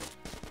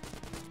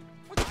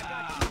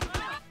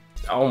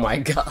 Oh my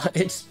god.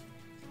 This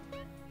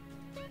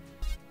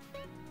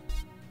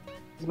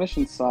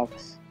mission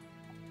sucks.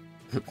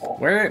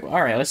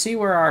 Alright, let's see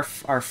where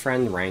our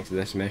friend ranked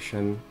this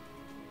mission.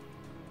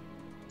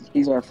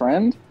 He's our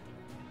friend?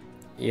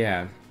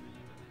 Yeah.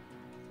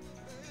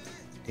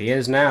 He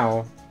is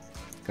now.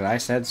 Because I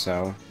said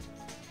so.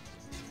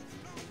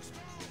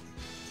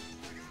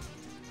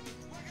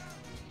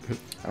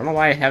 I don't know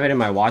why I have it in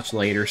my watch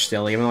later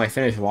still, even though I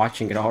finished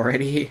watching it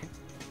already.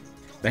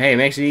 But hey, it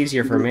makes it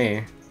easier for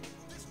me.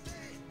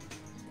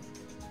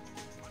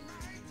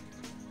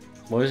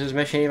 What was this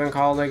mission even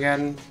called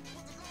again?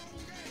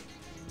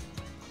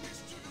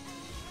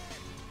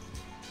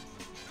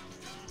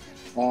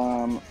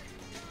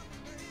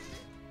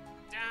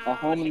 A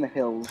Home in the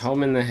Hills.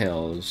 Home in the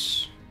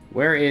Hills.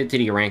 Where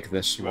did he rank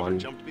this one?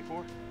 Jumped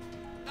before?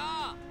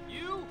 Ah,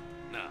 you?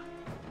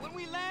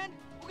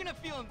 gonna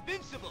feel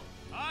invincible.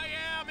 I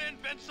am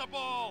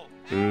invincible.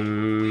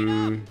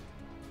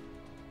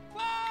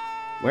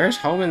 Where's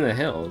Home in the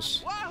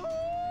Hills?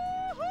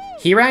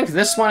 He ranked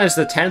this one as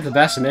the 10th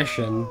best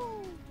mission.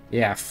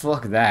 Yeah,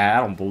 fuck that. I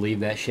don't believe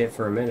that shit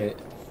for a minute.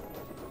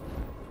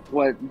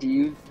 What, do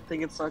you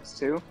think it sucks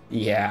too?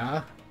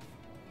 Yeah.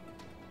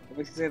 What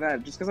makes you say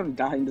that? Just because I'm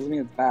dying doesn't mean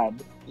it's bad.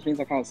 It just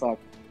means I kind of suck.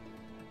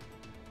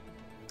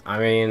 I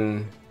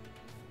mean...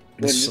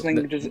 You just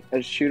think just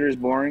a shooter is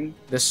boring?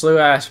 The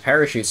slew-ass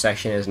parachute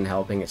section isn't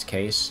helping its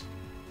case.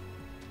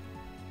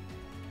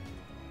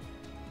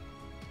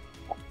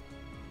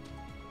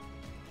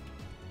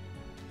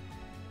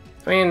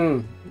 I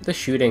mean, the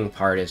shooting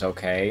part is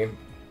okay.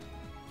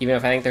 Even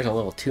if I think there's a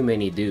little too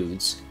many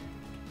dudes.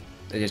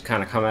 They just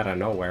kind of come out of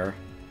nowhere.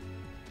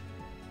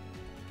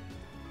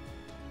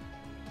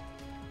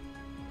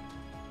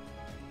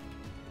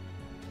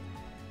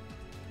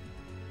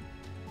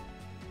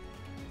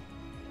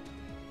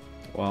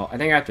 Well, I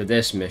think after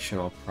this mission,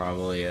 I'll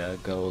probably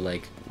go,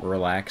 like,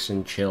 relax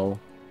and chill.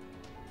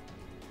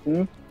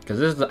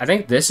 Because I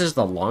think this is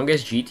the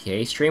longest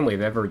GTA stream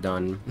we've ever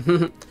done.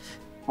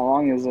 How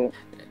long is it?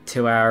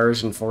 2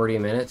 hours and 40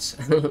 minutes.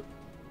 I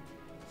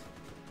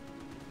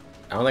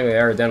don't think we've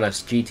ever done a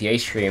GTA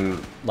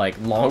stream, like,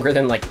 longer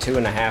than, like,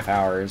 2.5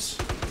 hours.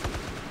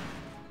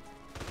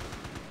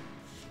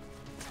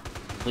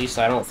 At least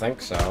I don't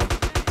think so.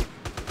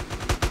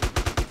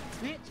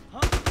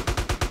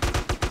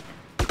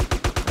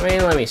 I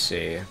mean, let me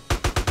see.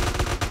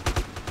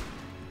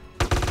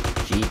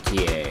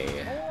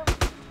 GTA.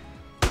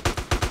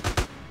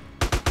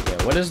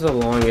 Yeah, what is the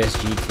longest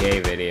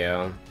GTA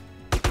video?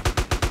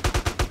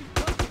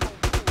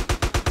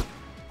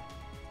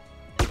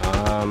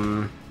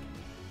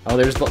 Oh,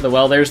 there's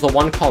the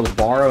one called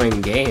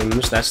Borrowing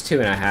Games. That's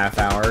 2.5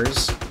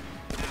 hours.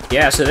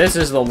 Yeah, so this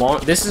is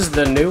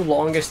the new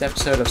longest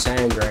episode of San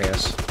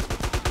Andreas.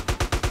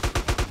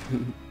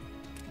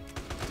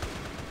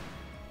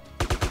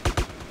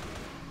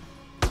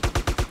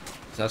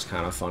 That's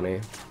kind of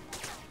funny.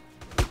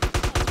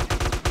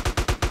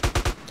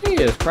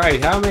 Jesus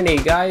Christ, how many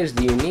guys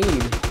do you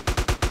need?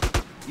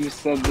 You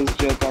said this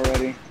joke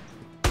already.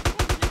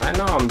 I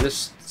know, I'm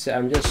just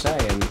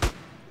saying.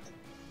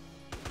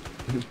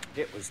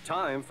 It was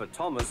time for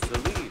Thomas to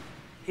leave.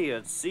 He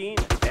had seen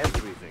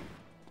everything.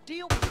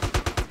 Deal.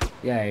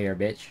 Yeah, you're a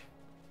bitch.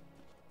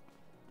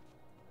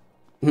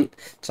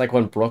 It's like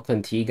when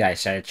Brooklyn T guy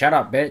said, "Shut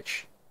up,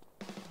 bitch."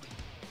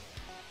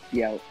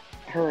 Yeah.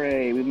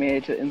 Hooray, we made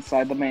it to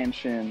inside the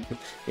mansion.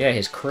 Yeah,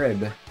 his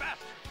crib.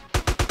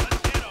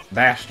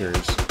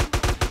 Bastards.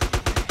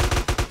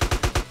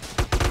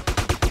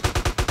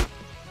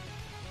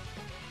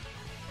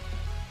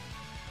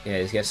 Yeah,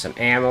 let's get some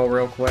ammo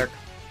real quick.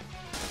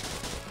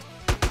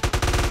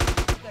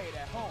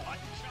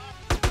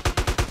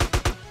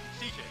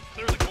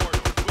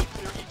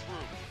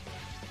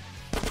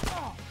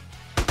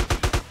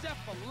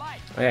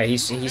 Oh yeah, he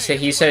said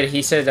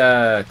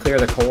clear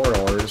the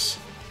corridors.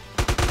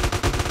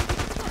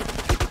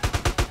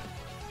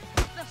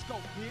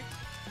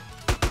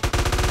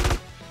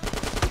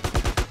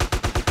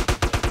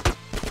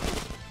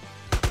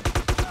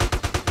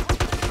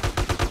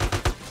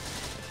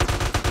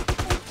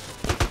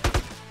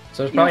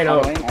 So there's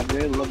probably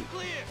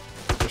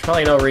there's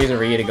probably no reason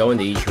for you to go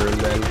into each room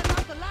then.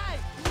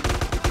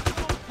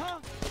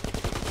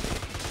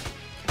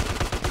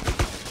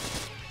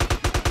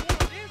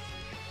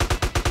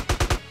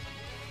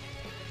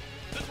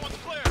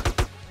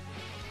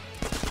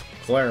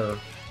 Claire.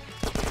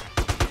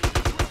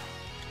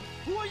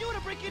 Who are you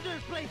to break into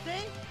this place,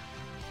 eh?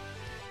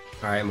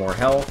 Alright, more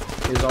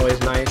health is always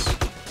nice.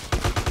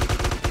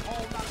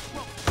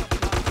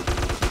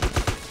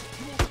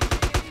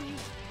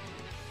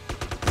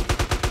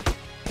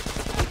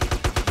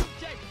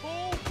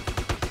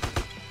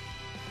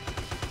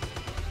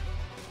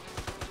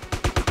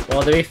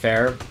 Well, to be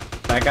fair,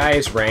 that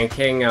guy's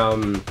ranking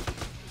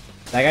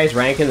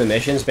the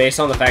missions based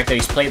on the fact that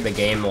he's played the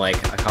game like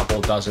a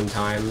couple dozen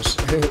times.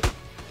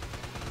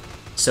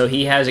 So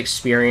he has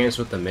experience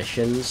with the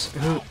missions.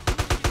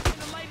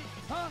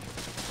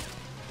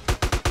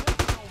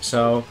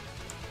 So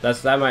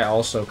that might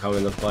also come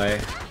into play.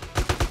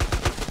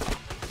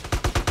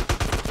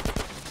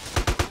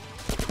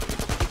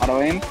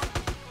 Auto aim?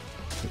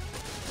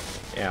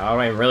 Yeah,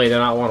 auto aim really do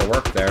not want to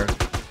work there.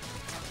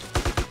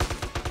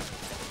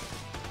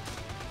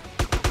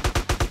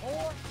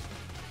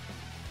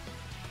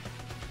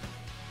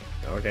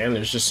 Oh damn,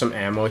 there's just some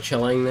ammo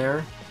chilling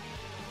there.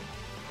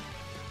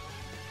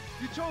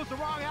 You chose the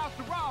wrong house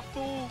to rob,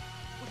 fool.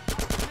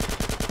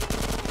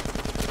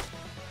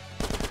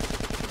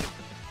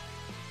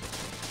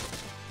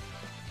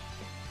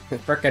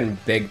 Frickin'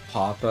 Big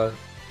Papa.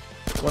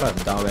 What a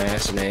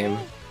dumbass name.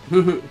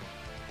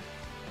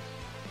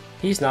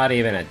 He's not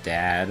even a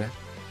dad.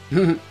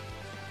 You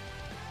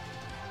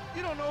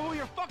don't know who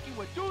you're fucking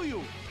with, do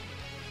you?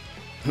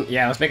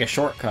 Yeah, let's make a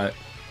shortcut.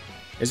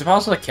 Is it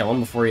possible to kill him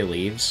before he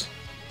leaves?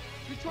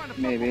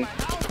 Maybe.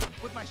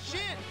 With my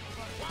shit.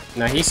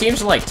 No, he seems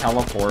to like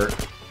teleport.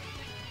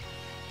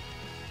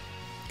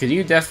 Cause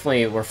you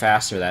definitely were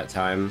faster that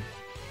time.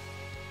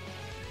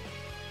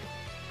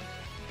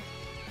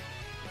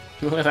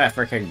 Look at that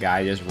freaking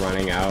guy just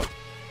running out.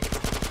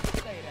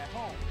 Stay at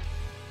home.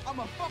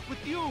 I'ma fuck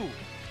with you.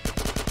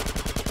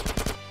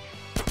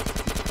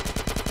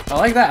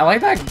 I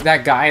like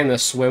that guy in the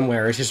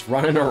swimwear is just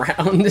running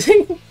around.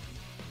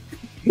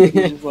 He's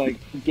just like,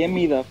 get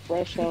me the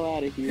fresh hell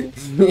out of here.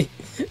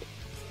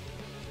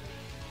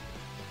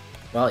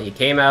 Well, you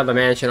came out of the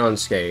mansion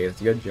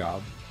unscathed. Good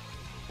job.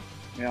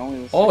 Yeah,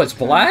 only Oh, it's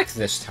black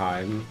this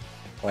time.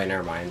 Wait,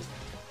 never mind.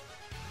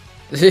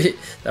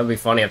 That'd be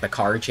funny if the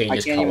car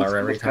changes color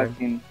every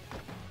time.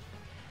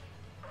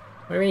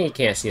 What do you mean you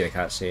can't see the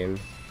cutscene?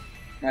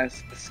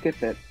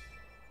 Skip it.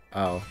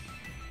 Oh.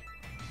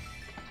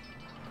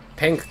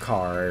 Pink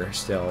car,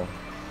 still.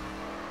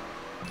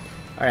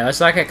 Alright, let's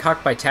not get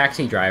cucked by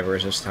taxi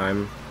drivers this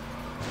time.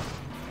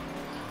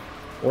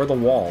 Or the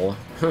wall.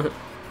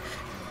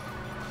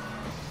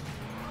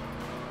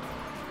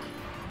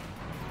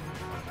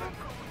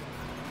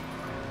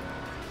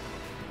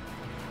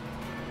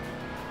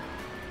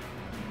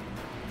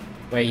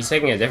 Wait, he's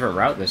taking a different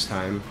route this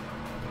time.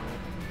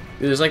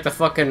 This is like the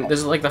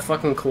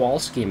fucking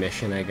Kowalski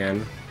mission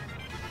again.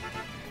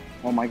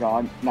 Oh my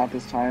god, not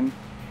this time.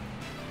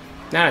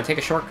 Nah, take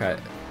a shortcut.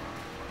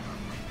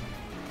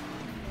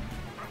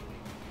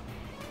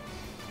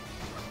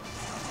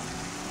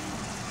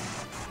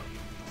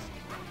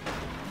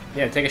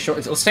 Yeah, let's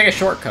take a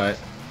shortcut.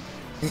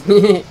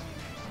 There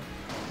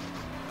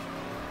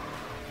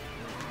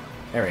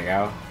we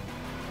go.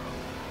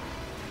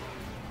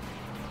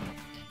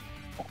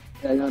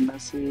 Yeah, I got a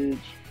message.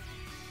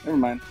 Never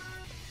mind.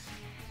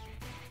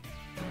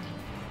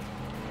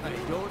 I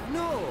don't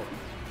know.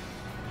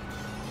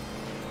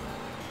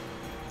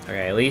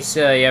 Okay, at least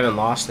you haven't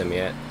lost him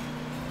yet.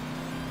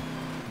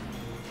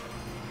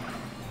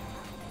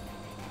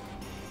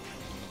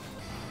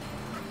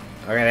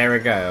 Okay, there we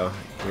go.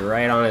 You're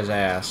right on his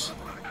ass.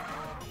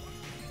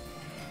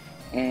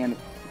 And,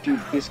 dude,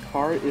 this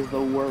car is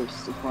the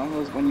worst. It's one of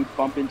those when you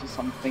bump into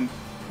something,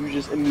 you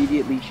just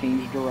immediately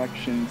change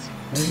directions.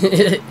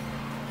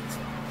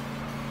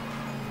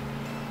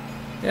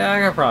 Yeah, I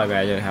can probably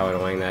imagine how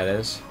annoying that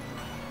is.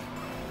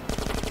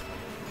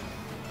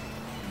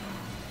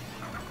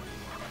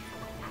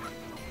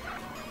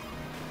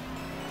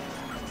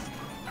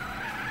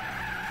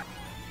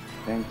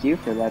 Thank you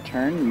for that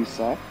turn, you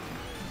suck.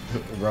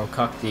 Bro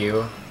cucked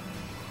you.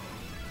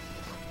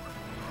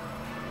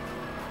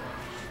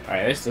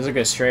 Alright, this is a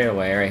good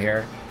straightaway right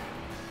here.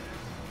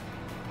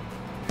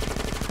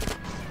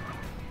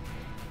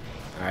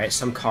 Alright,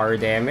 some car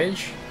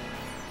damage.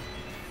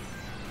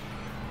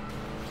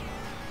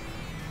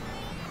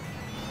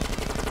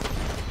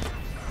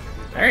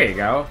 There you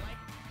go.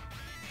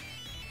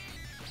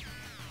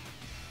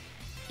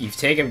 You've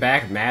taken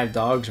back Mad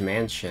Dog's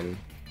mansion.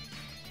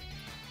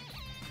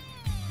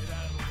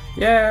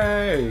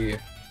 Yay!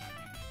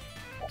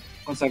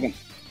 1 second.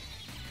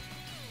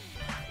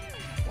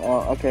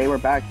 Okay, we're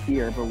back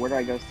here, but where do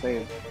I go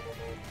save?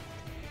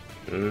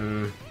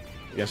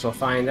 Guess we'll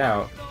find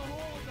out.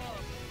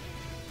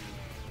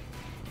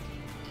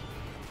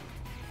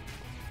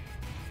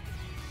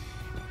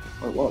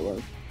 Wait, what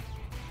was?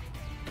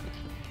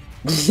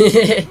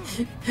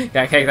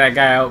 Gotta kick that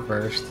guy out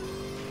first.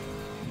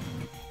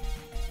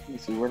 Let me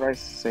see, where do I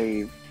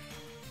save?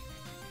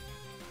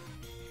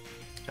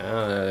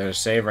 Oh, there's a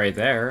save right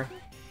there.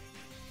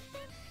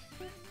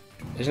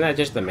 Isn't that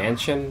just the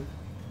mansion?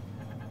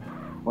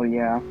 Well,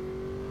 yeah.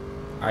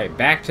 Alright,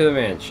 back to the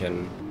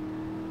mansion.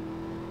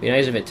 Be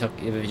nice if it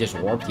just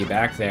warped you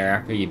back there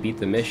after you beat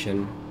the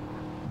mission.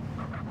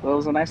 Well, it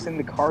was a nice thing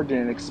the car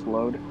didn't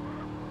explode.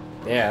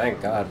 Yeah,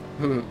 thank God.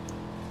 Who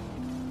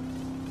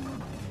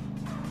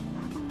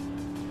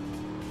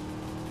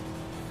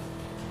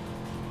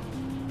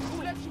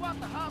let you out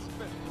the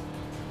hospital?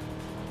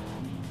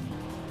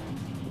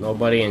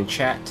 Nobody in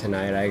chat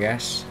tonight, I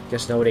guess.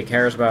 Guess nobody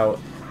cares about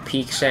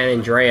peak San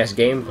Andreas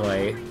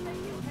gameplay.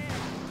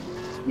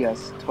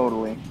 Yes,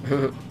 totally.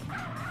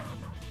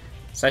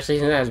 Especially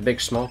since it has big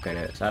smoke in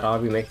it. So that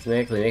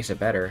automatically makes it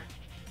better.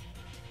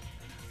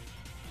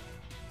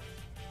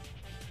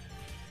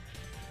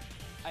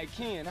 Hey,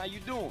 Ken, how you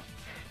doing?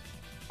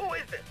 Who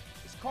is it?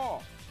 It's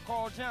Carl.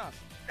 Carl Johnson.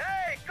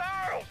 Hey,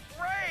 Carl!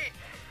 Great!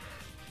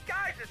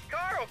 Guys, it's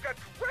Carl!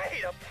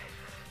 Great!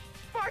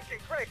 Fucking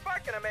great!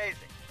 Fucking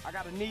amazing! I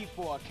got a need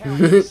for a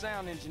counter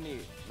sound engineer,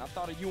 and I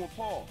thought of you and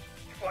Paul.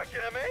 Fucking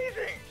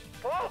amazing!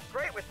 Paul's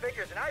great with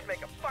figures, and I'd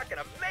make a fucking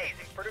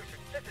amazing producer.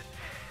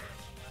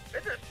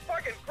 This is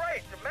fucking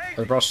great! It's amazing!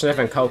 Was bro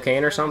sniffing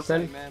cocaine or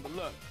something? Hey, man, but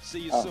look, see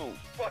you soon.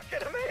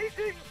 Fucking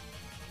amazing!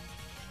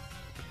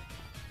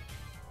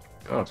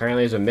 Oh,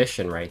 apparently there's a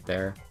mission right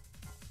there.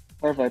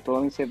 Perfect, but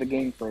let me save the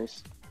game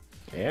first.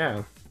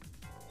 Yeah.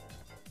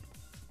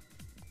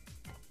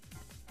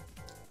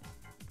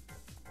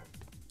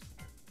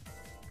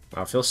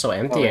 Wow, it feels so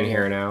empty in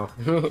here now.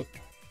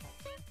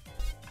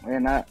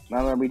 And now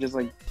that we just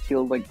like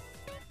killed like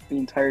the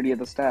entirety of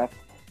the staff.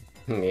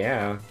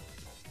 Yeah.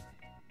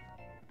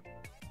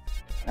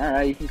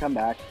 Alright, you can come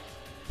back.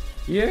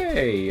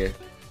 Yay!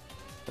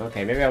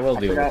 Okay, maybe I will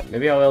do.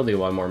 Maybe I will do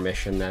one more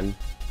mission then.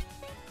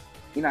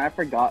 You know, I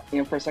forgot. You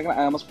know, for a second,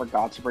 I almost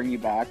forgot to bring you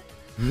back.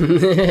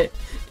 I'm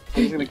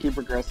just gonna keep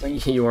progressing.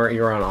 You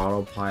were on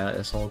autopilot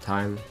this whole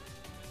time.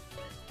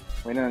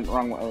 Wait, no,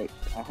 wrong way. Wait,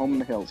 home in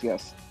the hills.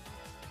 Yes.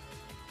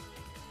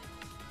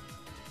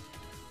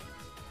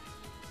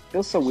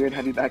 Feels so weird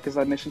having you back because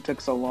that mission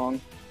took so long.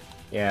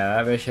 Yeah,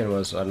 that mission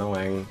was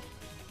annoying.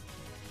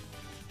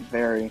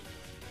 Very.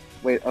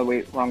 Wait. Oh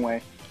wait, wrong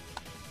way.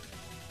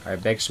 All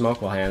right, Big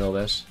Smoke will handle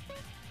this.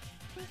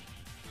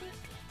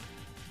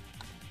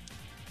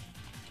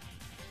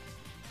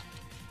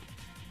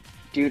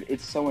 Dude,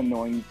 it's so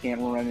annoying you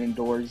can't run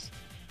indoors.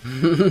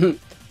 You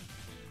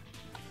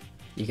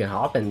can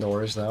hop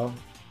indoors, though.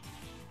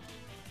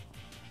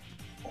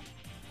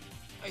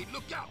 Hey,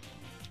 look out!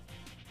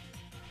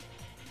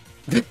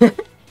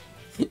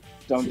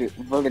 Don't do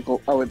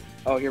vertical.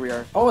 Oh, here we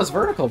are. Oh, it's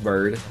Vertical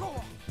Bird.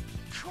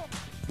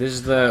 This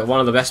is one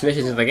of the best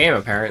missions in the game,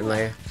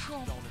 apparently.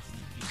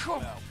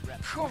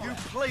 You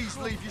please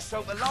leave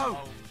yourself alone.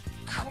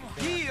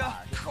 Here!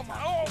 Come on!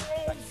 Oh,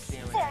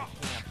 fuck!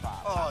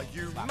 Oh,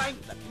 you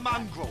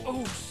mongrel!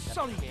 Oh,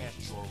 sorry.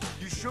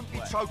 You shouldn't be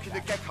choking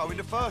the gecko in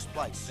the first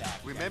place.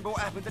 Remember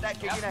what happened to that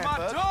gig in That's my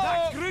Hamburg? dog!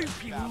 That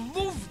groupie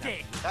loved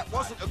it! That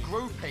wasn't a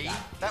groupie,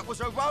 that was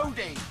a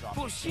roadie.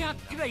 But she had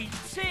great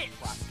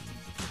tits!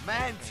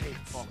 Man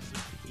tits.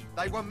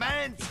 They were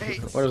man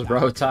tits. What is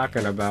bro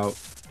talking about?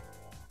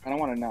 I don't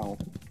want to know.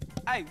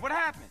 Hey, what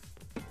happened?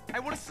 Hey,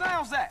 what the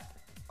sound's that?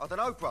 I don't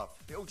know, bruv.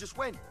 It all just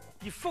went.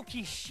 You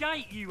fucking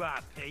shite, you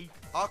RP.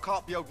 I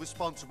can't be held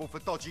responsible for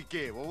dodgy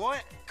gear,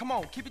 alright? Come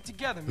on, keep it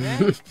together,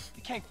 man.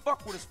 You can't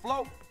fuck with us,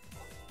 Flo.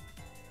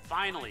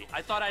 Finally,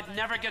 I thought I'd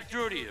never get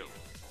through to you.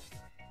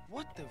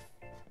 What the?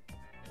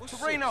 What's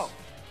Torino?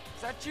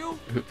 Is that you?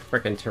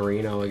 Frickin'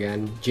 Torino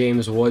again.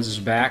 James Woods is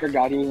back. I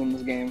forgot he was in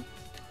this game.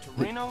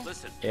 Torino?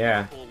 Listen,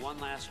 yeah. Pull one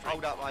last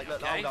drink. Hold up, mate.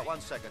 Look, okay? hold up 1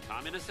 second.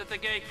 Communist at the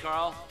gate,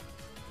 Carl.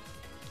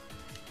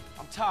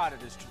 I'm tired of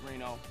this,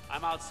 Torino.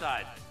 I'm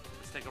outside.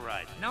 Let's take a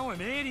ride. Now I'm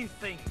hearing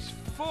things.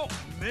 Fuck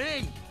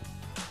me.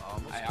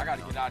 Hey, I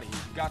gotta get out of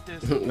here. You got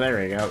this? There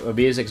we go. The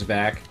music's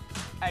back.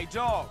 Hey,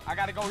 dog, I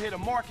gotta go hit a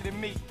market and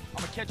meet.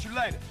 I'm gonna catch you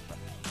later.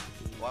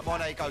 Right, mine,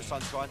 there you go,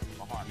 sunshine.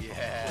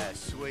 Yeah,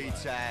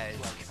 sweet as.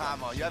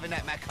 Come on, you having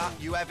that, Macca?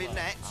 You having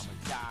that?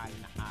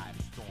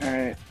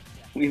 Alright.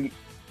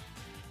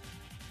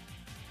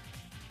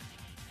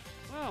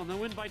 Well,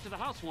 no invite to the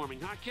housewarming,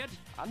 huh, kid?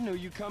 I knew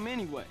you'd come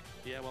anyway.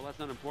 Yeah, well, that's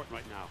not important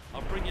right now.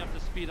 I'll bring you up to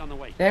speed on the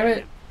way. Damn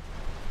it.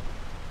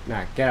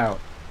 Nah, get out.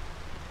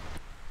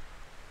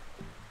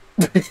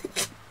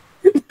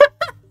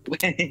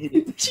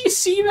 Did you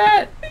see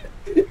that?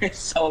 I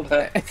saw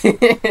that.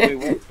 Wait,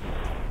 what?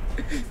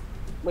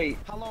 Wait.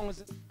 How long was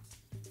it?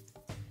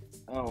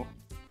 Oh.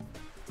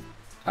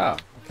 Oh,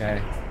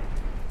 okay.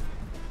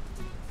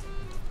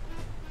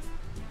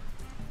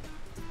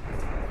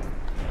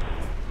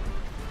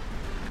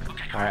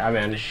 Alright, I'm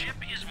in. The ship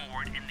is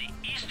moored in the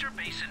Easter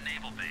Basin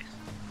Naval Base.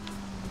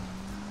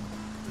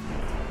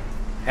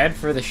 Head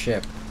for the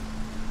ship.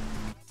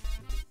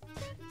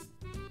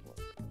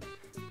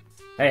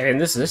 Hey, and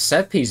this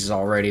set piece is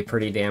already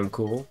pretty damn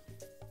cool.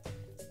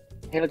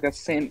 Hey, look, that's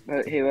same.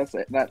 Hey, that's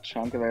that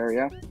chunk of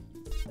area.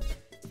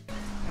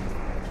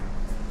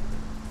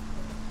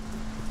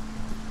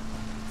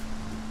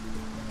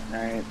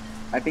 Alright,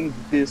 I think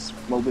this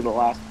will be the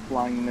last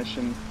flying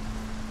mission.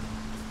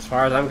 As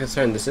far as I'm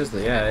concerned, this is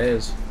yeah, it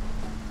is.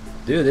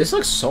 Dude, this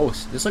looks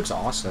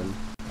awesome.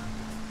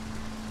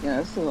 Yeah,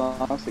 this is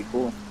honestly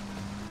cool.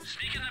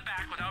 Sneak in the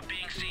back without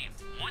being seen.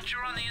 Once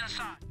you're on the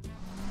inside.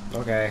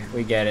 Okay,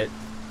 we get it.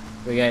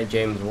 We get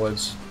James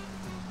Woods.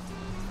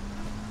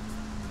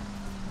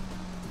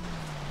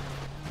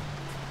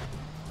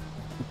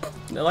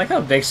 I like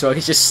how Big Smoke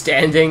is just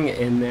standing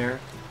in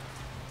there.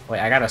 Wait,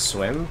 I gotta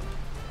swim?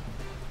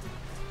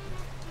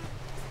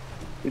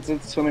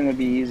 It's swimming would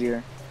be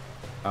easier.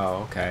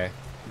 Oh, okay.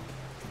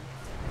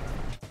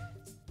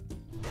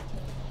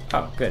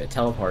 Oh, good, it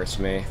teleports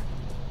me.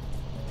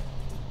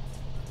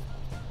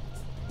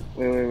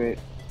 Wait.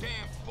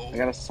 I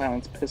got a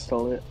silenced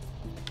pistol.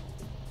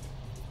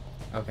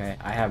 Okay,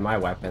 I have my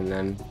weapon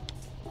then.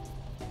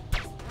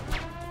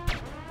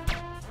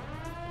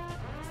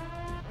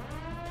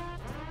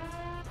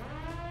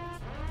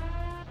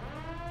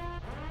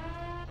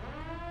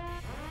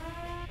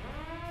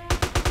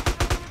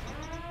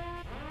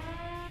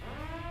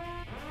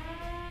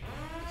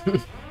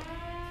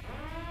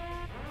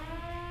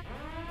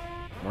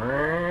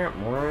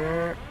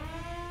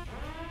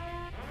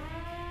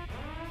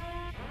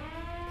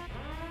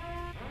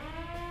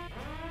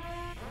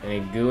 Any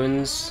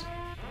goons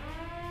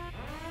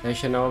they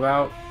should know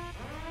about?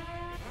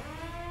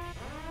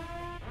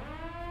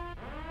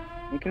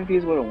 I'm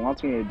confused what it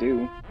wants me to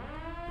do.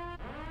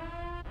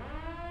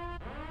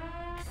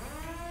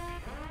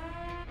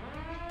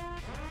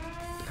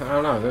 I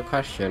don't know, good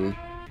question.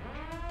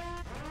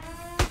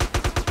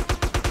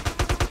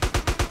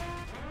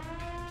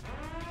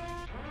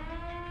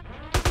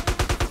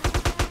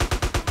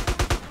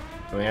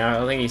 I mean, I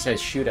don't think he said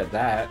shoot at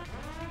that.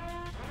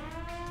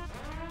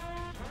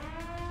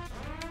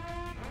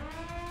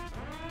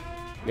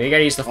 Maybe you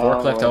gotta use the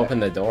forklift to open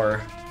the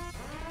door.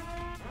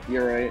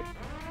 You're right.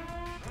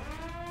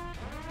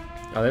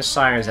 Oh, this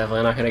siren's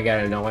definitely not gonna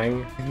get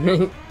annoying.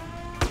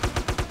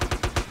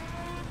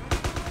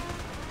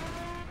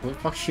 Who the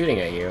fuck's shooting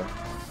at you?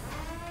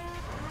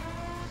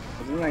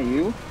 Isn't that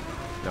you?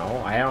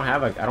 No, I don't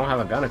have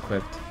a gun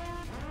equipped.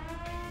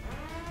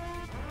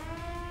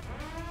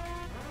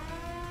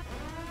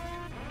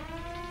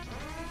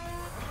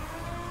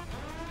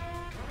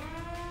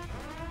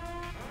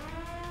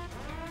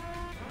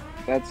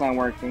 That's not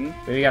working.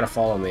 Maybe you gotta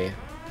follow me.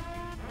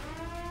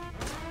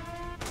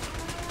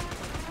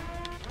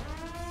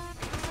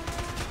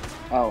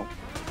 Oh.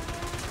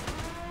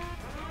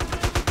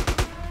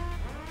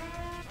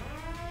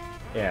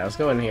 Yeah, let's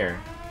go in here.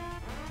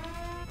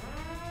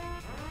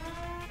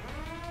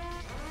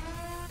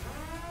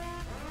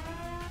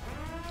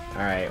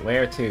 Alright,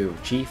 where to,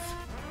 Chief?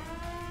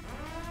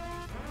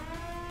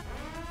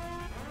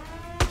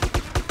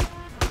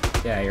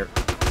 Yeah, you're...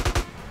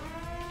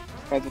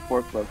 That's a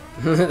forklift.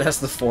 That's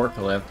the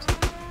forklift.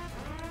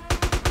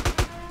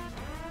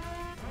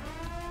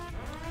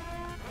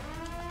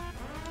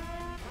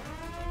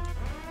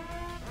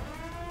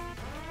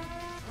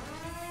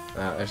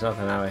 Oh, there's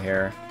nothing out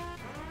here.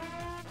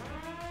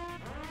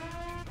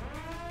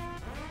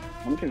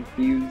 I'm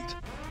confused.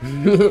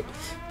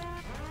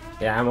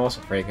 Yeah, I'm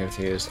also pretty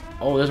confused.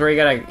 Oh, this is where you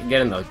gotta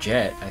get in the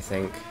jet, I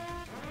think.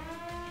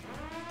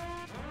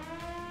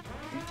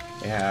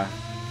 Yeah.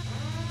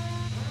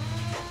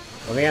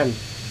 Let me in.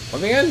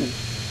 Let me in!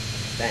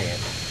 Dang it.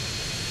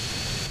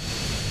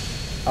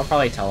 I'll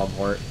probably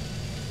teleport.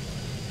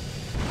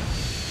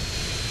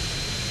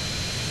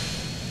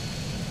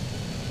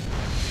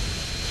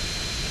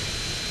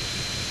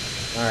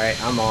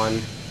 Alright, I'm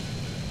on.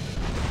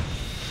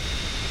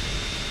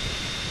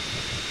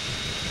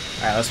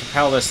 Alright, let's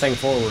propel this thing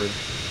forward.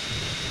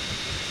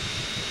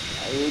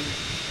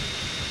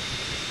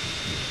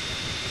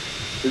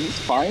 Is this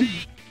fine?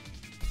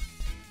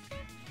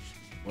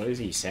 What is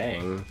he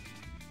saying?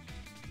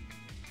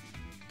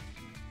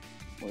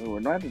 Well, we're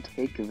not to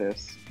take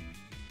this.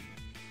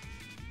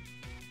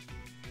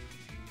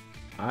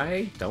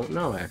 I don't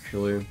know,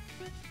 actually.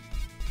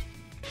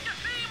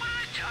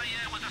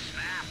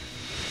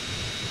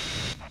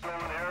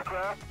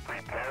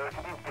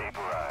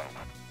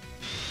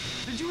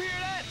 Did you hear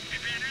that?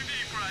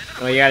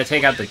 Well, you gotta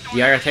take out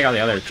the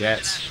other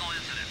jets.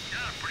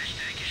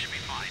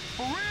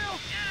 For real?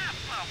 Yeah,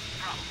 well,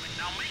 probably.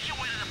 Now make your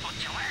way to the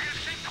flotilla and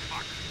sink the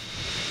fucker.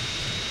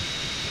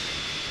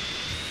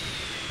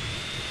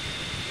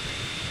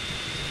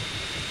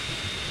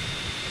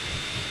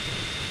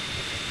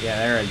 Yeah,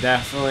 there are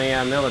definitely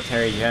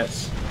military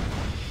jets.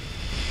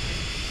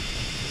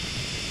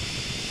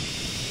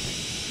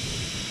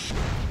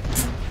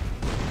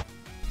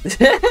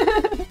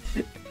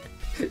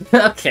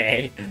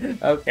 Okay,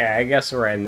 I guess we're in.